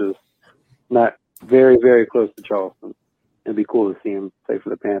Somerville, which is not very, very close to Charleston. It'd be cool to see him play for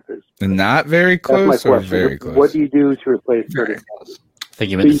the Panthers. Not very close or very close? What do you do to replace Curtis? I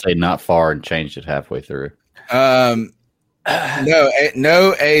think you meant to say not far and changed it halfway through. No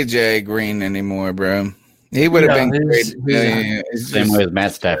AJ Green anymore, bro. He would have been great. Same way with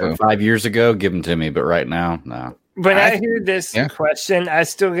Matt Stafford. 5 years ago, give him to me, but right now, no. When I hear this question, I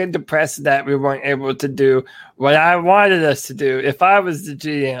still get depressed that we weren't able to do what I wanted us to do if I was the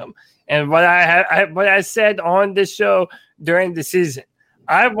GM. And what I said on this show during the season,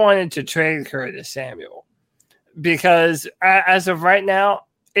 I wanted to trade Curtis Samuel because as of right now,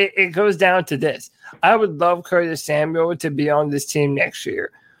 it goes down to this. I would love Curtis Samuel to be on this team next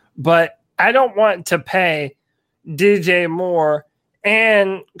year, but I don't want to pay DJ Moore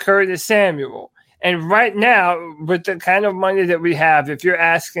and Curtis Samuel. And right now, with the kind of money that we have, if you're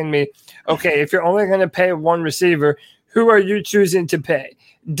asking me, okay, if you're only going to pay one receiver, who are you choosing to pay?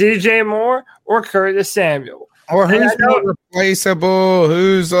 DJ Moore or Curtis Samuel? Or who's more replaceable?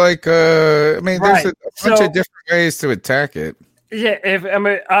 Who's like, there's a bunch of different ways to attack it. Yeah,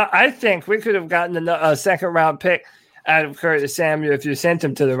 I think we could have gotten a second round pick out of Curtis Samuel if you sent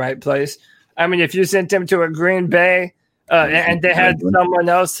him to the right place. I mean, if you sent him to a Green Bay and they had someone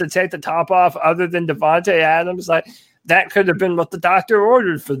else to take the top off other than Devontae Adams, like that could have been what the doctor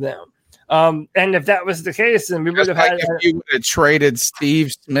ordered for them. And if that was the case, then we would have had. If you would have traded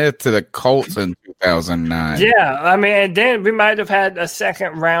Steve Smith to the Colts in 2009. Yeah, I mean, and then we might have had a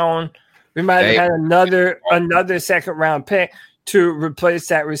second round. We might have had another second round pick to replace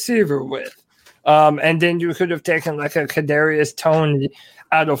that receiver with. And then you could have taken like a Kadarius Toney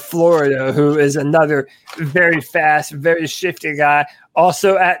out of Florida, who is another very fast, very shifty guy.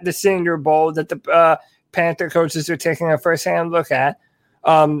 Also at the Senior Bowl that the Panther coaches are taking a first-hand look at.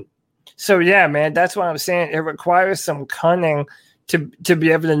 So, yeah, man, that's what I'm saying. It requires some cunning to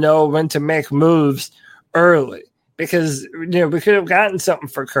be able to know when to make moves early because, we could have gotten something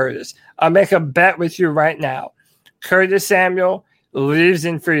for Curtis. I'll make a bet with you right now. Curtis Samuel leaves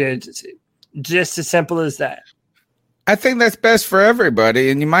in free agency. Just as simple as that. I think that's best for everybody,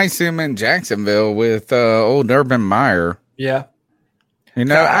 and you might see him in Jacksonville with old Urban Meyer. Yeah.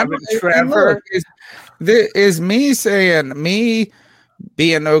 Trevor. Is me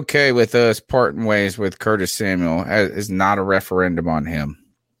being okay with us parting ways with Curtis Samuel is not a referendum on him.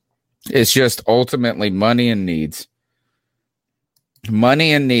 It's just ultimately money and needs.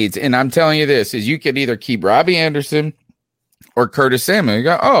 Money and needs. And I'm telling you this, is you could either keep Robbie Anderson or Curtis Samuel. You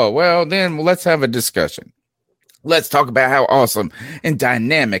go, then let's have a discussion. Let's talk about how awesome and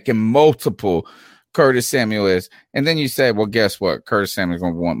dynamic and multiple Curtis Samuel is, and then you say, well, guess what? Curtis Samuel's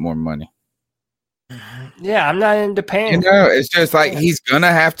going to want more money. Yeah, I'm not into paying. You know, it's just like he's going to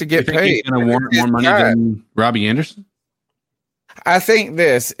have to get paid. He's going to want more money than Robbie Anderson? I think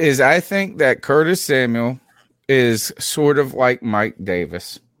that Curtis Samuel is sort of like Mike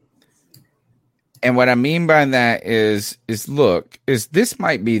Davis. And what I mean by that is this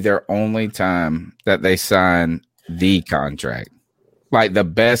might be their only time that they sign the contract, like the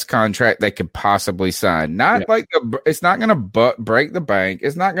best contract they could possibly sign. Not like it's not going to break the bank.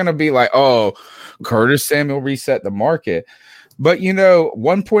 It's not going to be like, oh, Curtis Samuel reset the market. But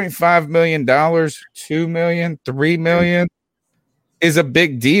 $1.5 million, $2 million, $3 million is a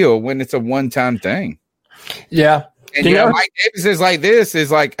big deal when it's a one-time thing. Yeah. And Mike Davis is like this, is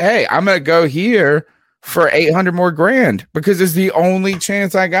like, hey, I'm going to go here for $800 more grand because it's the only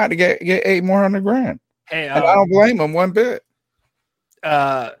chance I got to get $800 more grand. Hey, and I don't blame him one bit.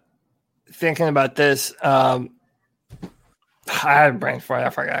 Thinking about this, I had a brain fart. I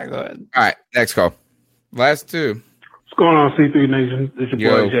forgot. Go ahead. All right, next call. Last two. What's going on, C3 Nation? It's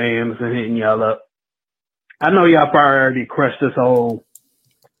your boy Jay Anderson hitting y'all up. I know y'all probably already crushed this old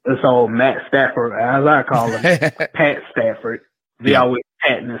Matt Stafford, as I call him, Pat Stafford. They always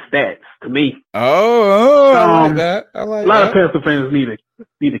patting the stats to me. I like that. A lot of Panther fans need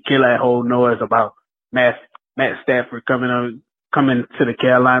to kill that whole noise about Matt Stafford coming to the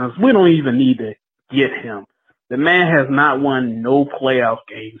Carolinas. We don't even need to get him. The man has not won no playoff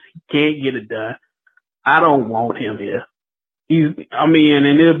games. He can't get it done. I don't want him here. And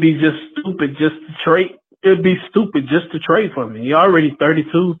it'll be just stupid just to trade. It'd be stupid just to trade for me. You're already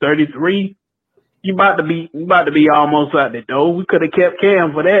 32, 33. You about to be almost out the door. We could have kept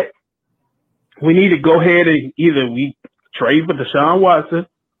Cam for that. We need to go ahead and either we trade for Deshaun Watson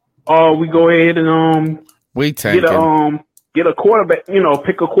or we go ahead and get a quarterback,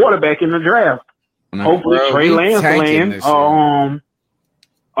 pick a quarterback in the draft. Hopefully Trey Lance land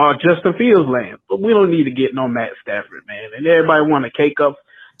or Justin Fields land. But we don't need to get no Matt Stafford, man. And everybody want to cake up.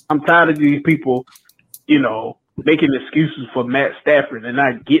 I'm tired of these people making excuses for Matt Stafford and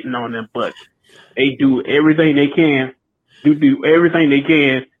not getting on them, but they do everything they can. Do everything they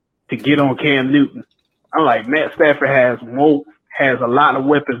can to get on Cam Newton. I'm like, Matt Stafford has a lot of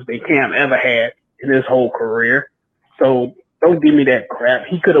weapons that Cam ever had in his whole career. So don't give me that crap.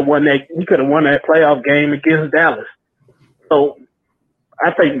 He could have won that playoff game against Dallas. So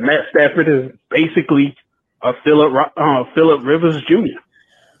I think Matt Stafford is basically a Phillip Rivers Jr.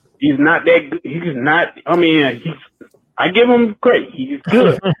 He's not that good. He's not. I give him credit. He's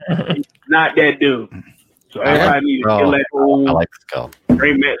good. He's not that dude. So everybody needs to kill that whole. I like this call.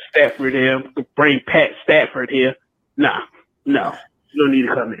 Bring Matt Stafford here. Bring Pat Stafford here. No. You don't need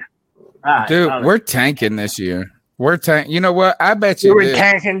to come here. Right, dude, we're tanking this year. You know what? I bet you we're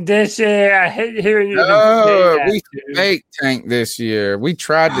tanking this year. I hate hearing you. We fake tank this year. We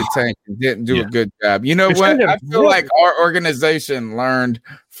tried to tank and didn't do a good job. You know what? I feel like our organization learned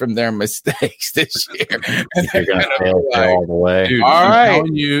from their mistakes this year. And they're gonna fail all the way. Dude, all right.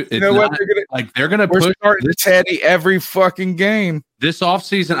 You know what? They're gonna push Teddy every fucking game. This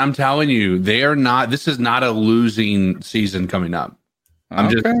offseason, I'm telling you, this is not a losing season coming up. I'm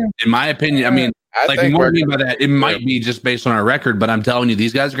just, in my opinion, what I mean by that, it might be just based on our record, but I'm telling you,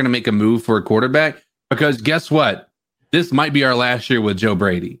 these guys are going to make a move for a quarterback because guess what? This might be our last year with Joe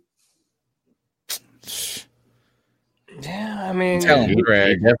Brady. Yeah, he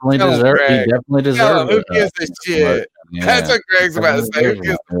definitely deserves it. Who gives a shit? Yeah. That's what Greg's about to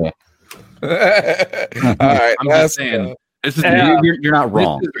say. All right, I'm just saying. This is you're not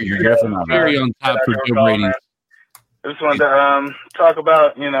wrong. You're definitely not very on top for Joe Brady. I just wanted to talk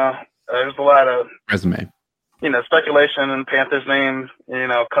about, there's a lot of resume, speculation in Panthers' name,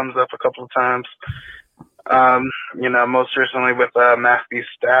 comes up a couple of times. Most recently with Matthew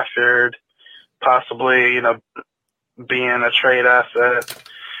Stafford, possibly, being a trade asset.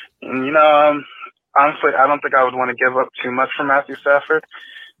 And, honestly, I don't think I would want to give up too much for Matthew Stafford.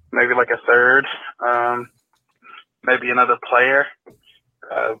 Maybe like a third, maybe another player.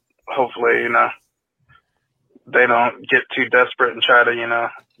 Hopefully, they don't get too desperate and try to,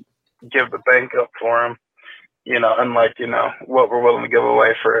 give the bank up for him, unlike, what we're willing to give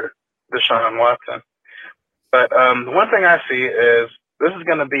away for Deshaun Watson. But the one thing I see is this is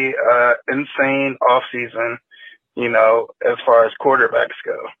going to be an insane offseason, as far as quarterbacks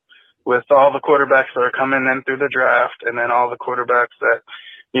go. With all the quarterbacks that are coming in through the draft and then all the quarterbacks that,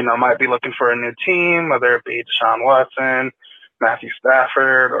 might be looking for a new team, whether it be Deshaun Watson, Matthew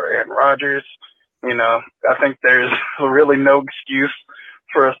Stafford, or Aaron Rodgers. I think there's really no excuse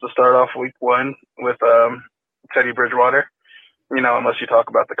for us to start off week one with Teddy Bridgewater. unless you talk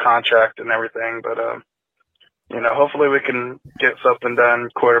about the contract and everything. But hopefully we can get something done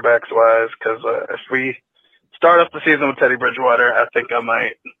quarterbacks wise, because if we start off the season with Teddy Bridgewater, I think I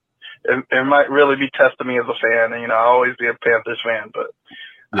might. It might really be testing me as a fan, and I'll always be a Panthers fan, but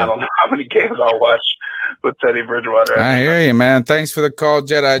I don't know how many games I'll watch with Teddy Bridgewater. I hear you, man. Thanks for the call,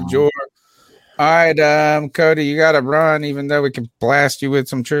 Jedi George. All right, Cody, you got to run, even though we can blast you with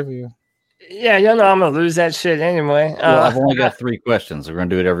some trivia. Yeah, I'm gonna lose that shit anyway. Well, I've only got 3 questions. We're gonna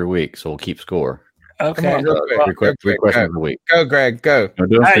do it every week, so we'll keep score. Okay. Come on, real quick. Three questions a week. Go, Greg. Go. We're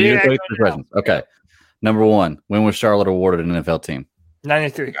doing 3 questions. Okay. Number 1: when was Charlotte awarded an NFL team?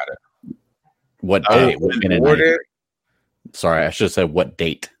 93. Got it. What day? Sorry, I should have said what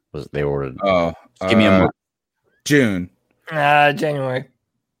date was they awarded. Oh, give me a month. June. January.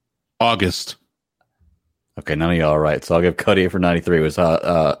 August. Okay, none of y'all are right. So I'll give Cody for 93. It was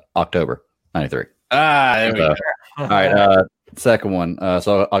October 93. There we go. All right, second one.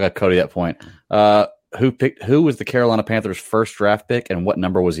 So I got Cody that point. Who was the Carolina Panthers' first draft pick, and what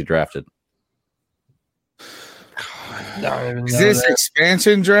number was he drafted? Is this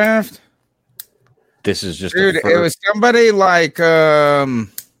expansion draft? This is just dude. It was somebody like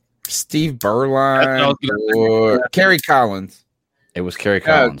Steve Berline or Kerry Collins. It was Kerry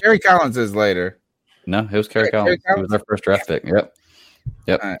Collins. Kerry Collins is later. No, it was Kerry Collins. He was our first draft pick. Yep.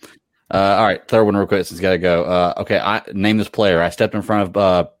 All right. Third one real quick since you got to go. Okay, I name this player. I stepped in front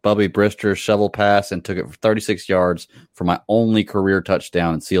of Bubby Brister's shovel pass and took it for 36 yards for my only career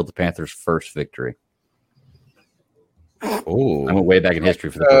touchdown and sealed the Panthers' first victory. Oh, I went way back in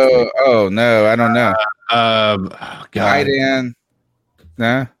history for the first week. Oh no, I don't know. Tight end.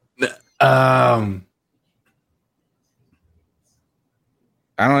 No. I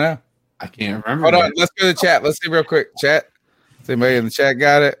don't know. I can't remember. Hold on, let's go to the chat. Let's see real quick. Chat. Does anybody in the chat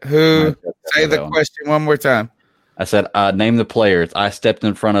got it? Who? Say the question one more time. I said, name the players. I stepped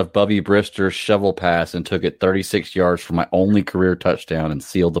in front of Bubby Brister's shovel pass and took it 36 yards for my only career touchdown and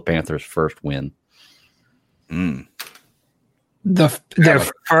sealed the Panthers' first win. Their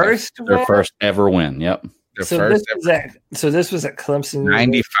first ever win. Yep. This was at Clemson.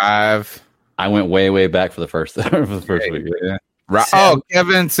 95. I went way back for the first week. Yeah.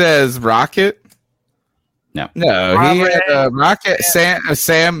 Kevin says Rocket. No, he had Rocket.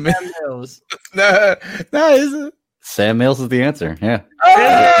 Sam Mills. No, is it? Sam Mills is the answer. Yeah.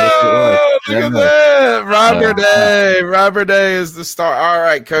 Oh, look at that. Robert A is the star. All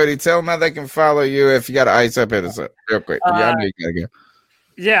right, Cody, tell them how they can follow you. If you got to ice up, hit us up real quick. I know you got to go.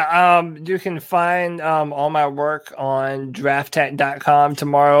 Yeah, you can find all my work on drafttech.com.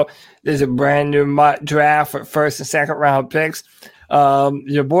 Tomorrow there's a brand new mock draft for first and second round picks.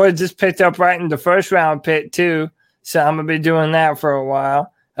 Your boy just picked up right in the first round pick too, so I'm gonna be doing that for a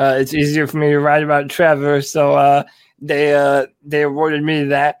while. It's easier for me to write about Trevor, so they awarded me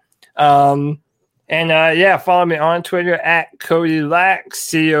that. Follow me on Twitter at Cody Lack,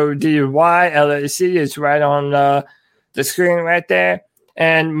 CODYLAC. It's right on the screen right there.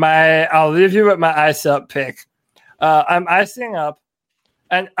 And I'll leave you with my ice up pick. I'm icing up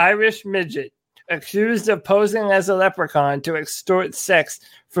an Irish midget accused of posing as a leprechaun to extort sex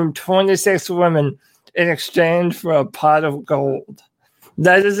from 26 women in exchange for a pot of gold.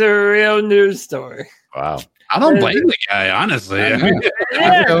 That is a real news story. Wow. I don't blame the guy, honestly. I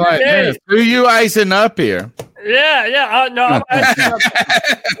feel like, man, who you icing up here? I'm icing up.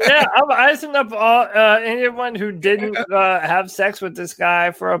 I'm icing up all anyone who didn't have sex with this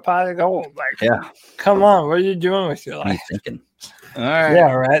guy for a pot of gold. Like, come on, what are you doing with your life? All right.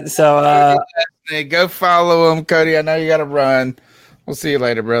 Yeah, right. So go follow him, Cody. I know you got to run. We'll see you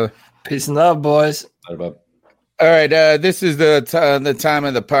later, brother. Peace and love, boys. All right, this is the time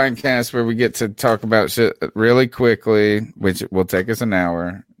of the podcast where we get to talk about shit really quickly, which will take us an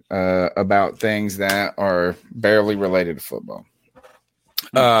hour, about things that are barely related to football.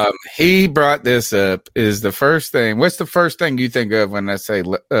 He brought this up. Is the first thing? What's the first thing you think of when I say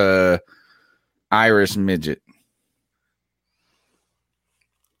Irish midget?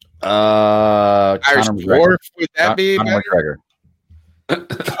 Irish dwarf? Would that be Conor McGregor?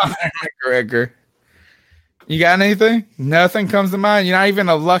 Conor McGregor. You got anything? Nothing comes to mind. You're not even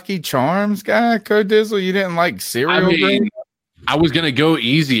a Lucky Charms guy, Code Dizzle? You didn't like cereal? I was going to go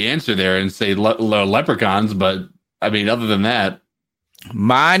easy answer there and say leprechauns, but I mean, other than that.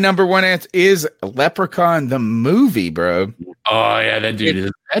 My number one answer is Leprechaun the movie, bro. Oh, yeah, that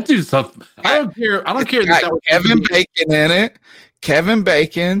dude's tough. I don't care. It's got Kevin Bacon in it. Kevin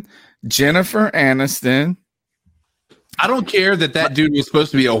Bacon, Jennifer Aniston. I don't care that dude was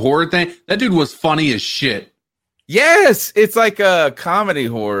supposed to be a horror thing. That dude was funny as shit. Yes, it's like a comedy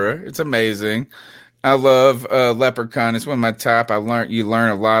horror. It's amazing. I love Leprechaun. It's one of my top. You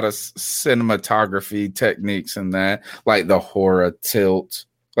learn a lot of cinematography techniques in that, like the horror tilt.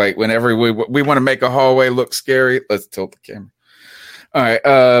 Like whenever we want to make a hallway look scary, let's tilt the camera. All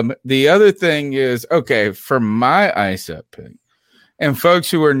right. The other thing is, okay, for my Ice Up pick, and folks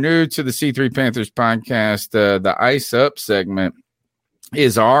who are new to the C3 Panthers podcast, the Ice Up segment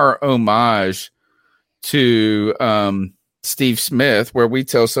is our homage to Steve Smith, where we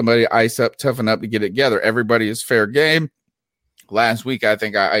tell somebody ice up, toughen up to get it together. Everybody is fair game. Last week, I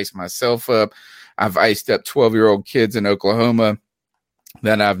think I iced myself up. I've iced up 12-year-old kids in Oklahoma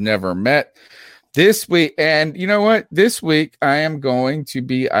that I've never met. This week, and you know what? This week, I am going to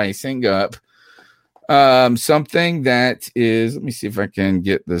be icing up something that is, let me see if I can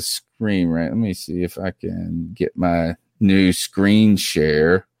get the screen right. Let me see if I can get my new screen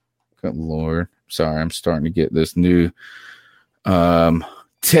share. Good Lord. Sorry, I'm starting to get this new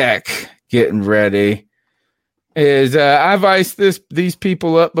tech getting ready. I've iced these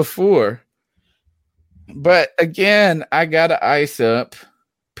people up before. But again, I got to ice up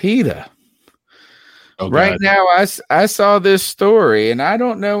PETA. Oh, right now, I saw this story, and I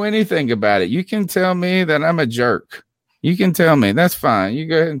don't know anything about it. You can tell me that I'm a jerk. You can tell me. That's fine. You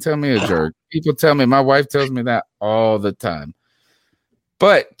go ahead and tell me a jerk. People tell me. My wife tells me that all the time.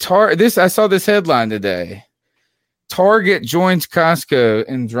 But I saw this headline today. Target joins Costco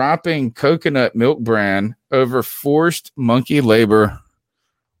in dropping coconut milk brand over forced monkey labor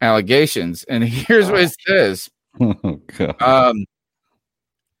allegations. And here's what it says. Oh, God.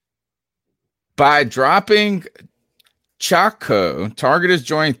 By dropping Choco, Target has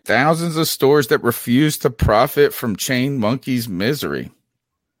joined thousands of stores that refuse to profit from chain monkeys' misery.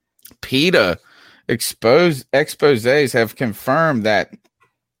 PETA exposés have confirmed that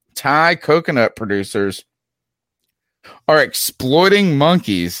Thai coconut producers are exploiting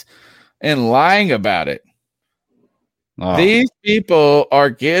monkeys and lying about it. Oh. These people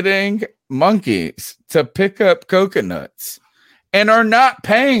are getting monkeys to pick up coconuts and are not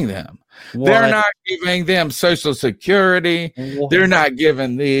paying them. What? They're not giving them Social Security. What? They're not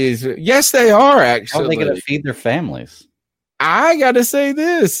giving these. Yes, they are actually. How are they going to feed their families? I got to say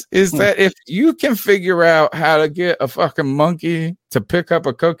this is that if you can figure out how to get a fucking monkey to pick up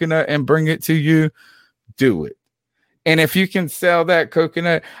a coconut and bring it to you, do it. And if you can sell that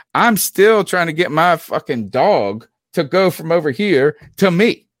coconut, I'm still trying to get my fucking dog to go from over here to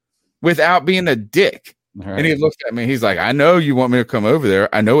me without being a dick. Right. And he looked at me. He's like, I know you want me to come over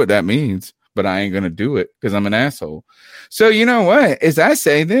there. I know what that means, but I ain't going to do it because I'm an asshole. So you know what? As I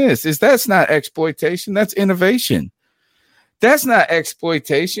say this, that's not exploitation. That's innovation. That's not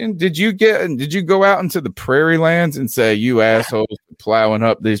exploitation. Did you go out into the prairie lands and say, you assholes plowing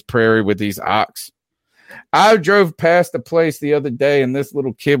up this prairie with these ox? I drove past the place the other day and this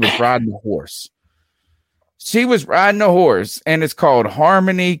little kid was riding a horse. She was riding a horse and it's called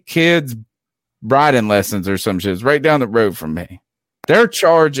Harmony Kids Riding Lessons or some shit. It's right down the road from me. They're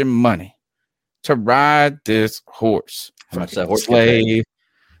charging money to ride this horse. How much that horse slave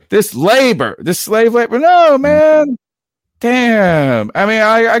labor. No, man. Damn. I mean,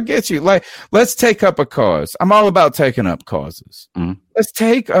 I get you. Like, let's take up a cause. I'm all about taking up causes. Mm-hmm. Let's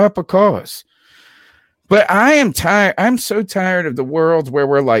take up a cause. But I am tired. I'm so tired of the world where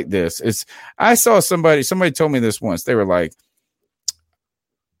we're like this. I saw somebody told me this once. They were like,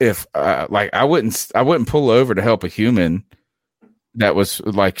 if I wouldn't pull over to help a human that was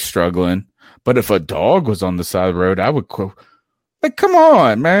like struggling. But if a dog was on the side of the road, I would like, come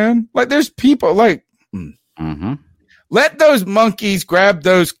on, man. Like there's people like, let those monkeys grab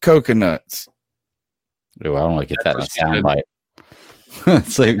those coconuts. Ooh, I don't want to get that in a soundbite.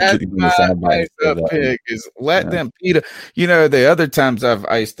 So that's my ice up pig is let them PETA. You know, the other times I've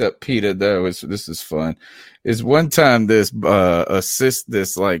iced up PETA though this is fun. Is one time this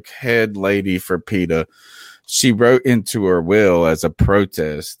like head lady for PETA, she wrote into her will as a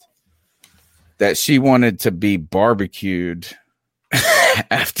protest that she wanted to be barbecued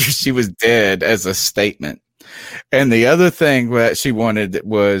after she was dead as a statement. And the other thing that she wanted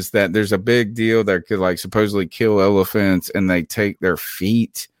was that there's a big deal that could like supposedly kill elephants and they take their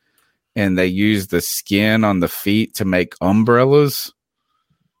feet and they use the skin on the feet to make umbrellas.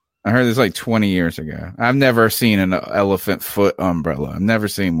 I heard this like 20 years ago. I've never seen an elephant foot umbrella. I've never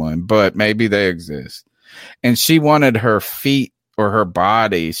seen one, but maybe they exist. And she wanted her feet or her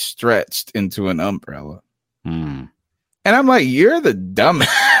body stretched into an umbrella. And I'm like, you're the dumbest.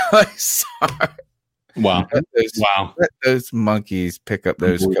 Like, sorry. Wow. Let those monkeys pick up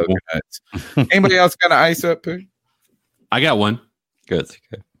those coconuts. Anybody else got an ice up, Pooh? I got one. Good.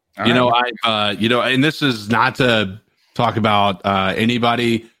 And this is not to talk about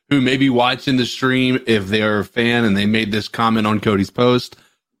anybody who may be watching the stream if they're a fan and they made this comment on Cody's post.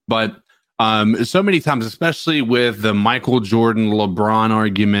 But so many times, especially with the Michael Jordan, LeBron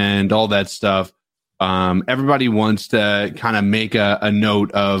argument, all that stuff, everybody wants to kind of make a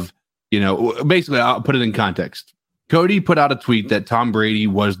note of, basically, I'll put it in context. Cody put out a tweet that Tom Brady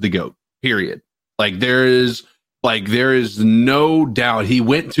was the GOAT, period. There is no doubt he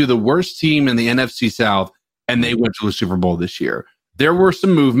went to the worst team in the NFC South and they went to the Super Bowl this year. There were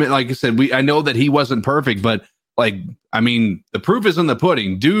some movement. Like I said, I know that he wasn't perfect, but the proof is in the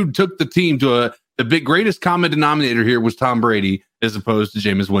pudding. Dude took the team to the greatest common denominator here was Tom Brady as opposed to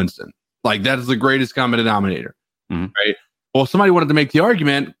Jameis Winston. That is the greatest common denominator, right? Well, somebody wanted to make the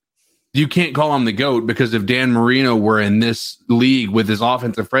argument, you can't call him the GOAT because if Dan Marino were in this league with as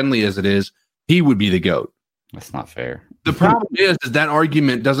offensive friendly as it is, he would be the GOAT. That's not fair. The problem is that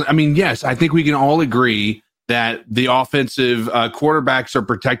argument doesn't. Yes, I think we can all agree that the offensive quarterbacks are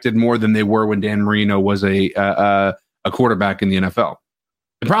protected more than they were when Dan Marino was a quarterback in the NFL.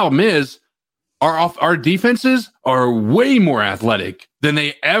 The problem is our defenses are way more athletic than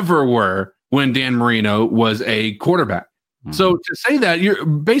they ever were when Dan Marino was a quarterback. Mm-hmm. So to say that,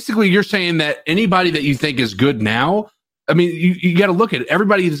 you're saying that anybody that you think is good now, you got to look at it.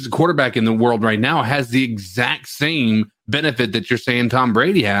 Everybody that's a quarterback in the world right now has the exact same benefit that you're saying Tom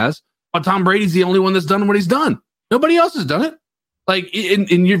Brady has. But Tom Brady's the only one that's done what he's done. Nobody else has done it.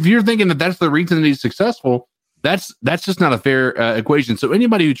 If you're thinking that that's the reason that he's successful, that's just not a fair equation. So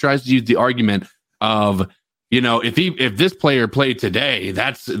anybody who tries to use the argument of, if this player played today,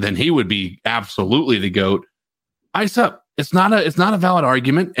 then he would be absolutely the GOAT. Ice up. It's not a valid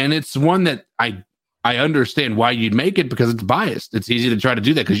argument, and it's one that I understand why you'd make it because it's biased. It's easy to try to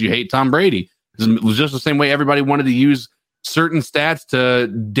do that because you hate Tom Brady. It was just the same way everybody wanted to use certain stats to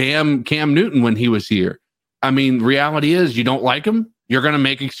damn Cam Newton when he was here. Reality is you don't like him. You're going to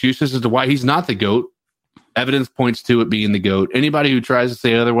make excuses as to why he's not the GOAT. Evidence points to it being the GOAT. Anybody who tries to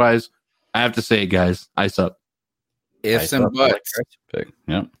say otherwise, I have to say it, guys. Ice up. Ifs and buts.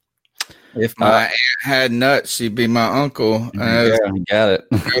 Yep. If my aunt had nuts, she'd be my uncle. Yeah, you got it.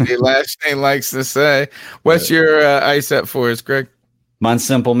 The last thing likes to say. What's your ice up for us, Greg? Mine's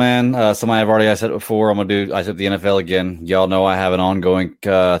simple, man. Somebody I've already iced up before. I'm gonna do ice up the NFL again. Y'all know I have an ongoing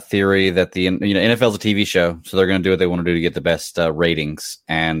theory that the NFL's a TV show, so they're gonna do what they want to do to get the best ratings.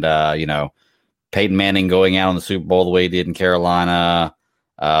 And Peyton Manning going out on the Super Bowl the way he did in Carolina.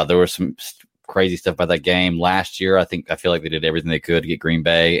 There was some crazy stuff about that game last year. I feel like they did everything they could to get Green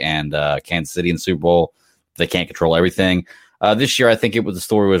Bay and Kansas City in the Super Bowl. They can't control everything. This year, I think the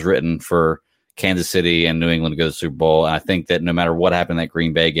story was written for Kansas City and New England to go to the Super Bowl. And I think that no matter what happened in that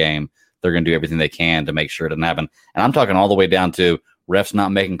Green Bay game, they're going to do everything they can to make sure it doesn't happen. And I'm talking all the way down to refs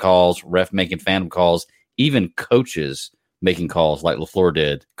not making calls, ref making phantom calls, even coaches making calls like LaFleur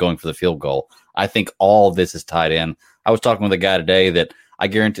did going for the field goal. I think all of this is tied in. I was talking with a guy today that I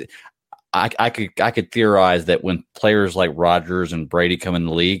guarantee I could theorize that when players like Rodgers and Brady come in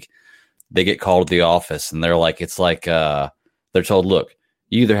the league, they get called to the office and they're told, look,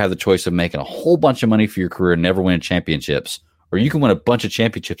 you either have the choice of making a whole bunch of money for your career and never winning championships, or you can win a bunch of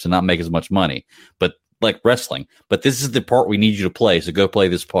championships and not make as much money. But like wrestling, but this is the part we need you to play. So go play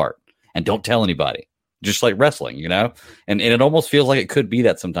this part and don't tell anybody, just like wrestling, and it almost feels like it could be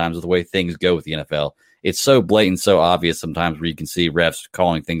that sometimes with the way things go with the NFL. It's so blatant, so obvious sometimes where you can see refs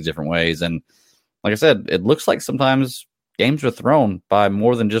calling things different ways. And like I said, it looks like sometimes games are thrown by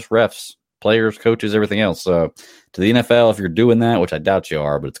more than just refs, players, coaches, everything else. So to the NFL, if you're doing that, which I doubt you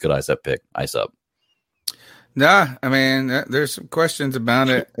are, but it's a good ice up pick. Ice up. Nah, there's some questions about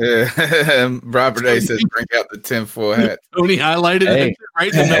it. Robert A says, bring out the tinfoil hat. Tony highlighted it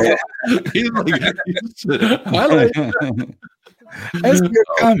right in the middle. That's a good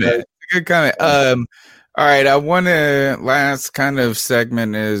comment. Good comment. All right, I want to last kind of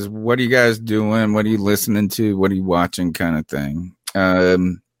segment is what are you guys doing? What are you listening to? What are you watching? Kind of thing.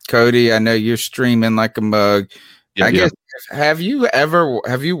 Cody, I know you're streaming like a mug. I guess have you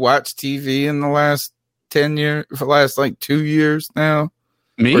watched TV in the last 10 years? For the last 2 years now?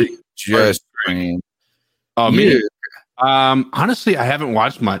 Me? Just stream. Oh, me. Honestly, I haven't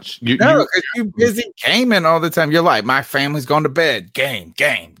watched much. You're busy gaming all the time. You're like, my family's gone to bed. Game.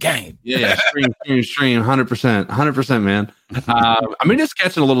 Yeah, stream, 100%, man. It's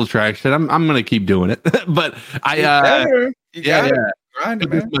catching a little traction. I'm gonna keep doing it, but I grind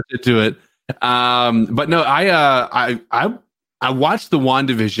much into it. But no, I watched the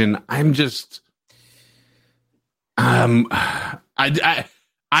WandaVision. I'm just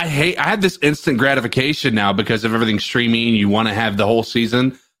I had this instant gratification now because of everything streaming. You want to have the whole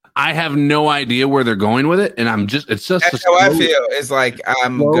season. I have no idea where they're going with it, and it's just that's how I feel. It's like I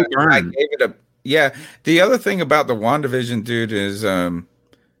burn. gave it a yeah. The other thing about the WandaVision, dude, is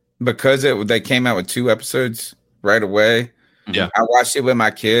because they came out with 2 episodes right away. Yeah, I watched it with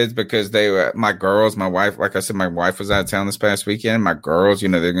my kids because they were my girls. My wife, like I said, my wife was out of town this past weekend. My girls, they're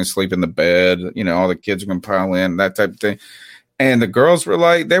gonna sleep in the bed. All the kids are gonna pile in, that type of thing. And the girls were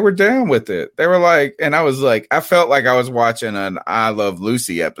like, they were down with it. They were like, and I was like, I felt like I was watching an I Love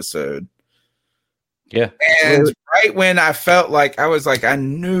Lucy episode. Yeah. And right when I felt like I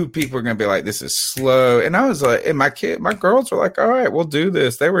knew people were gonna be like, this is slow. And I was like, and my girls were like, all right, we'll do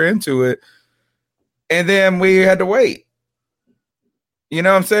this. They were into it. And then we had to wait. You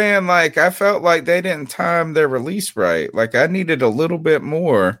know what I'm saying? Like, I felt like they didn't time their release right. Like, I needed a little bit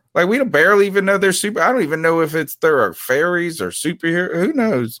more. Like, we don't barely even know they're super. I don't even know if there are fairies or superheroes. Who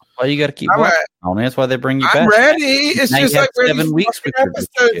knows? Well, you got to keep watching. That's why they bring you back. I'm ready. It's now just like where 7 weeks with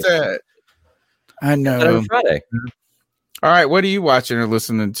episodes at. I know. Friday. All right, what are you watching or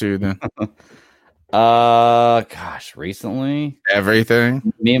listening to then? Recently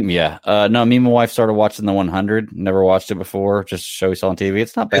everything. Me and my wife started watching the 100. Never watched it before. Just a show we saw on TV.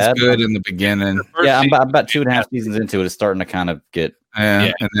 It's not bad. It's good in the beginning. Yeah, I'm about 2.5 seasons into it. It's starting to kind of get.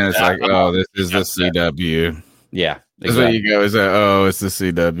 And then it's like, oh, this is the CW. Yeah, that's what you go. Is that? Oh, it's the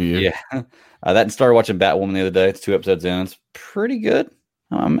CW. Yeah, that started watching Batwoman the other day. It's 2 episodes in. It's pretty good.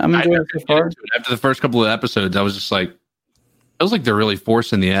 I'm enjoying it so far. After the first couple of episodes, I was just like, it was like they're really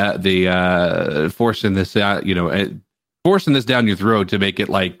forcing forcing this down your throat to make it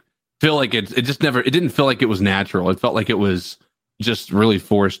like feel like it didn't feel like it was natural. It felt like it was just really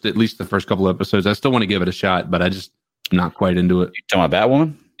forced. At least the first couple of episodes. I still want to give it a shot, but I'm not quite into it. You talking about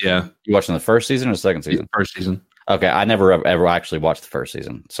Batwoman? Yeah. You watching the first season or the second season? First season. Okay, I never ever actually watched the first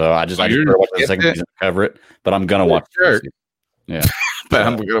season, so I just started watching the second season to cover it. But I'm gonna watch it. Yeah. But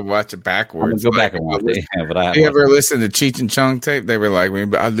I'm gonna watch it backwards. Go back and watch it. Yeah, but you ever listen to Cheech and Chong tape? They were like,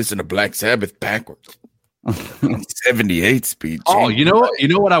 I listen to Black Sabbath backwards. 78 speed. Oh, you know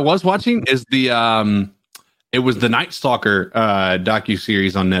what I was watching is it was the Night Stalker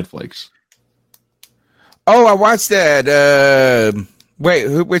docuseries on Netflix. Oh, I watched that. Wait,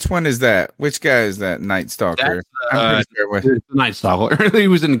 which one is that? Which guy is that? Night Stalker. The Night Stalker. He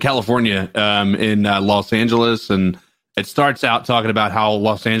was in California, in Los Angeles, and it starts out talking about how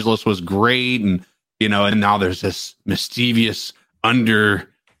Los Angeles was great, and and now there's this mischievous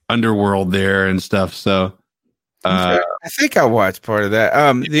underworld there and stuff. So, I think I watched part of that.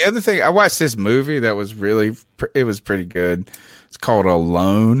 The other thing, I watched this movie that was it was pretty good. It's called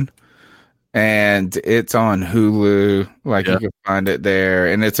Alone, and it's on Hulu. Like you can find it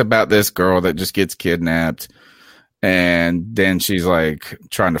there, and it's about this girl that just gets kidnapped, and then she's like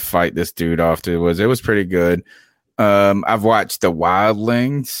trying to fight this dude off to the woods. It was pretty good. I've watched The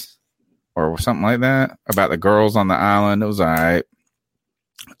Wildlings or something like that about the girls on the island. It was all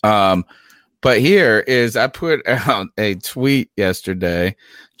right. But here is, I put out a tweet yesterday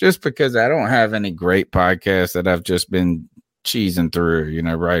just because I don't have any great podcasts that I've just been cheesing through,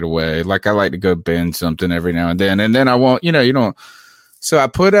 right away. Like I like to go binge something every now and then I won't, you don't. So I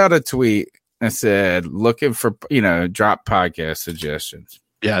put out a tweet and said, looking for, drop podcast suggestions.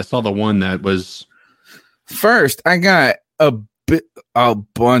 Yeah. I saw the one that was. First, I got a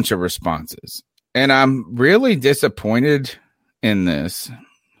bunch of responses, and I'm really disappointed in this.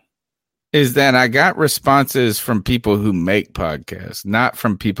 Is that I got responses from people who make podcasts, not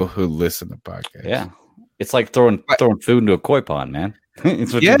from people who listen to podcasts. Yeah, it's like throwing food into a koi pond, man.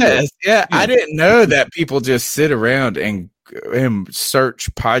 Yeah. I didn't know that people just sit around and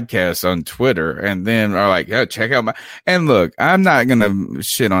search podcasts on Twitter and then are like, oh, check out and look, I'm not gonna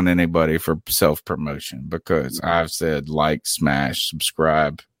shit on anybody for self-promotion because I've said like, smash,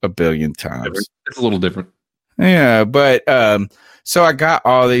 subscribe a billion times. It's a little different. Yeah, but so I got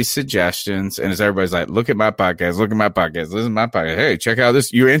all these suggestions, and as everybody's like, look at my podcast, listen to my podcast. Hey, check out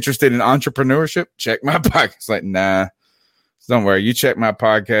this. You're interested in entrepreneurship? Check my podcast. Like, nah. Don't worry, you check my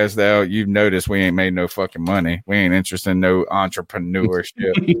podcast out. You've noticed we ain't made no fucking money. We ain't interested in no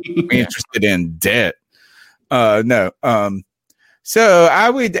entrepreneurship. We interested in debt. No. So I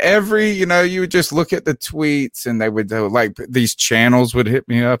would you would just look at the tweets, and they would like these channels would hit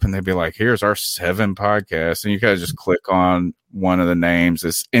me up, and they'd be like, "Here's our 7 podcasts," and you gotta just click on one of the names.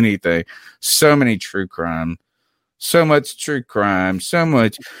 It's anything. So many true crime, so much true crime, so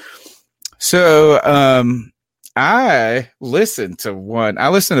much. So I listened to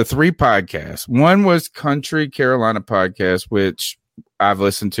 3 podcasts. One was Country Carolina Podcast, which I've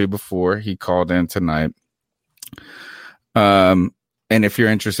listened to before. He called in tonight. And if you're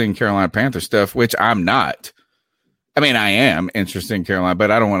interested in Carolina Panther stuff, which I'm not, I mean, I am interested in Carolina, but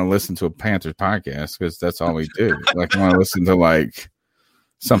I don't want to listen to a Panthers podcast because that's all we do. Like, I want to listen to like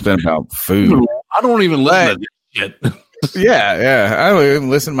something about food. I don't even listen to this shit. Yeah. I don't even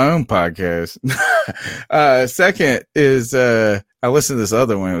listen to my own podcast. Second is I listened to this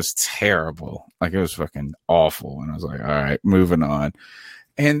other one. It was terrible. Like, it was fucking awful. And I was like, all right, moving on.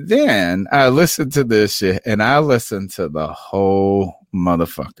 And then I listened to this shit, and I listened to the whole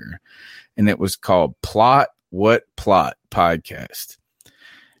motherfucker. And it was called Plot What Plot Podcast.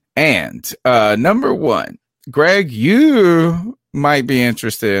 And number one, Greg, you might be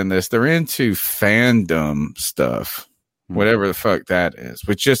interested in this. They're into fandom stuff, whatever the fuck that is,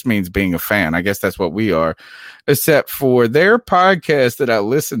 which just means being a fan. I guess that's what we are, except for their podcast that I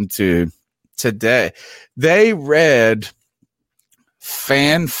listened to today. They read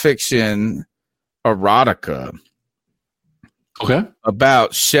fan fiction erotica. Okay.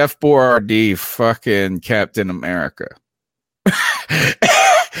 About Chef Boyardee fucking Captain America.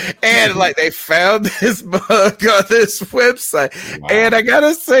 And like, they found this book on this website. Wow. And I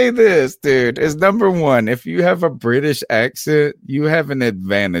gotta say this, dude, is number one, if you have a British accent, you have an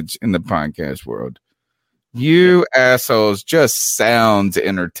advantage in the podcast world. You assholes just sound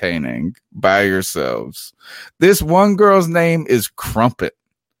entertaining by yourselves. This one girl's name is Crumpet.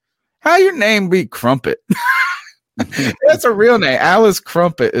 How your name be Crumpet? That's a real name. Alice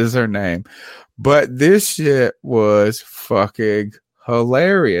Crumpet is her name. But this shit was fucking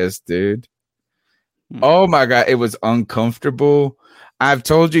hilarious, dude. Oh my God. It was uncomfortable. I've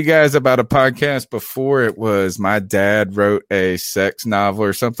told you guys about a podcast before. It was My Dad Wrote a Sex Novel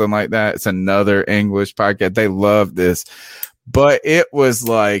or something like that. It's another English podcast. They love this. But it was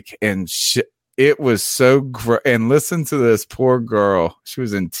like, it was so great. And listen to this poor girl. She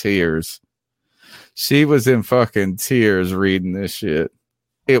was in tears. She was in fucking tears reading this shit.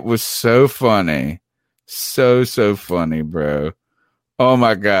 It was so funny. So funny, bro. Oh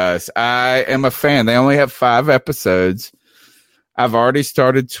my gosh. I am a fan. They only have 5 episodes. I've already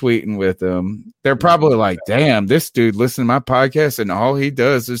started tweeting with them. They're probably like, damn, this dude listens to my podcast and all he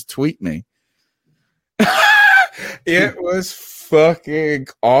does is tweet me. It was fucking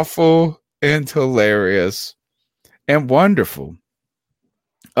awful and hilarious and wonderful.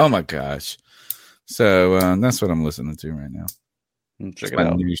 Oh my gosh. So that's what I'm listening to right now. Check it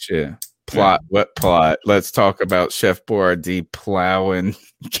out. New shit. Plot. What plot? Let's talk about Chef Boyardee plowing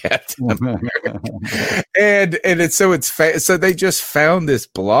Captain America. and it's so they just found this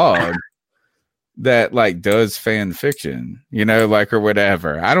blog that like does fan fiction, you know, like, or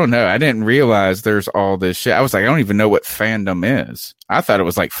whatever. I don't know. I didn't realize there's all this shit. I was like, I don't even know what fandom is. I thought it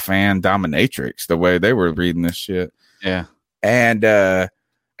was like fan dominatrix the way they were reading this shit. Yeah. And the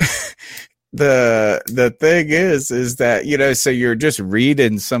thing is that, you know, so you're just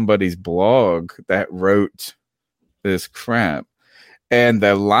reading somebody's blog that wrote this crap, and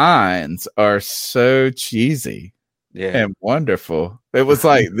the lines are so cheesy and wonderful. It was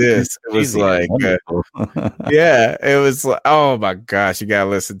like this. It was like, yeah, it was like, oh my gosh, you gotta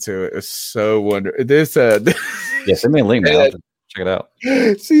listen to it. It's so wonderful. This, yeah, send me a link, man. Check it out.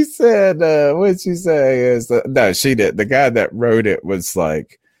 She said, what did she say? Is no, she did. The guy that wrote it was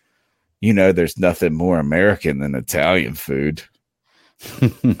like, you know, there's nothing more American than Italian food.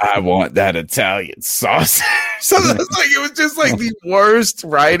 I want that Italian sauce. So that's like, it was just like the worst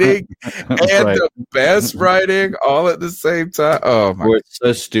writing and the best writing all at the same time. Oh my! Where it's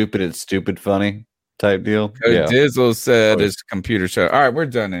so stupid, it's stupid funny type deal. Dizzle said his computer show. All right, we're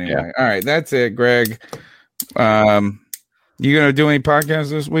done anyway. Yeah. All right, that's it, Greg. You gonna do any podcasts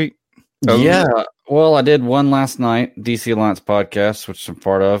this week? Yeah. Well, I did one last night, DC Alliance podcast, which I'm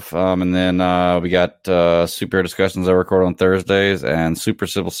part of. And then we got Super Discussions I record on Thursdays, and Super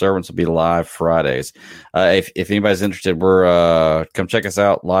Civil Servants will be live Fridays. If anybody's interested, we're come check us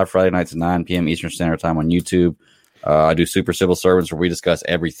out live Friday nights at 9 p.m. Eastern Standard Time on YouTube. I do Super Civil Servants, where we discuss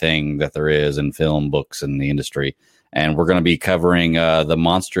everything that there is in film, books, and the industry. And we're going to be covering the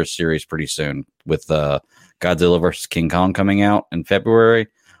Monster series pretty soon with Godzilla vs. King Kong coming out in February.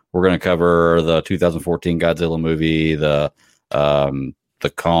 We're going to cover the 2014 Godzilla movie, the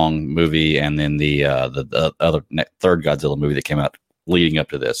Kong movie, and then the other third Godzilla movie that came out leading up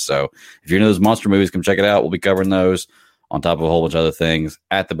to this. So if you're into those monster movies, come check it out. We'll be covering those on top of a whole bunch of other things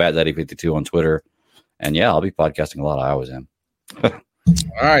at the BatDaddy52 on Twitter. And yeah, I'll be podcasting a lot. I always am. All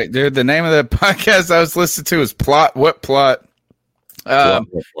right, dude. The name of the podcast I was listening to is Plot What Plot.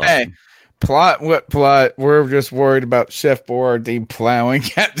 Hey. Plot what plot? We're just worried about Chef Boyardee plowing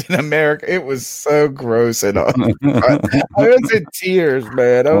Captain America. It was so gross and all. I was in tears,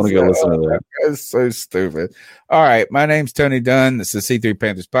 man. I was listen to that. It was so stupid. All right, my name's Tony Dunn. This is C3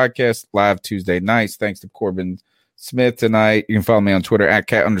 Panthers podcast, live Tuesday nights. Thanks to Corbin Smith tonight. You can follow me on Twitter at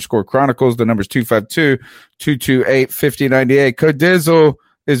 @cat_chronicles. The number's 252-228-5098. Code Dizzle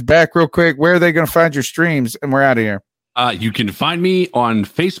is back real quick. Where are they going to find your streams? And we're out of here. You can find me on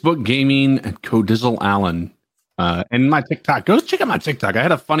Facebook Gaming and Code Dizzle Allen. And my TikTok. Go check out my TikTok. I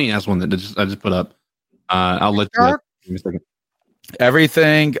had a funny ass one that I just put up. I'll let you. Give me a second.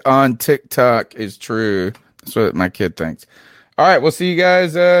 Everything on TikTok is true. That's what my kid thinks. All right, we'll see you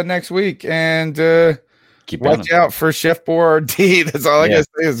guys next week, and watch out for Chef Boyardee. That's all I gotta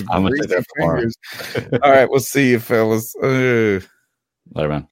say is I'm gonna take that fingers. All right, we'll see you, fellas. Later, man.